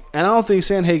anything, and I don't think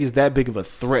Sandhagen is that big of a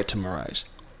threat to Moraes.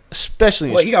 Especially...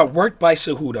 Well, he got worked by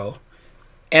Cejudo,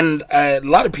 and a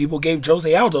lot of people gave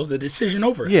Jose Aldo the decision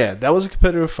over. Yeah, that was a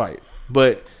competitive fight.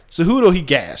 But Cejudo, he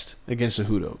gassed against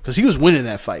Cejudo because he was winning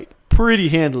that fight pretty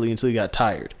handily until he got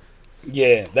tired.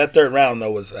 Yeah, that third round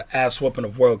though was an ass whooping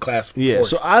of world class. Yeah,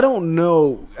 so I don't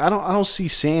know. I don't see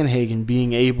Sandhagen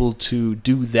being able to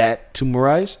do that to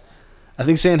Moraes. I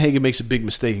think Sandhagen makes a big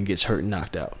mistake and gets hurt and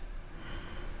knocked out.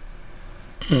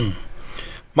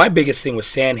 My biggest thing with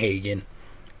Sandhagen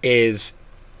is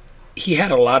he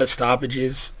had a lot of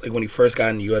stoppages. Like when he first got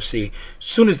in the UFC, as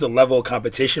soon as the level of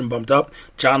competition bumped up,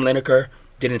 John Lineker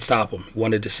didn't stop him. He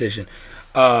won a decision.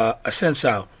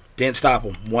 Asensio didn't stop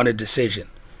him. Won a decision.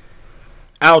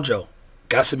 Aljo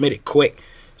got submitted quick.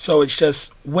 So it's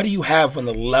just, what do you have when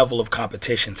the level of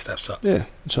competition steps up? Yeah.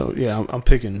 So, yeah, I'm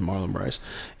picking Marlon Moraes.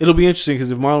 It'll be interesting because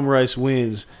if Marlon Moraes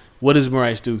wins, what does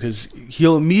Moraes do? Because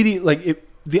he'll immediately,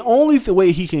 the only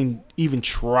way he can even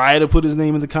try to put his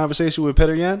name in the conversation with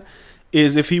Petr Yan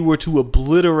is if he were to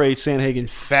obliterate Sandhagen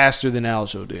faster than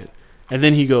Aljo did. And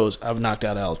then he goes, I've knocked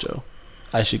out Aljo.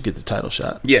 I should get the title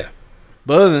shot. Yeah.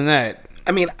 But other than that...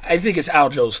 I mean, I think it's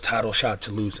Aljo's title shot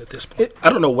to lose at this point.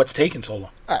 I don't know what's taking so long.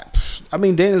 I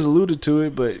mean, Dana's alluded to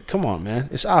it, but come on, man.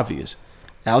 It's obvious.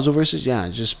 Aljo versus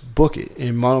Yan. Just book it.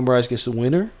 And Marlon Moraes gets the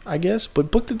winner, I guess. But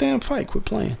book the damn fight. Quit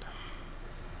playing.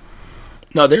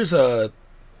 No, there's a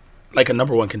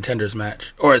number one contenders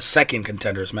match. Or a second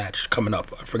contenders match coming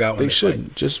up. I forgot when they shouldn't.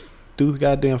 Fight. Just do the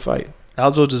goddamn fight.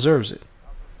 Aljo deserves it.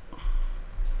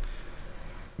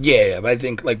 Yeah, but I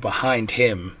think behind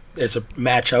him, there's a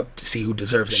matchup to see who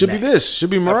deserves it. Should be this. Should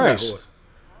be Moraes.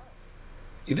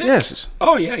 You think? Yes.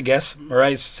 Oh yeah, I guess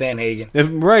Moraes, Sandhagen. If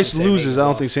Moraes loses, I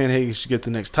don't think Sandhagen should get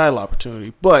the next title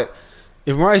opportunity. But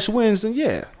if Moraes wins, then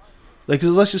yeah.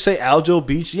 Cause let's just say Aljo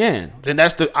beats Yan, then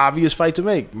that's the obvious fight to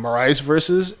make: Moraes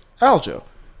versus Aljo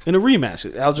in a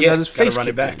rematch. Aljo got his face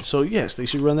kicked in. So yes, they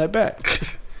should run that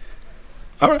back.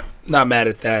 All right, not mad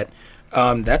at that.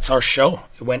 That's our show.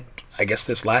 It went. I guess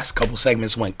this last couple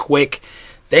segments went quick.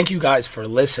 Thank you guys for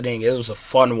listening. It was a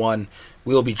fun one.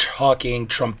 We'll be talking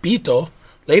Trumpito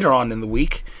later on in the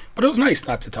week, but it was nice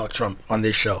not to talk Trump on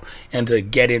this show and to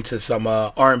get into some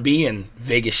R&B and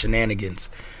Vegas shenanigans.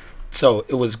 So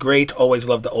it was great. Always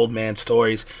love the old man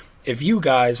stories. If you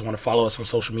guys want to follow us on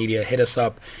social media, hit us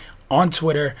up on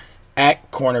Twitter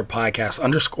at Corner Podcast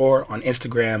 _ on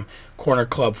Instagram, Corner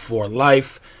Club for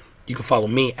Life. You can follow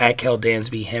me at Kel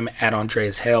Dansby, him at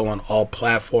Andreas Hale on all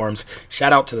platforms.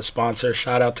 Shout out to the sponsor.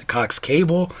 Shout out to Cox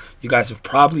Cable. You guys have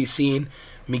probably seen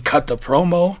me cut the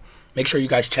promo. Make sure you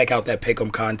guys check out that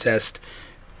Pick'em contest.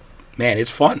 Man,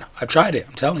 it's fun. I've tried it.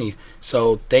 I'm telling you.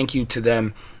 So thank you to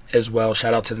them as well.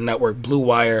 Shout out to the network Blue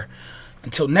Wire.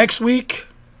 Until next week,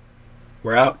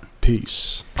 we're out.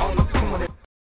 Peace.